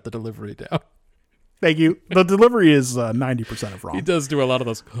glad you've got the delivery down. Thank you. The delivery is 90% of Rom. He does do a lot of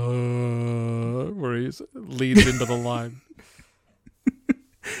those where he leads into the line.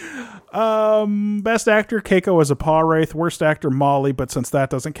 Best actor, Keiko as a paw wraith. Worst actor, Molly, but since that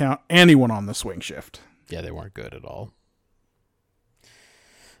doesn't count, anyone on the swing shift. Yeah, they weren't good at all.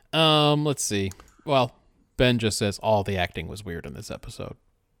 Let's see. Well, Ben just says all the acting was weird in this episode.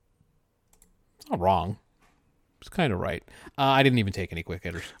 It's not wrong. It's kind of right. I didn't even take any quick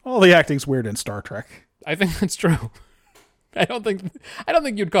hitters. All the acting's weird in Star Trek. I think that's true. I don't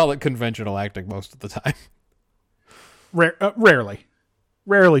think you'd call it conventional acting most of the time.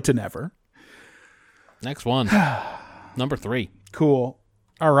 Rarely to never. Next one. Number 3. Cool.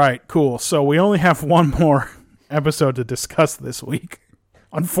 All right, cool. So we only have one more episode to discuss this week.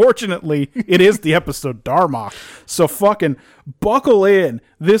 Unfortunately, it is the episode Darmok. So fucking buckle in.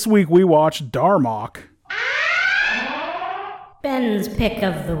 This week we watched Darmok. Ben's pick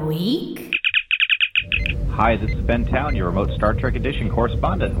of the week. Hi, this is Ben Town, your remote Star Trek Edition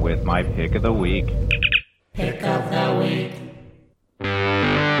correspondent, with my pick of the week. Pick of the week.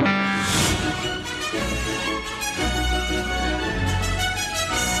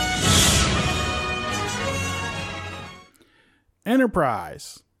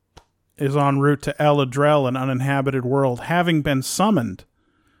 Enterprise is en route to El Adrel, an uninhabited world, having been summoned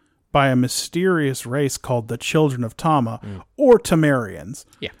by a mysterious race called the Children of Tama, or Tamarians.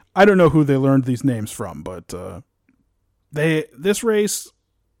 Yeah. I don't know who they learned these names from, but this race,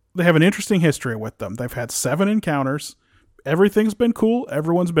 they have an interesting history with them. They've had 7 encounters. Everything's been cool.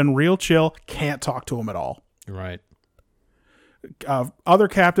 Everyone's been real chill. Can't talk to them at all. Right. Other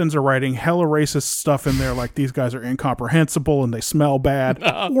captains are writing hella racist stuff in there, like these guys are incomprehensible and they smell bad,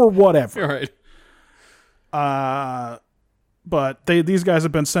 or whatever. Right. But these guys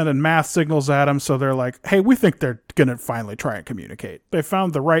have been sending math signals at them, so they're like, hey, we think they're going to finally try and communicate. They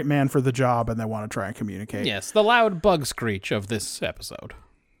found the right man for the job, and they want to try and communicate. Yes, the loud bug screech of this episode.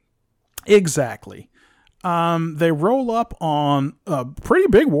 Exactly. They roll up on a pretty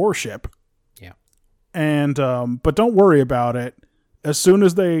big warship. Yeah. And but don't worry about it. As soon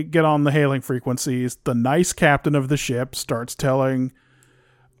as they get on the hailing frequencies, the nice captain of the ship starts telling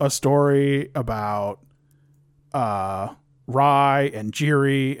a story about Rai and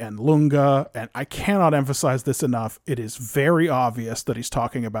Jiri and Lunga, and I cannot emphasize this enough. It is very obvious that he's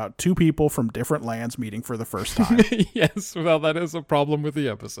talking about 2 people from different lands meeting for the first time. Yes, well, that is a problem with the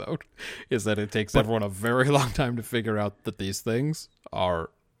episode, is that it takes everyone a very long time to figure out that these things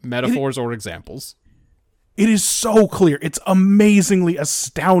are metaphors or examples. It is so clear. It's amazingly,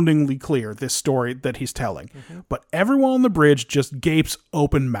 astoundingly clear, this story that he's telling. But everyone on the bridge just gapes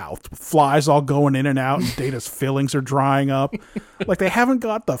open-mouthed. Flies all going in and out, and Data's fillings are drying up. Like, they haven't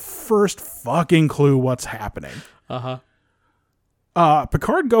got the first fucking clue what's happening.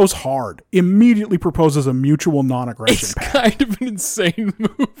 Picard goes hard. Immediately proposes a mutual non-aggression It's pact. kind of an insane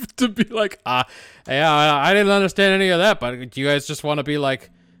move to be like, yeah, I didn't understand any of that, but do you guys just want to be like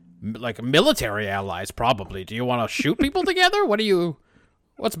military allies? Probably. Do you want to shoot people together?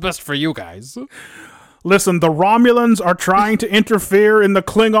 What's best for you guys? Listen, the Romulans are trying to interfere in the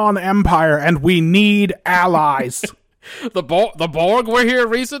Klingon Empire, and we need allies. The Borg were here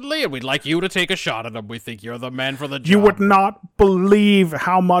recently, and we'd like you to take a shot at them. We think you're the man for the job. You would not believe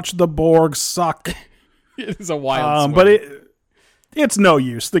how much the Borg suck. It is a wild swing. But it's no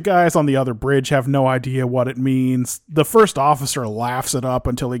use. The guys on the other bridge have no idea what it means. The first officer laughs it up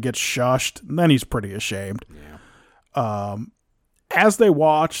until he gets shushed, and then he's pretty ashamed. Yeah. As they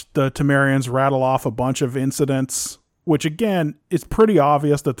watch, the Tamarians rattle off a bunch of incidents, which again, it's pretty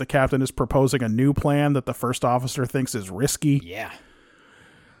obvious that the captain is proposing a new plan that the first officer thinks is risky. Yeah.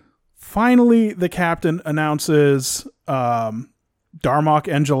 Finally, the captain announces Darmok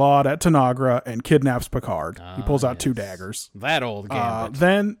Engelad at Tanagra and kidnaps Picard. He pulls out 2 daggers. That old gambit.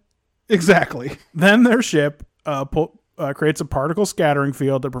 Then their ship creates a particle scattering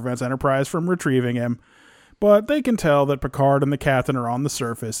field that prevents Enterprise from retrieving him. But they can tell that Picard and the captain are on the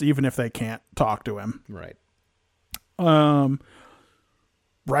surface, even if they can't talk to him. Right.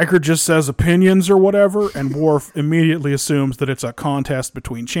 Riker just says opinions or whatever, and Worf immediately assumes that it's a contest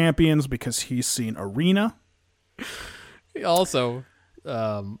between champions because he's seen Arena. He also,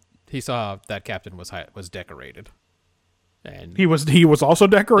 he saw that captain was decorated, and He was also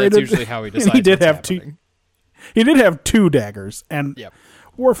decorated. that's usually how he decides. He did what's have happening. He did have 2 daggers, and Yep.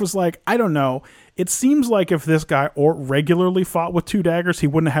 Worf was like, I don't know. It seems like if this guy regularly fought with 2 daggers, he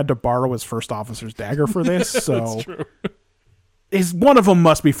wouldn't have had to borrow his first officer's dagger for this. So That's true. one of them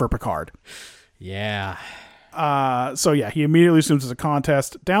must be for Picard. Yeah. So yeah, he immediately assumes it's a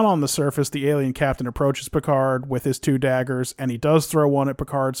contest. Down on the surface, the alien captain approaches Picard with his 2 daggers, and he does throw one at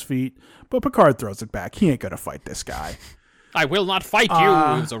Picard's feet, but Picard throws it back. He ain't gonna fight this guy. I will not fight you.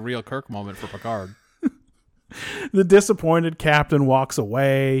 It was a real Kirk moment for Picard. The disappointed captain walks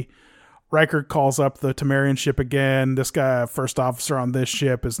away. Riker calls up the Tamarian ship again. This guy, first officer on this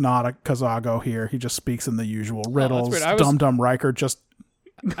ship, is not a Kazago here. He just speaks in the usual riddles. weird. Dumb Riker just...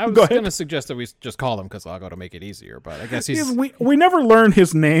 I was going to suggest that we just call him Kazago to make it easier, but I guess he's... We never learned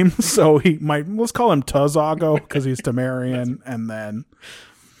his name, so let's call him Tuzago because he's Tamarian, and then...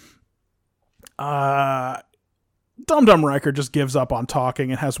 Dumb Riker just gives up on talking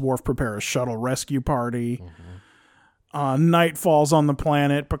and has Worf prepare a shuttle rescue party. Night falls on the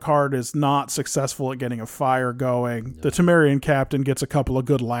planet. Picard is not successful at getting a fire going. The Tamarian captain gets a couple of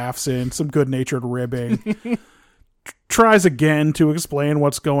good laughs in, some good-natured ribbing. Tries again to explain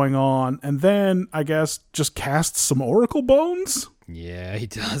what's going on, and then, I guess, just casts some oracle bones? Yeah, he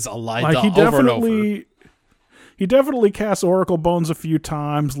does a lot. Like, over and over. He definitely casts oracle bones a few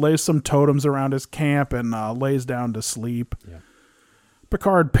times, lays some totems around his camp, and lays down to sleep. Yeah.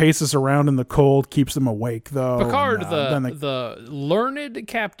 Picard paces around in the cold, keeps them awake, though. Picard, and, the learned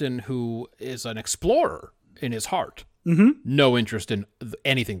captain who is an explorer in his heart. Mm-hmm. No interest in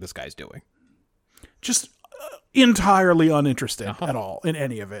anything this guy's doing. Just entirely uninterested at all in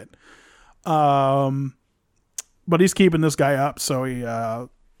any of it. But he's keeping this guy up, so he...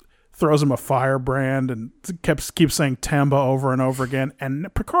 throws him a firebrand and keeps saying Temba over and over again. And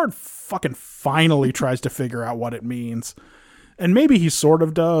Picard fucking finally tries to figure out what it means. And maybe he sort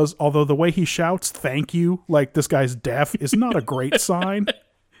of does, although the way he shouts "thank you" like this guy's deaf is not a great sign.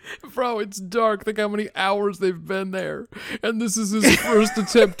 Bro, it's dark. Think how many hours they've been there. And this is his first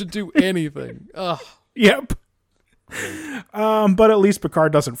attempt to do anything. Ugh. Yep. But at least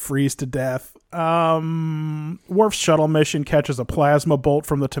Picard doesn't freeze to death. Worf's shuttle mission catches a plasma bolt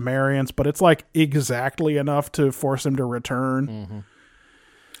from the Temerians, but it's like exactly enough to force him to return. Mm-hmm.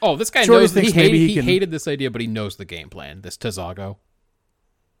 Oh, this guy Jordy knows. thinks He maybe hated this idea, but he knows the game plan. This Tezago.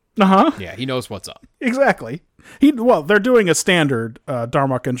 Uh-huh. Yeah, he knows what's up. Exactly. They're doing a standard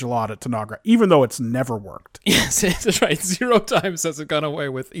Darmok and Jalad at Tanagra, even though it's never worked. Yes, that's right. 0 times has it gone away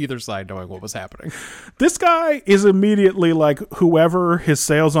with either side knowing what was happening. This guy is immediately like whoever his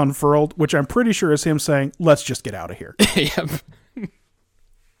sails unfurled, which I'm pretty sure is him saying, let's just get out of here. Yep.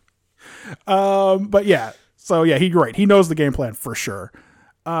 But yeah. So yeah, he's right. He knows the game plan for sure.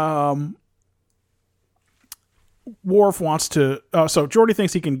 Worf wants to... so Geordi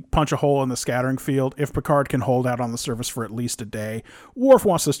thinks he can punch a hole in the scattering field if Picard can hold out on the surface for at least a day. Worf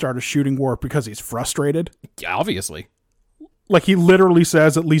wants to start a shooting war because he's frustrated. Yeah, obviously. Like, he literally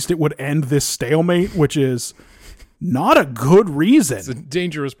says at least it would end this stalemate, which is not a good reason. It's a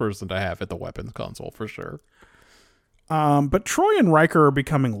dangerous person to have at the weapons console, for sure. But Troy and Riker are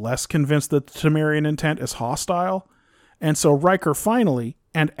becoming less convinced that the Temerian intent is hostile. And so Riker finally,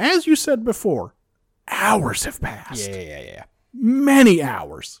 and as you said before, hours have passed. Yeah. Many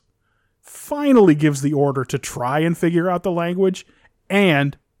hours. Finally gives the order to try and figure out the language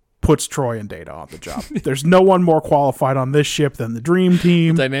and puts Troy and Data on the job. There's no one more qualified on this ship than the Dream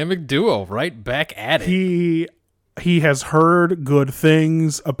Team. Dynamic duo, right back at it. He has heard good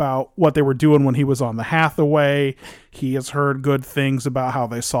things about what they were doing when he was on the Hathaway. He has heard good things about how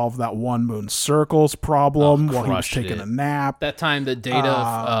they solved that one moon circles problem while he was taking a nap. That time that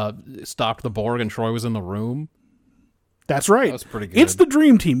Data stopped the Borg and Troy was in the room. That's right. That was pretty good. It's the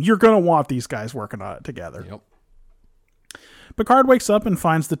Dream Team. You're going to want these guys working on it together. Yep. Picard wakes up and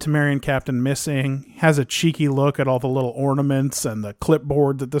finds the Temerian captain missing, has a cheeky look at all the little ornaments and the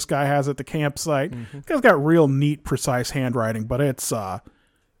clipboard that this guy has at the campsite. Mm-hmm. This guy's got real neat, precise handwriting, but it's a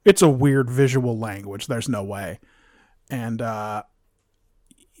weird visual language. There's no way. And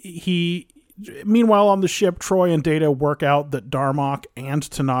meanwhile on the ship, Troy and Data work out that Darmok and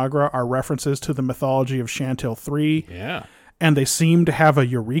Tanagra are references to the mythology of Chantil 3. Yeah. And they seem to have a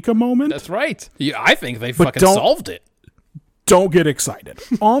eureka moment. That's right. Yeah, I think they But fucking solved it. Don't get excited.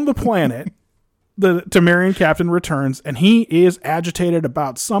 On the planet, the Temerian captain returns, and he is agitated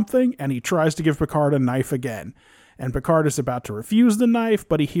about something, and he tries to give Picard a knife again. And Picard is about to refuse the knife,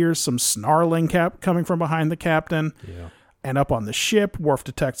 but he hears some snarling coming from behind the captain. Yeah. And up on the ship, Worf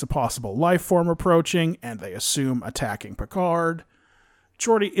detects a possible life form approaching, and they assume attacking Picard.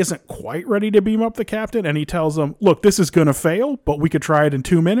 Geordi isn't quite ready to beam up the captain, and he tells him, look, this is going to fail, but we could try it in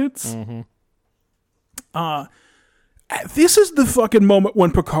 2 minutes. Mm-hmm. This is the fucking moment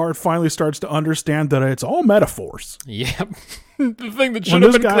when Picard finally starts to understand that it's all metaphors. Yep. The thing that should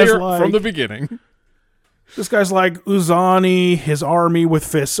have been clear from the beginning. This guy's like Uzani, his army with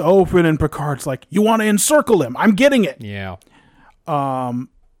fists open, and Picard's like, you want to encircle him. I'm getting it. Yeah.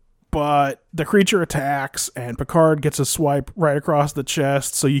 But the creature attacks, and Picard gets a swipe right across the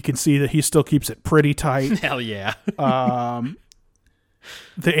chest, so you can see that he still keeps it pretty tight. Hell yeah.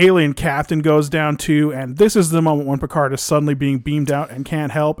 The alien captain goes down too, and this is the moment when Picard is suddenly being beamed out and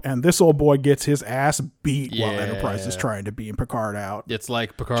can't help, and this old boy gets his ass beat while Enterprise is trying to beam Picard out. It's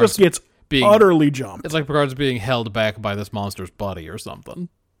like Picard just gets utterly jumped. It's like Picard's being held back by this monster's buddy or something.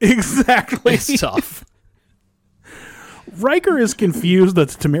 Exactly. It's tough. Riker is confused that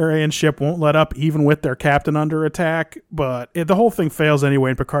the Temerian ship won't let up even with their captain under attack, but the whole thing fails anyway,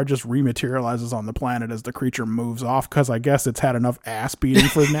 and Picard just rematerializes on the planet as the creature moves off, because I guess it's had enough ass beating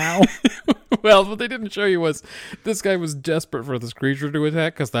for now. Well, what they didn't show you was this guy was desperate for this creature to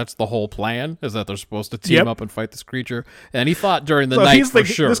attack, because that's the whole plan, is that they're supposed to team up and fight this creature, and he thought during the night for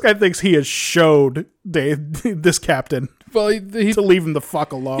sure. This guy thinks he has showed this captain to leave him the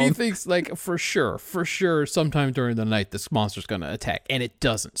fuck alone. He thinks, like, for sure, sometime during the night, this monster's going to attack, and it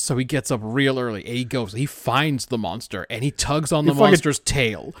doesn't. So he gets up real early, and he finds the monster, and he tugs on the monster's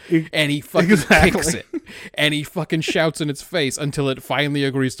tail, and he fucking kicks it, and he fucking shouts in its face until it finally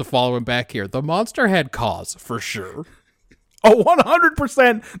agrees to follow him back here. The monster had cause, for sure. Oh,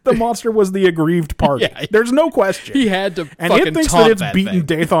 100%! The monster was the aggrieved party. Yeah, there's no question. He had to and fucking it thinks taunt that it's beaten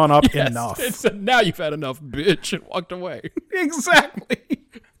Dathon up enough. It said, now you've had enough, bitch, and walked away. Exactly.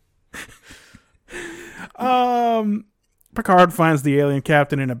 Picard finds the alien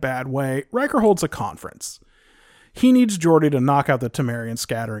captain in a bad way. Riker holds a conference. He needs Geordi to knock out the Temerian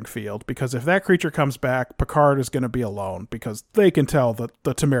scattering field, because if that creature comes back, Picard is going to be alone, because they can tell that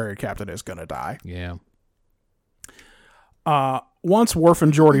the Temerian captain is going to die. Yeah. Once Worf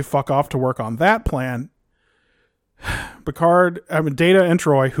and Geordi fuck off to work on that plan, Data and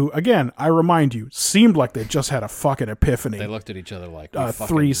Troi, who, again, I remind you, seemed like they just had a fucking epiphany. They looked at each other like,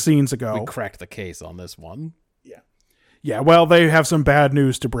 3 scenes ago. We cracked the case on this one. Yeah, well, they have some bad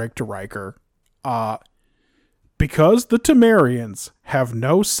news to break to Riker. Because the Temerians have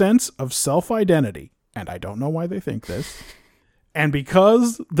no sense of self-identity, and I don't know why they think this, and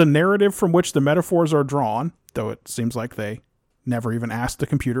because the narrative from which the metaphors are drawn, though it seems like they never even asked the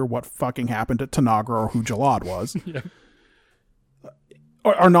computer what fucking happened at Tanagra or who Jalad was,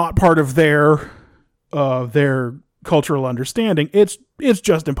 are not part of their cultural understanding. It's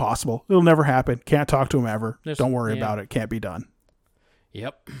just impossible. It'll never happen. Can't talk to him ever. Don't worry about it. Can't be done.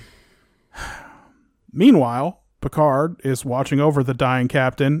 Yep. Meanwhile, Picard is watching over the dying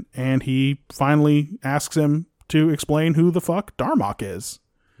captain, and he finally asks him to explain who the fuck Darmok is.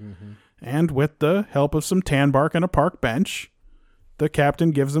 Mm-hmm. And with the help of some tan bark and a park bench, the captain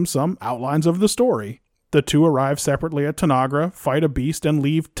gives him some outlines of the story. The two arrive separately at Tanagra, fight a beast, and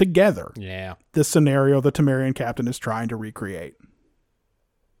leave together. Yeah. This scenario the Temerian captain is trying to recreate.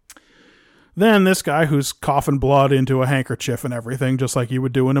 Then this guy who's coughing blood into a handkerchief and everything, just like you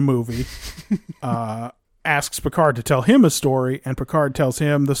would do in a movie, asks Picard to tell him a story, and Picard tells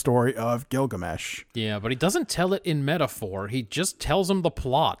him the story of Gilgamesh. Yeah, but he doesn't tell it in metaphor. He just tells him the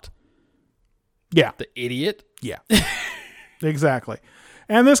plot. Yeah. The idiot. Yeah. Exactly.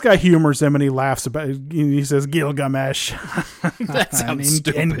 And this guy humors him, and he laughs about it. He says, Gilgamesh. That sounds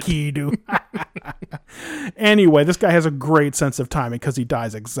stupid. Enkidu. Anyway, this guy has a great sense of timing because he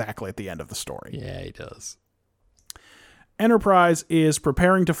dies exactly at the end of the story. Yeah, he does. Enterprise is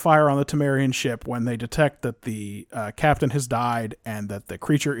preparing to fire on the Temerian ship when they detect that the captain has died and that the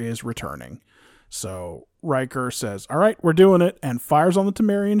creature is returning. So Riker says, all right, we're doing it, and fires on the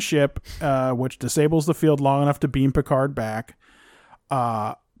Temerian ship, which disables the field long enough to beam Picard back.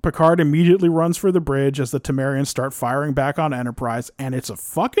 Picard immediately runs for the bridge as the Temerians start firing back on Enterprise, and it's a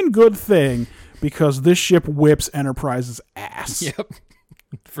fucking good thing because this ship whips Enterprise's ass. Yep,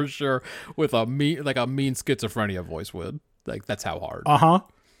 for sure. With a mean schizophrenia voice would. Like, that's how hard.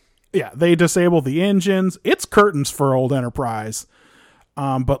 Yeah, they disable the engines. It's curtains for old Enterprise.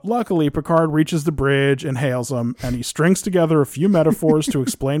 But luckily, Picard reaches the bridge and hails them, and he strings together a few metaphors to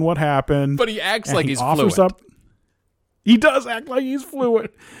explain what happened. But he acts like he's fluent. He does act like he's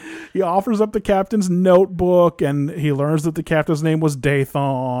fluent. He offers up the captain's notebook, and he learns that the captain's name was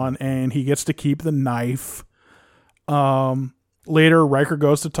Dathon, and he gets to keep the knife. Later, Riker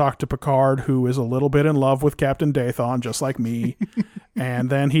goes to talk to Picard, who is a little bit in love with Captain Dathon, just like me. And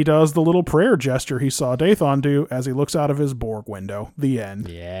then he does the little prayer gesture he saw Dathon do as he looks out of his Borg window. The end.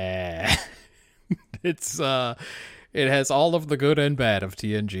 Yeah. It has all of the good and bad of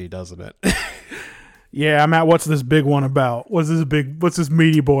TNG, doesn't it? Yeah, Matt, what's this big one about? What's this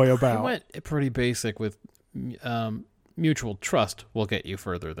meaty boy about? I went pretty basic with mutual trust will get you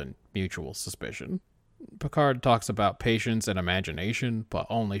further than mutual suspicion. Picard talks about patience and imagination, but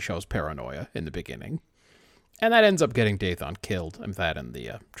only shows paranoia in the beginning. And that ends up getting Dathon killed. I'm that in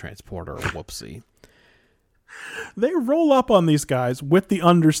the transporter. Whoopsie. They roll up on these guys with the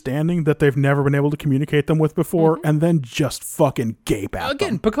understanding that they've never been able to communicate them with before, and then just fucking gape at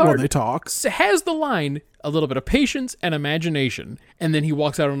them Picard while they talk. Has the line, a little bit of patience and imagination, and then he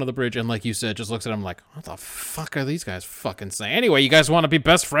walks out onto the bridge and, like you said, just looks at him like, what the fuck are these guys fucking saying? Anyway, you guys want to be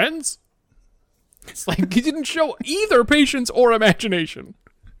best friends? It's like he didn't show either patience or imagination.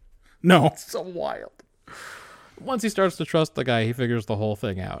 No. It's so wild. Once he starts to trust the guy, he figures the whole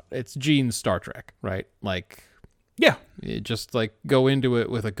thing out. It's Gene's Star Trek, right? Like, yeah, you just like go into it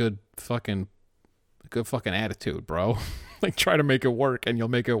with a good fucking attitude, bro. Like, try to make it work, and you'll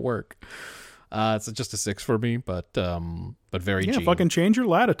make it work. It's just a 6 for me, but very Gene. Fucking change your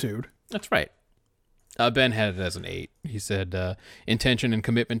latitude. That's right. Ben had it as an 8. He said, intention and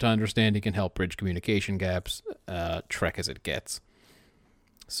commitment to understanding can help bridge communication gaps. Trek as it gets.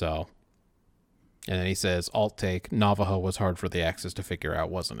 So. And then he says, alt take, Navajo was hard for the Axis to figure out,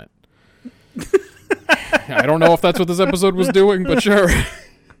 wasn't it? I don't know if that's what this episode was doing, but sure.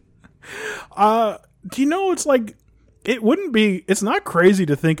 Do you know, it's like, it's not crazy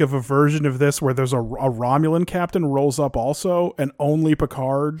to think of a version of this where there's a Romulan captain rolls up also, and only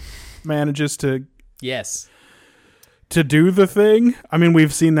Picard manages to... Yes. To do the thing. I mean,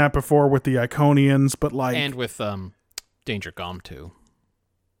 we've seen that before with the Iconians, but like... And with Danger Gom, too.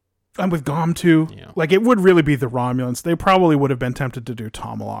 And with Gom too. Yeah. Like, it would really be the Romulans. They probably would have been tempted to do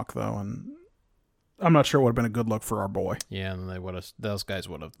Tomalak, though, and I'm not sure it would have been a good look for our boy. Yeah, and they would have. Those guys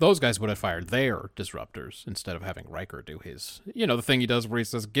would have fired their disruptors instead of having Riker do his. You know, the thing he does where he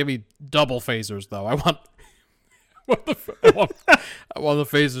says, "Give me double phasers, though. I want the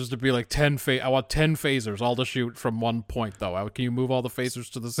phasers to be like 10. I want 10 phasers, all to shoot from one point, though. Can you move all the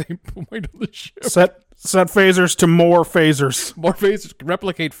phasers to the same point of the ship? Set phasers to more phasers. More phasers.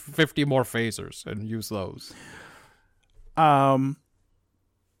 Replicate 50 more phasers and use those.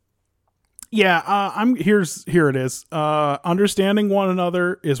 Yeah, here it is. Understanding one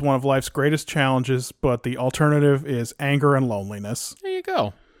another is one of life's greatest challenges, but the alternative is anger and loneliness. There you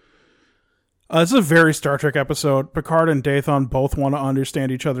go. This is a very Star Trek episode. Picard and Dathon both want to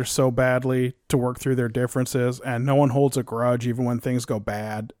understand each other so badly to work through their differences, and no one holds a grudge even when things go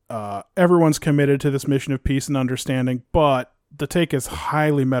bad. Everyone's committed to this mission of peace and understanding, but the take is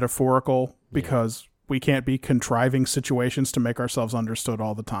highly metaphorical because we can't be contriving situations to make ourselves understood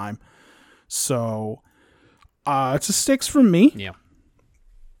all the time. So, it's a 6 from me. Yeah.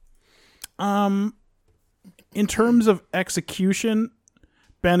 In terms of execution,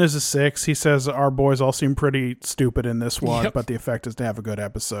 Ben is a 6. He says our boys all seem pretty stupid in this one, but the effect is to have a good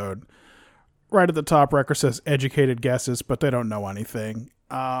episode. Right at the top, Wrecker says educated guesses, but they don't know anything.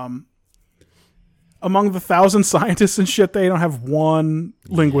 Among the 1,000 scientists and shit, they don't have one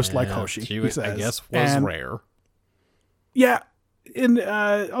linguist like Hoshi. He says. I guess was rare. Yeah. And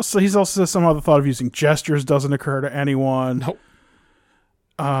also, he's also says somehow the thought of using gestures doesn't occur to anyone. Nope.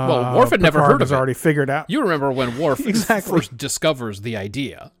 Well, Worf had never Picard heard of has it. already figured out. You remember when Worf Exactly. first discovers the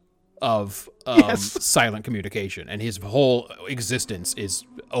idea of silent communication, and his whole existence is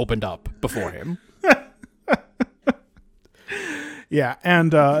opened up before him. Yeah,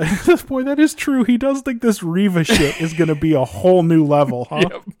 and boy, that is true. He does think this Reva shit is going to be a whole new level, huh?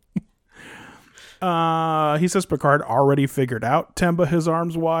 Yep. He says Picard already figured out Temba his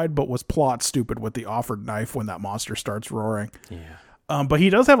arms wide, but was plot stupid with the offered knife when that monster starts roaring. Yeah. But he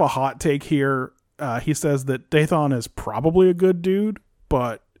does have a hot take here. He says that Dathon is probably a good dude,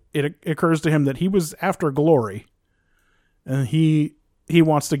 but it occurs to him that he was after glory, and he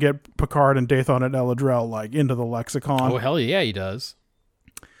wants to get Picard and Dathon and Eladrel like into the lexicon. Oh hell yeah, he does.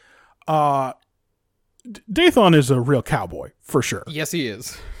 Dathon is a real cowboy for sure. Yes, he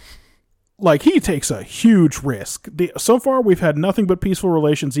is. Like, he takes a huge risk. So far, we've had nothing but peaceful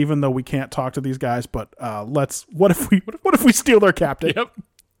relations, even though we can't talk to these guys. But what if we steal their captain? Yep.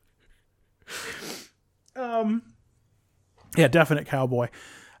 Yeah, definite cowboy.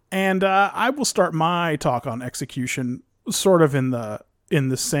 And I will start my talk on execution sort of in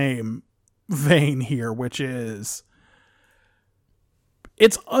the same vein here, which is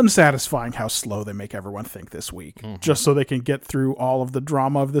it's unsatisfying how slow they make everyone think this week, just so they can get through all of the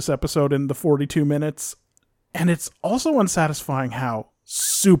drama of this episode in the 42 minutes. And it's also unsatisfying how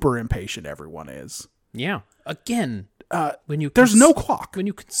super impatient everyone is. Yeah. Again, There's no clock. When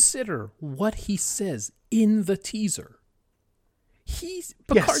you consider what he says in the teaser,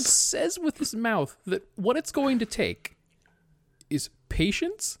 Picard says with his mouth that what it's going to take is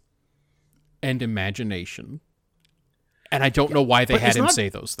patience and imagination. And I don't know why they had him say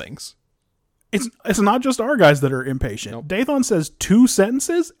those things. It's not just our guys that are impatient. Nope. Dathon says 2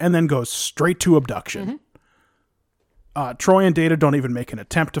 sentences and then goes straight to abduction. Troy and Data don't even make an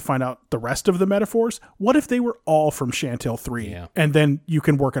attempt to find out the rest of the metaphors. What if they were all from Chantil 3? Yeah. And then you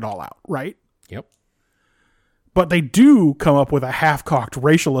can work it all out, right? Yep. But they do come up with a half-cocked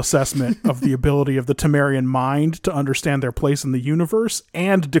racial assessment of the ability of the Temerian mind to understand their place in the universe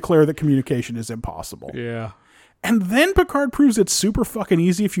and declare that communication is impossible. Yeah. And then Picard proves it's super fucking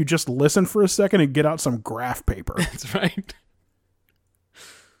easy if you just listen for a second and get out some graph paper. That's right.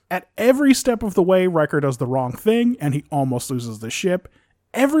 At every step of the way, Riker does the wrong thing, and he almost loses the ship.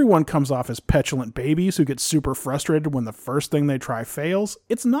 Everyone comes off as petulant babies who get super frustrated when the first thing they try fails.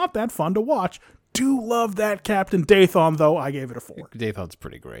 It's not that fun to watch. Do love that Captain Dathon, though. I gave it a 4. Dathon's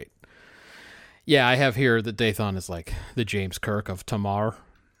pretty great. Yeah, I have here that Dathon is like the James Kirk of Tamar.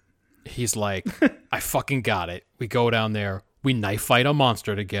 He's like, I fucking got it. We go down there. We knife fight a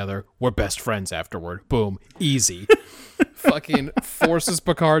monster together. We're best friends afterward. Boom. Easy. Fucking forces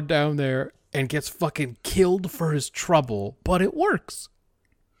Picard down there and gets fucking killed for his trouble, but it works.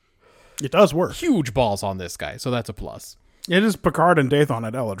 It does work. Huge balls on this guy, so that's a plus. It is Picard and Dathon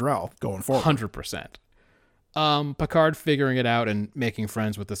at Eladrel going forward. 100%. Picard figuring it out and making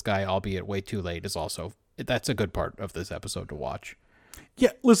friends with this guy, albeit way too late, is also, that's a good part of this episode to watch.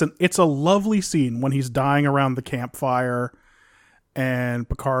 Yeah, listen, it's a lovely scene when he's dying around the campfire and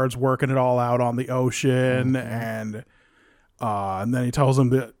Picard's working it all out on the ocean, and then he tells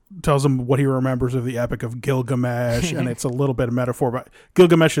him tells him what he remembers of the Epic of Gilgamesh, and it's a little bit of metaphor, but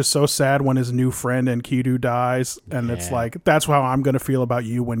Gilgamesh is so sad when his new friend Enkidu dies, and it's like, that's how I'm going to feel about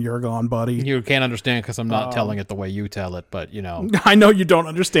you when you're gone, buddy. You can't understand because I'm not telling it the way you tell it, but you know. I know you don't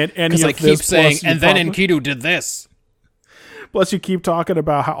understand any of this. Because I keep saying, and then Enkidu did this. Plus, you keep talking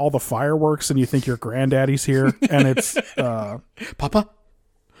about how all the fireworks, and you think your granddaddy's here, and it's Papa.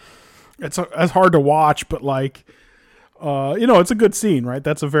 It's hard to watch, but like, it's a good scene, right?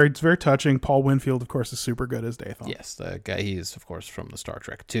 It's very touching. Paul Winfield, of course, is super good as Dathan. Yes, the guy. He's of course from the Star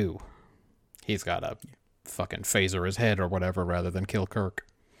Trek 2. He's got a fucking phaser his head or whatever rather than kill Kirk.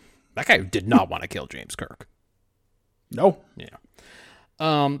 That guy did not want to kill James Kirk. No. Yeah.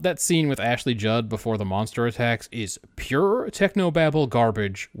 That scene with Ashley Judd before the monster attacks is pure technobabble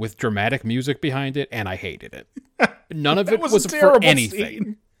garbage with dramatic music behind it, and I hated it. None of it was for anything.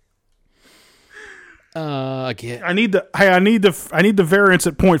 Scene. Again, I need the variance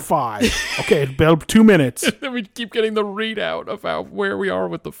at 0.5. Okay, about 2 minutes. Then we keep getting the readout of where we are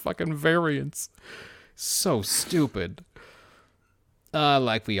with the fucking variance. So stupid.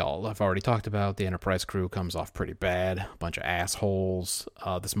 Like we all have already talked about, the Enterprise crew comes off pretty bad. A bunch of assholes.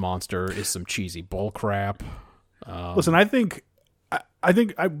 This monster is some cheesy bullcrap. Listen, I think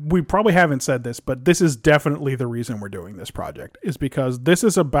we probably haven't said this, but this is definitely the reason we're doing this project, is because this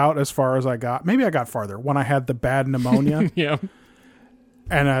is about as far as I got. Maybe I got farther when I had the bad pneumonia. Yeah.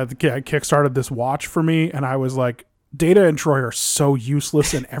 And I kickstarted this watch for me, and I was like, Data and Troy are so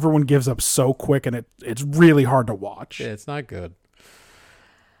useless, and everyone gives up so quick, and it's really hard to watch. Yeah, it's not good.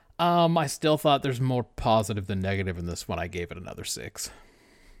 I still thought there's more positive than negative in this one. I gave it another 6.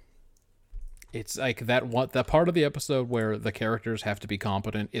 It's like that part of the episode where the characters have to be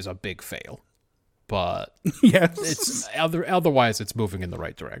competent is a big fail. But yes, it's otherwise it's moving in the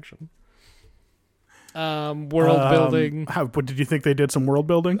right direction. World building. What did you think they did some world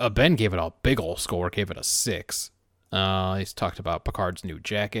building? Ben gave it a big ol' score, gave it a 6. He's talked about Picard's new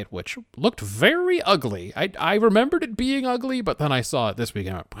jacket, which looked very ugly. I remembered it being ugly, but then I saw it this week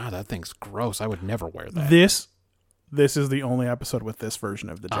and I went, wow, that thing's gross. I would never wear that. This is the only episode with this version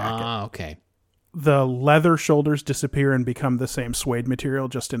of the jacket. Okay. The leather shoulders disappear and become the same suede material,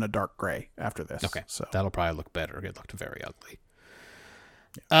 just in a dark gray after this. Okay, so that'll probably look better. It looked very ugly.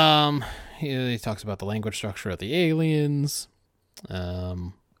 He talks about the language structure of the aliens.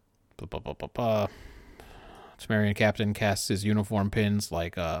 Tamarian captain casts his uniform pins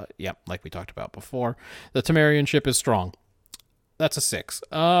like we talked about before. The Tamarian ship is strong. That's a 6.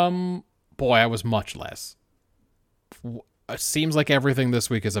 Boy, I was much less. It seems like everything this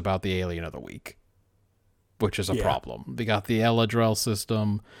week is about the alien of the week, which is a problem. We got the Eladrel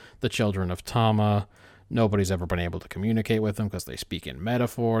system, the children of Tama. Nobody's ever been able to communicate with them because they speak in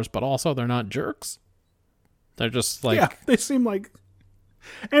metaphors, but also they're not jerks. They're just like... Yeah, they seem like...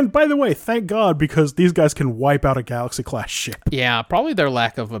 And by the way, thank God, because these guys can wipe out a Galaxy-class ship. Yeah, probably their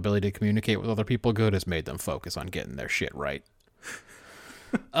lack of ability to communicate with other people good has made them focus on getting their shit right.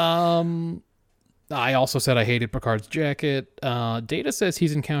 I also said I hated Picard's jacket. Data says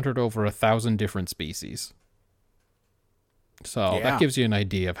he's encountered over 1,000 different species. So that gives you an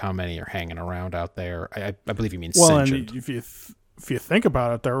idea of how many are hanging around out there. I believe he means sentient. And if you think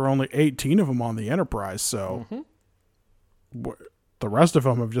about it, there are only 18 of them on the Enterprise, so the rest of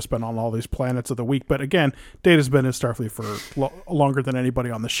them have just been on all these planets of the week. But again, Data's been in Starfleet for longer than anybody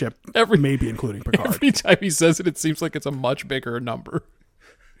on the ship, maybe including Picard. Every time he says it, it seems like it's a much bigger number.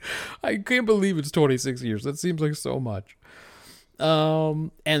 I can't believe it's 26 years. That seems like so much.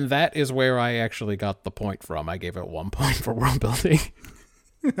 And that is where I actually got the point from. I gave it 1 point for world building.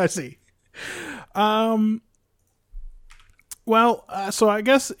 I see. So I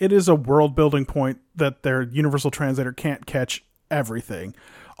guess it is a world building point that their universal translator can't catch everything.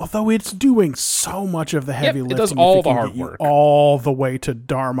 Although it's doing so much of the heavy lifting. It does all the hard work. All the way to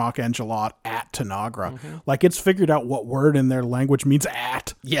Darmok and Jalad at Tanagra. Like, it's figured out what word in their language means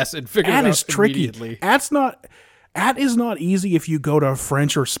at. Yes, it figured it out is tricky. Immediately. At is not easy if you go to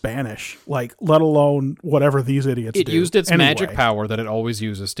French or Spanish, like, let alone whatever these idiots do. It used its magic power that it always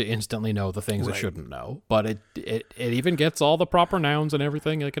uses to instantly know the things it shouldn't know. But it even gets all the proper nouns and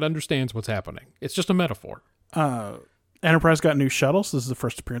everything. Like, it understands what's happening. It's just a metaphor. Enterprise got new shuttles. This is the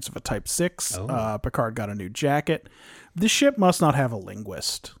first appearance of a Type 6. Picard got a new jacket. The ship must not have a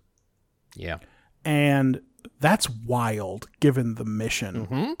linguist. Yeah. And that's wild, given the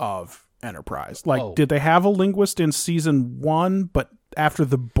mission of Enterprise. Like, did they have a linguist in season 1, but after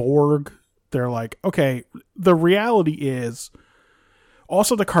the Borg, they're like, okay, the reality is...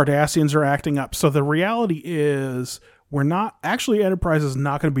 Also, the Cardassians are acting up. So the reality is Enterprise is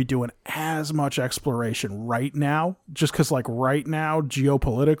not going to be doing as much exploration right now, just because like right now,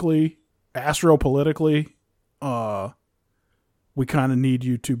 geopolitically, astropolitically, we kind of need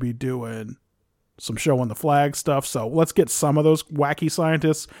you to be doing some showing the flag stuff. So let's get some of those wacky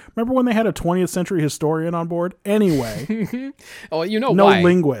scientists. Remember when they had a 20th century historian on board? Anyway. Oh, you know no why?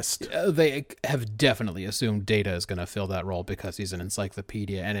 Linguist. They have definitely assumed Data is going to fill that role because he's an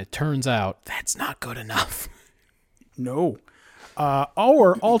encyclopedia, and it turns out that's not good enough. No.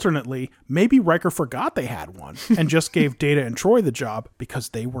 Or alternately, maybe Riker forgot they had one and just gave Data and Troy the job because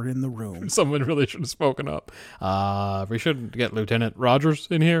they were in the room. Someone really should have spoken up. We should get Lieutenant Rogers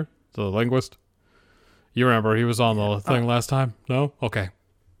in here, the linguist. You remember he was on the thing last time? No? Okay.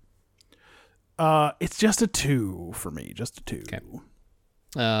 It's just a 2 for me. Just a 2.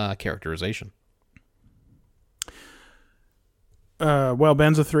 Okay. Characterization. Well,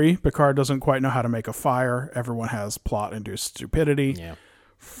 Ben's a 3. Picard doesn't quite know how to make a fire. Everyone has plot-induced stupidity. Yeah.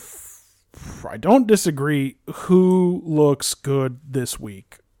 I don't disagree. Who looks good this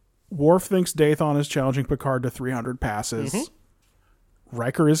week? Worf thinks Dathon is challenging Picard to 300 passes. Mm-hmm.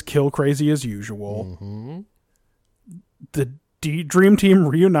 Riker is kill crazy as usual. Mm-hmm. The Dream Team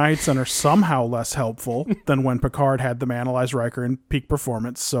reunites and are somehow less helpful than when Picard had them analyze Riker in peak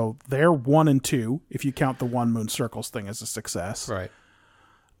performance. So they're 1 and 2 if you count the one moon circles thing as a success. Right.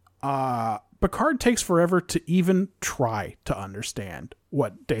 Picard takes forever to even try to understand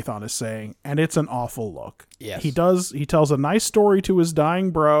what Dathon is saying, and it's an awful look. Yes. He tells a nice story to his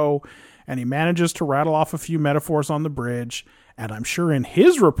dying bro, and he manages to rattle off a few metaphors on the bridge. And I'm sure in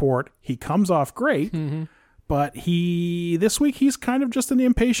his report, he comes off great, but this week he's kind of just an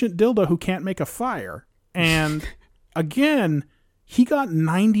impatient dildo who can't make a fire. And again, he got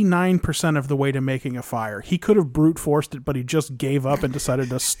 99% of the way to making a fire. He could have brute forced it, but he just gave up and decided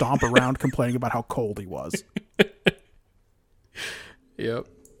to stomp around complaining about how cold he was. Yep.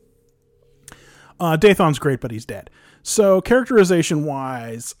 Dathon's great, but he's dead. So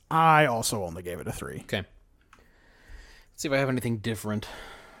characterization-wise, I also only gave it a 3. Okay. See if I have anything different.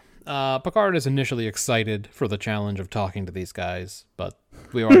 Picard is initially excited for the challenge of talking to these guys, but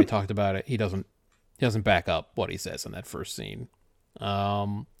we already talked about it. He doesn't back up what he says in that first scene.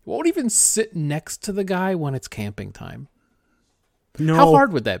 Won't even sit next to the guy when it's camping time. No. How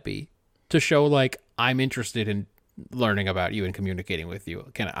hard would that be to show like I'm interested in learning about you and communicating with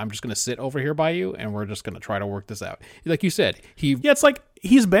you? I'm just going to sit over here by you and we're just going to try to work this out. Like you said, Yeah, it's like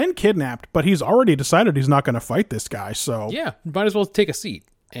he's been kidnapped, but he's already decided he's not going to fight this guy. So yeah, might as well take a seat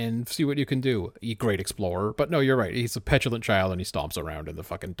and see what you can do, you great explorer. But no, you're right. He's a petulant child and he stomps around in the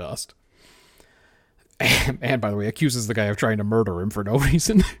fucking dust. And by the way, accuses the guy of trying to murder him for no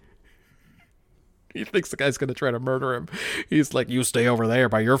reason. He thinks the guy's going to try to murder him. He's like, you stay over there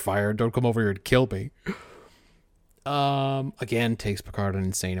by your fire. Don't come over here and kill me. Again, takes Picard an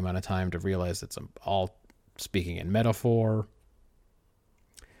insane amount of time to realize it's all speaking in metaphor.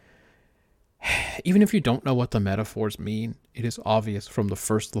 Even if you don't know what the metaphors mean, it is obvious from the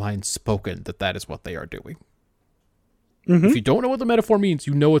first line spoken that is what they are doing. Mm-hmm. If you don't know what the metaphor means,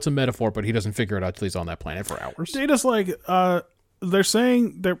 you know it's a metaphor, but he doesn't figure it out till he's on that planet for hours. Data's like, they're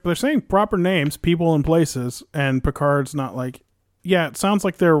saying proper names, people and places, and Picard's not like, yeah, it sounds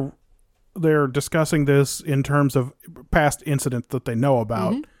like they're discussing this in terms of past incidents that they know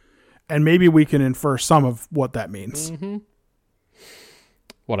about, and maybe we can infer some of what that means. Mm-hmm.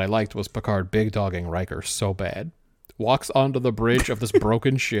 What I liked was Picard big dogging Riker so bad. Walks onto the bridge of this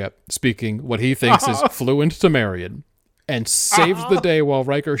broken ship, speaking what he thinks is fluent Temerian, and saves the day while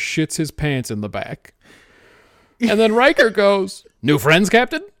Riker shits his pants in the back. And then Riker goes, "New friends,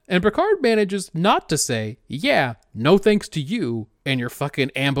 Captain?" And Picard manages not to say, "Yeah, no thanks to you and your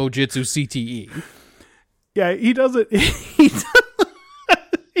fucking Ambo Jitsu CTE." Yeah, he doesn't.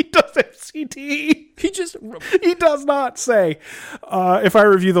 He doesn't CTE. He does not say, if I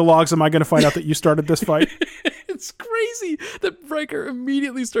review the logs, am I going to find out that you started this fight? It's crazy that Riker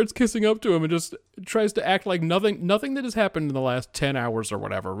immediately starts kissing up to him and just tries to act like nothing that has happened in the last 10 hours or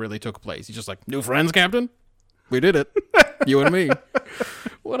whatever really took place. He's just like, "New friends, Captain? We did it. You and me."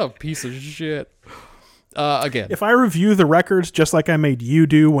 What a piece of shit. Again, if I review the records just like I made you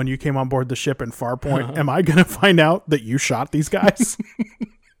do when you came on board the ship in Farpoint, am I going to find out that you shot these guys?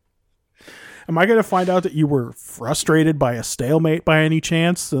 Am I going to find out that you were frustrated by a stalemate by any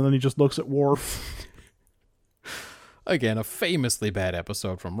chance? And then he just looks at Worf. Again, a famously bad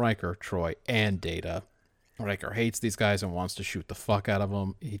episode from Riker, Troy, and Data. Riker hates these guys and wants to shoot the fuck out of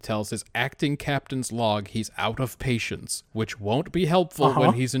them. He tells his acting captain's log he's out of patience, which won't be helpful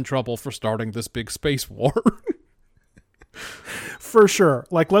when he's in trouble for starting this big space war. For sure.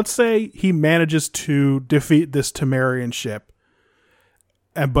 Like, let's say he manages to defeat this Temerian ship,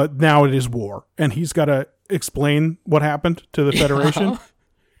 but now it is war, and he's got to explain what happened to the Federation.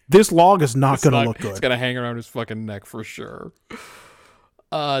 This log is not going to look good. It's going to hang around his fucking neck for sure.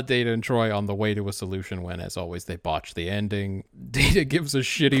 Data and Troy on the way to a solution when, as always, they botch the ending. Data gives a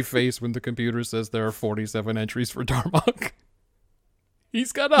shitty face when the computer says there are 47 entries for Darmok.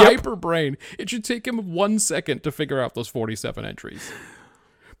 He's got a hyper brain. It should take him 1 second to figure out those 47 entries.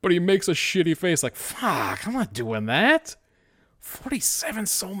 But he makes a shitty face like, fuck, I'm not doing that. 47,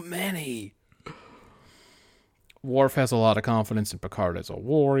 so many. Worf has a lot of confidence in Picard as a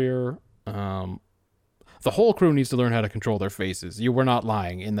warrior. The whole crew needs to learn how to control their faces. You were not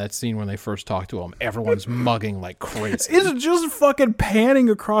lying in that scene when they first talked to him. Everyone's mugging like crazy. It's just fucking panning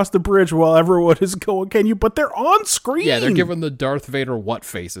across the bridge while everyone is going, but they're on screen. Yeah, they're giving the Darth Vader what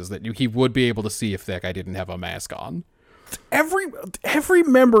faces that he would be able to see if that guy didn't have a mask on. Every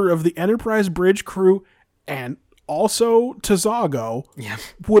member of the Enterprise bridge crew and also Tazago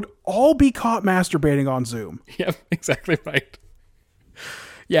would all be caught masturbating on Zoom. Yep, exactly right.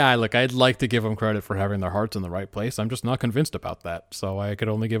 Yeah, look, I'd like to give them credit for having their hearts in the right place. I'm just not convinced about that, so I could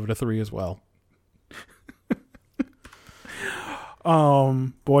only give it a 3 as well.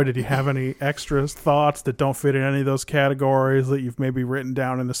 Boy, did you have any extra thoughts that don't fit in any of those categories that you've maybe written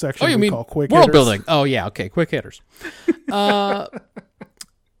down in the section we call quick world hitters? Building? Oh, yeah, okay, quick hitters.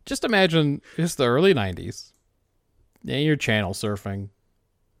 Just imagine it's the early 90s, and you're channel surfing,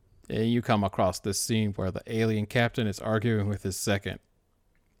 and you come across this scene where the alien captain is arguing with his second.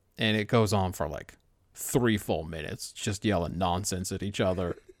 And it goes on for like 3 full minutes, just yelling nonsense at each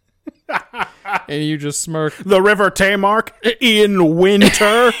other. And you just smirk. The River Tamark in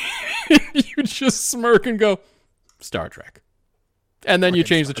winter. You just smirk and go, Star Trek. And then you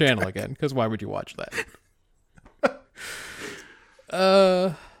change the channel again, because why would you watch that?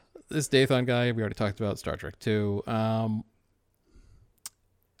 This Dathan guy, we already talked about Star Trek 2.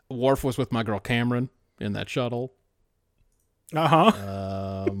 Worf was with my girl Cameron in that shuttle.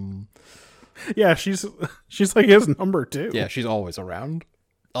 Yeah, she's like his number 2. Yeah, she's always around.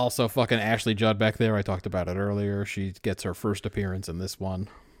 Also, fucking Ashley Judd back there. I talked about it earlier. She gets her first appearance in this one.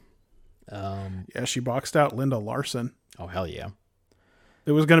 Yeah, she boxed out Linda Larson. Oh, hell yeah.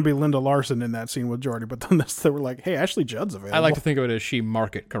 It was going to be Linda Larson in that scene with Geordi, but then they were like, hey, Ashley Judd's available. I like to think of it as she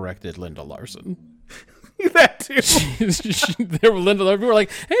market corrected Linda Larson. That too. We were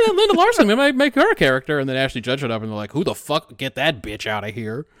like, hey, that Linda Larson, we might make her a character. And then Ashley Judd showed up and they're like, who the fuck? Get that bitch out of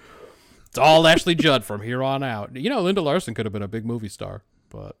here. It's all Ashley Judd from here on out. You know, Linda Larson could have been a big movie star,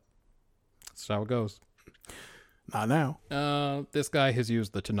 but that's how it goes. Not now. This guy has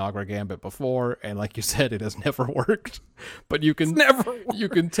used the Tanagra Gambit before, and like you said, it has never worked. But you can you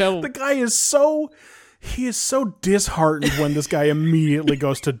can tell the guy is so disheartened when this guy immediately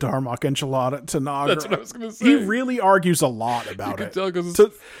goes to Darmok Enchilada Tanagra. That's what I was gonna say. He really argues a lot about you it. Can tell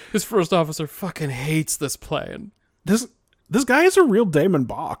because his first officer fucking hates this plan. This guy is a real Damon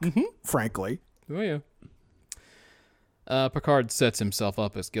Bach, frankly. Oh yeah. Picard sets himself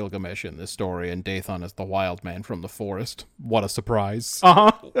up as Gilgamesh in this story, and Dathan is the wild man from the forest. What a surprise.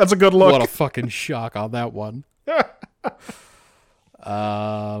 That's a good look. What a fucking shock on that one.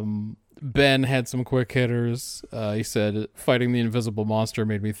 Ben had some quick hitters. He said, fighting the invisible monster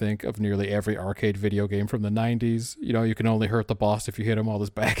made me think of nearly every arcade video game from the 90s. You know, you can only hurt the boss if you hit him while his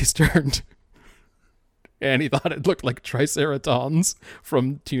back is turned. And he thought it looked like Triceratons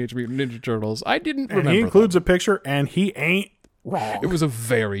from Teenage Mutant Ninja Turtles. I didn't remember. And he includes a picture, and he ain't wrong. It was a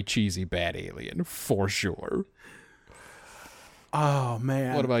very cheesy bad alien, for sure. Oh,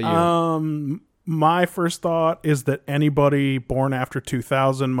 man. What about you? My first thought is that anybody born after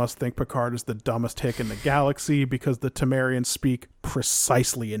 2000 must think Picard is the dumbest hick in the galaxy because the Temerians speak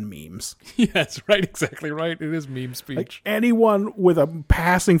precisely in memes. Yes, right, exactly right. It is meme speech. Like anyone with a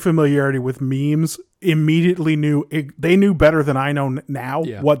passing familiarity with memes immediately knew they knew better than I know now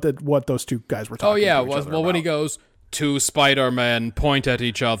what those two guys were talking. Oh yeah, to each other well about. when he goes, two Spider-Men point at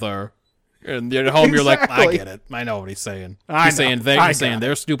each other. And at home, you're like, I get it. I know what he's saying. He's saying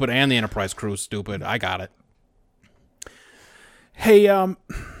they're stupid and the Enterprise crew's stupid. I got it. Hey,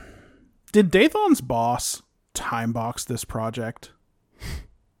 did Dathan's boss time box this project?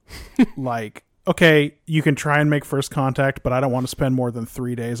 Like, okay, you can try and make first contact, but I don't want to spend more than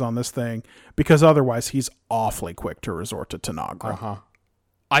 3 days on this thing because otherwise he's awfully quick to resort to Tanagra.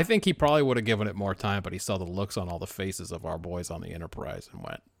 I think he probably would have given it more time, but he saw the looks on all the faces of our boys on the Enterprise and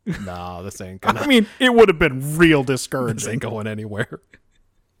went, "No, this ain't gonna." I mean, it would have been real discouraging. This ain't going anywhere.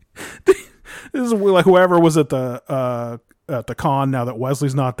 This is like whoever was at the con now that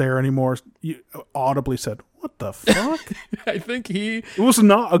Wesley's not there anymore. Audibly said, What the fuck? I think It was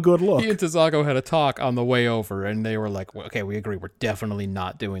not a good look. he and Tazago had a talk on the way over, and they were like, well, okay, we agree. We're definitely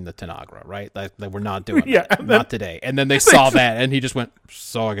not doing the Tanagra, right? Like we're not doing Yeah, that. and then- Not today. And then they saw that, and he just went,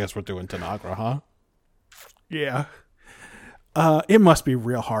 so I guess we're doing Tanagra, huh? Yeah. It must be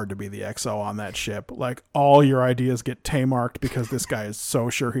real hard to be the XO on that ship. Like, all your ideas get T-marked because this guy is so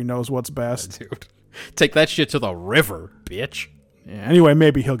sure he knows what's best. Dude, take that shit to the river, bitch. Yeah, anyway,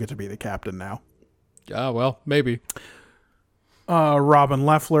 maybe he'll get to be the captain now. Well, maybe. Robin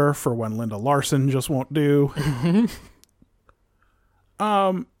Leffler for when Linda Larson just won't do.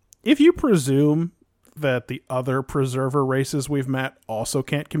 If you presume that the other preserver races we've met also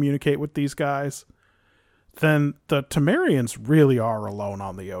can't communicate with these guys, then the Temerians really are alone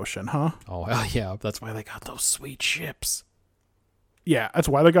on the ocean, huh? Oh, hell yeah. That's why they got those sweet ships. Yeah, that's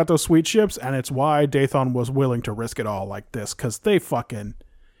why they got those sweet ships, and it's why Dathon was willing to risk it all like this, because they fucking...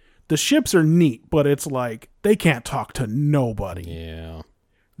 The ships are neat, but it's like, they can't talk to nobody. Yeah.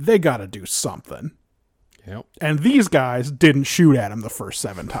 They gotta do something. Yep. And these guys didn't shoot at him the first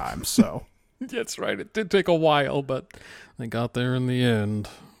 7 times, so... That's right. It did take a while, but they got there in the end.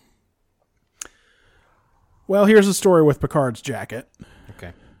 Well, here's the story with Picard's jacket.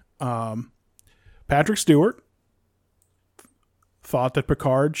 Okay. Patrick Stewart thought that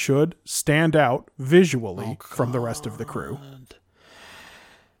Picard should stand out visually from the rest of the crew.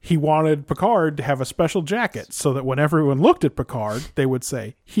 He wanted Picard to have a special jacket so that when everyone looked at Picard, they would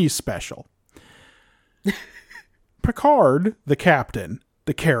say, he's special. Picard, the captain,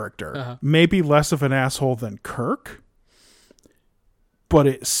 the character, may be less of an asshole than Kirk, but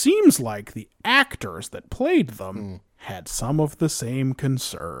it seems like the actors that played them had some of the same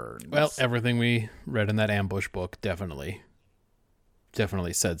concerns. Well, everything we read in that ambush book definitely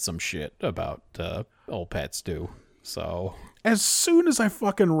said some shit about old Pat Stew. So as soon as I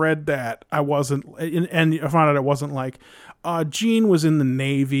fucking read that, I wasn't, and I found out it wasn't like, Gene was in the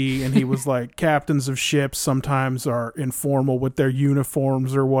Navy and he was like, captains of ships sometimes are informal with their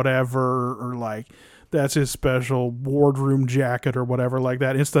uniforms or whatever, or like, that's his special wardroom jacket or whatever like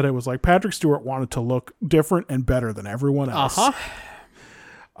that. Instead, it was like Patrick Stewart wanted to look different and better than everyone else.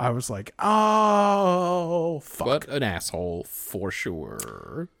 I was like, oh, fuck. What an asshole for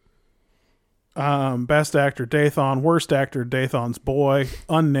sure. Best actor Dathon, worst actor Dathon's boy,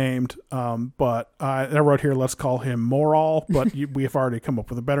 unnamed. But I wrote here, let's call him Moral, but we have already come up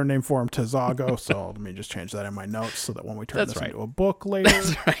with a better name for him, Tazago. So let me just change that in my notes so that when we turn this into a book later,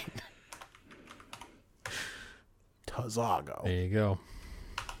 That's right. Tazago. There you go.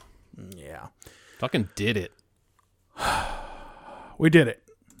 Yeah, Fucking did it. we did it,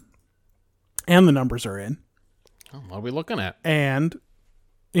 and the numbers are in. Oh, what are we looking at? And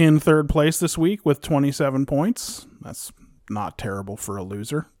in third place this week with 27 points. That's not terrible for a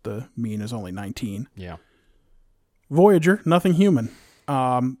loser. The mean is only 19. Yeah. Voyager, Nothing Human.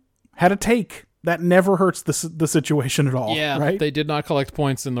 Had a take. That never hurts the situation at all. Yeah, right? they did not collect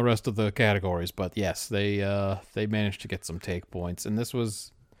points in the rest of the categories, but yes, they managed to get some take points, and this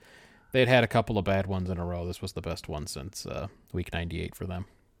was they'd had a couple of bad ones in a row. This was the best one since week 98 for them.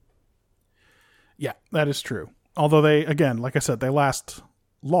 Yeah, that is true. Although they, again, like I said, they lost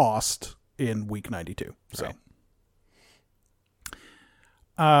in week 92. So,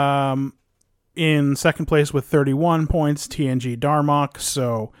 in second place with 31 points, TNG Darmok.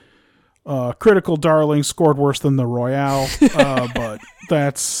 So, Critical Darling scored worse than the Royale, but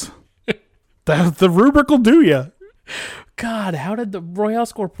that the rubric will do you. God, how did the Royale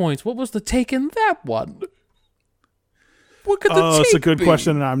score points? What was the take in that one? What could the take It's a good be?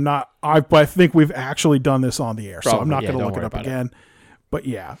 question, and I think we've actually done this on the air, so I'm not Probably, going to don't look it worry up about again. But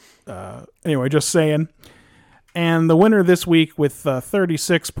yeah, anyway, just saying. And the winner this week with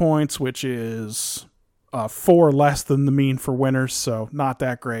 36 points, which is 4 less than the mean for winners, so not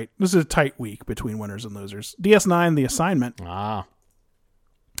that great. This is a tight week between winners and losers. DS9, The Assignment. That's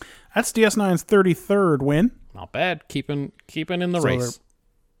DS9's 33rd win. Not bad. Keeping in the race.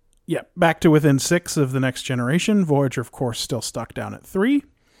 Yeah, back to within 6 of the Next Generation. Voyager, of course, still stuck down at 3.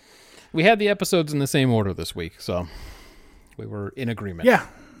 We had the episodes in the same order this week, so we were in agreement. Yeah,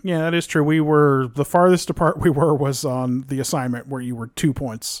 that is true. We were, the farthest apart we were was on The Assignment, where you were 2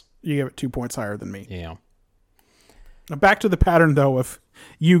 points. You gave it 2 points higher than me. Yeah. Now back to the pattern, though, of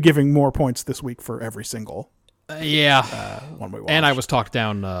you giving more points this week for every single one we watched. And I was talked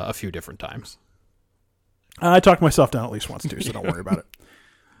down a few different times. I talked myself down at least once, too, so don't worry about it.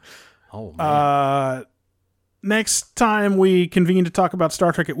 Oh, man. Next time we convene to talk about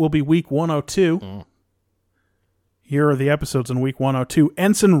Star Trek, it will be week 102. Here are the episodes in week 102.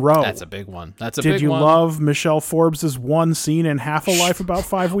 Ensign Rowe. That's a big one. Did you love Michelle Forbes' one scene in Half a Life about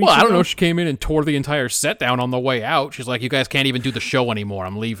 5 weeks ago? Well, I don't know. She came in and tore the entire set down on the way out. She's like, you guys can't even do the show anymore.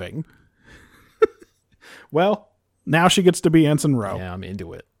 I'm leaving. Well, now she gets to be Ensign Rowe. Yeah, I'm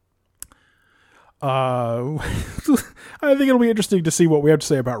into it. I think it'll be interesting to see what we have to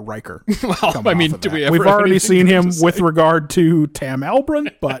say about Riker. Well, I mean, do we ever We've have already anything seen good him to say? with regard to Tam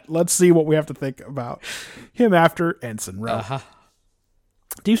Elbrun, but let's see what we have to think about him after Ensign Rowe.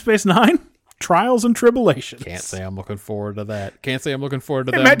 Deep Space Nine, Trials and Tribulations. Can't say I'm looking forward to that. Can't say I'm looking forward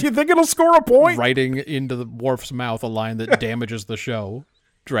to Hey, them Matt, do you think it'll score a point? writing into the Worf's mouth a line that damages the show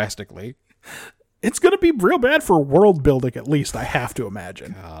drastically. It's going to be real bad for world building, at least, I have to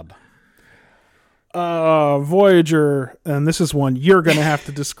imagine. God. Voyager, and this is one you're going to have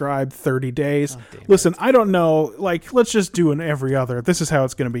to describe 30 days. Listen, I don't know. Like, let's just do an every other. This is how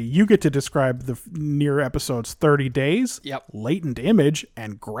it's going to be. You get to describe the near episodes 30 days, Yep. Latent Image,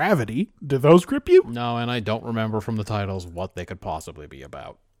 and Gravity. Do those grip you? No, and I don't remember from the titles what they could possibly be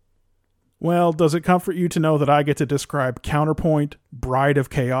about. Well, does it comfort you to know that I get to describe Counterpoint, Bride of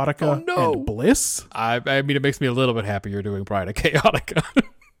Chaotica, and Bliss? I mean, it makes me a little bit happy you're doing Bride of Chaotica.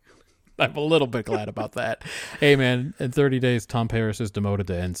 I'm a little bit glad about that. Hey, man, in 30 days, Tom Paris is demoted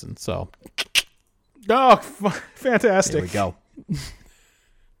to ensign, so Oh, fantastic. there we go.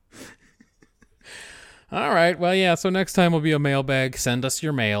 All right, well, yeah, so next time will be a mailbag. Send us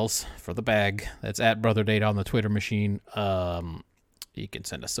your mails for the bag. That's at BrotherDate on the Twitter machine. You can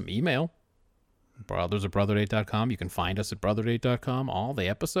send us some email. brothers@brotherdate.com. You can find us at brotherdate.com, all the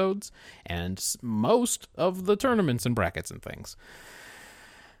episodes, and most of the tournaments and brackets and things.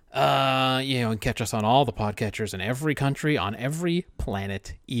 And catch us on all the podcatchers in every country, on every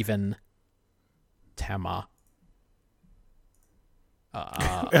planet, even Tama.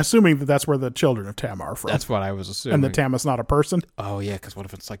 Assuming that that's where the children of Tam are from. That's what I was assuming. and that Tama's not a person. Oh, yeah, because what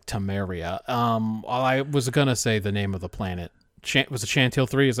if it's like Tamaria? Well, I was going to say the name of the planet. Was it Chantil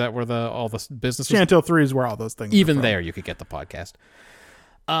 3? Is that where all the businesses? Chantil 3 is where all those things are Even from. there, you could get the podcast.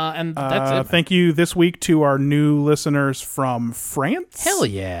 And that's it. Thank you this week to our new listeners from France. Hell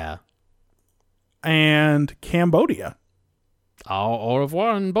yeah. And Cambodia. Au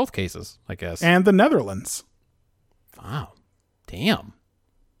revoir in both cases, I guess. And the Netherlands. Wow. Damn.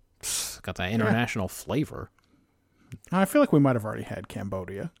 Got that international flavor. I feel like we might have already had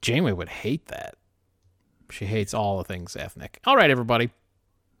Cambodia. Janeway would hate that. She hates all the things ethnic. All right, everybody.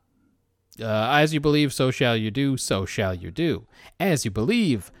 As you believe, so shall you do. So shall you do. As you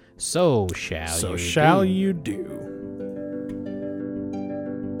believe, so shall you do. So shall you do.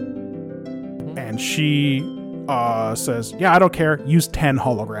 And she says, yeah, I don't care. Use 10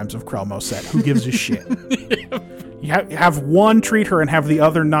 holograms of Krell Moset. Who gives a shit? You have one treat her and have the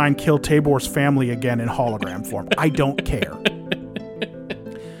other 9 kill Tabor's family again in hologram form. I don't care.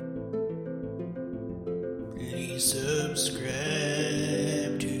 Please subscribe.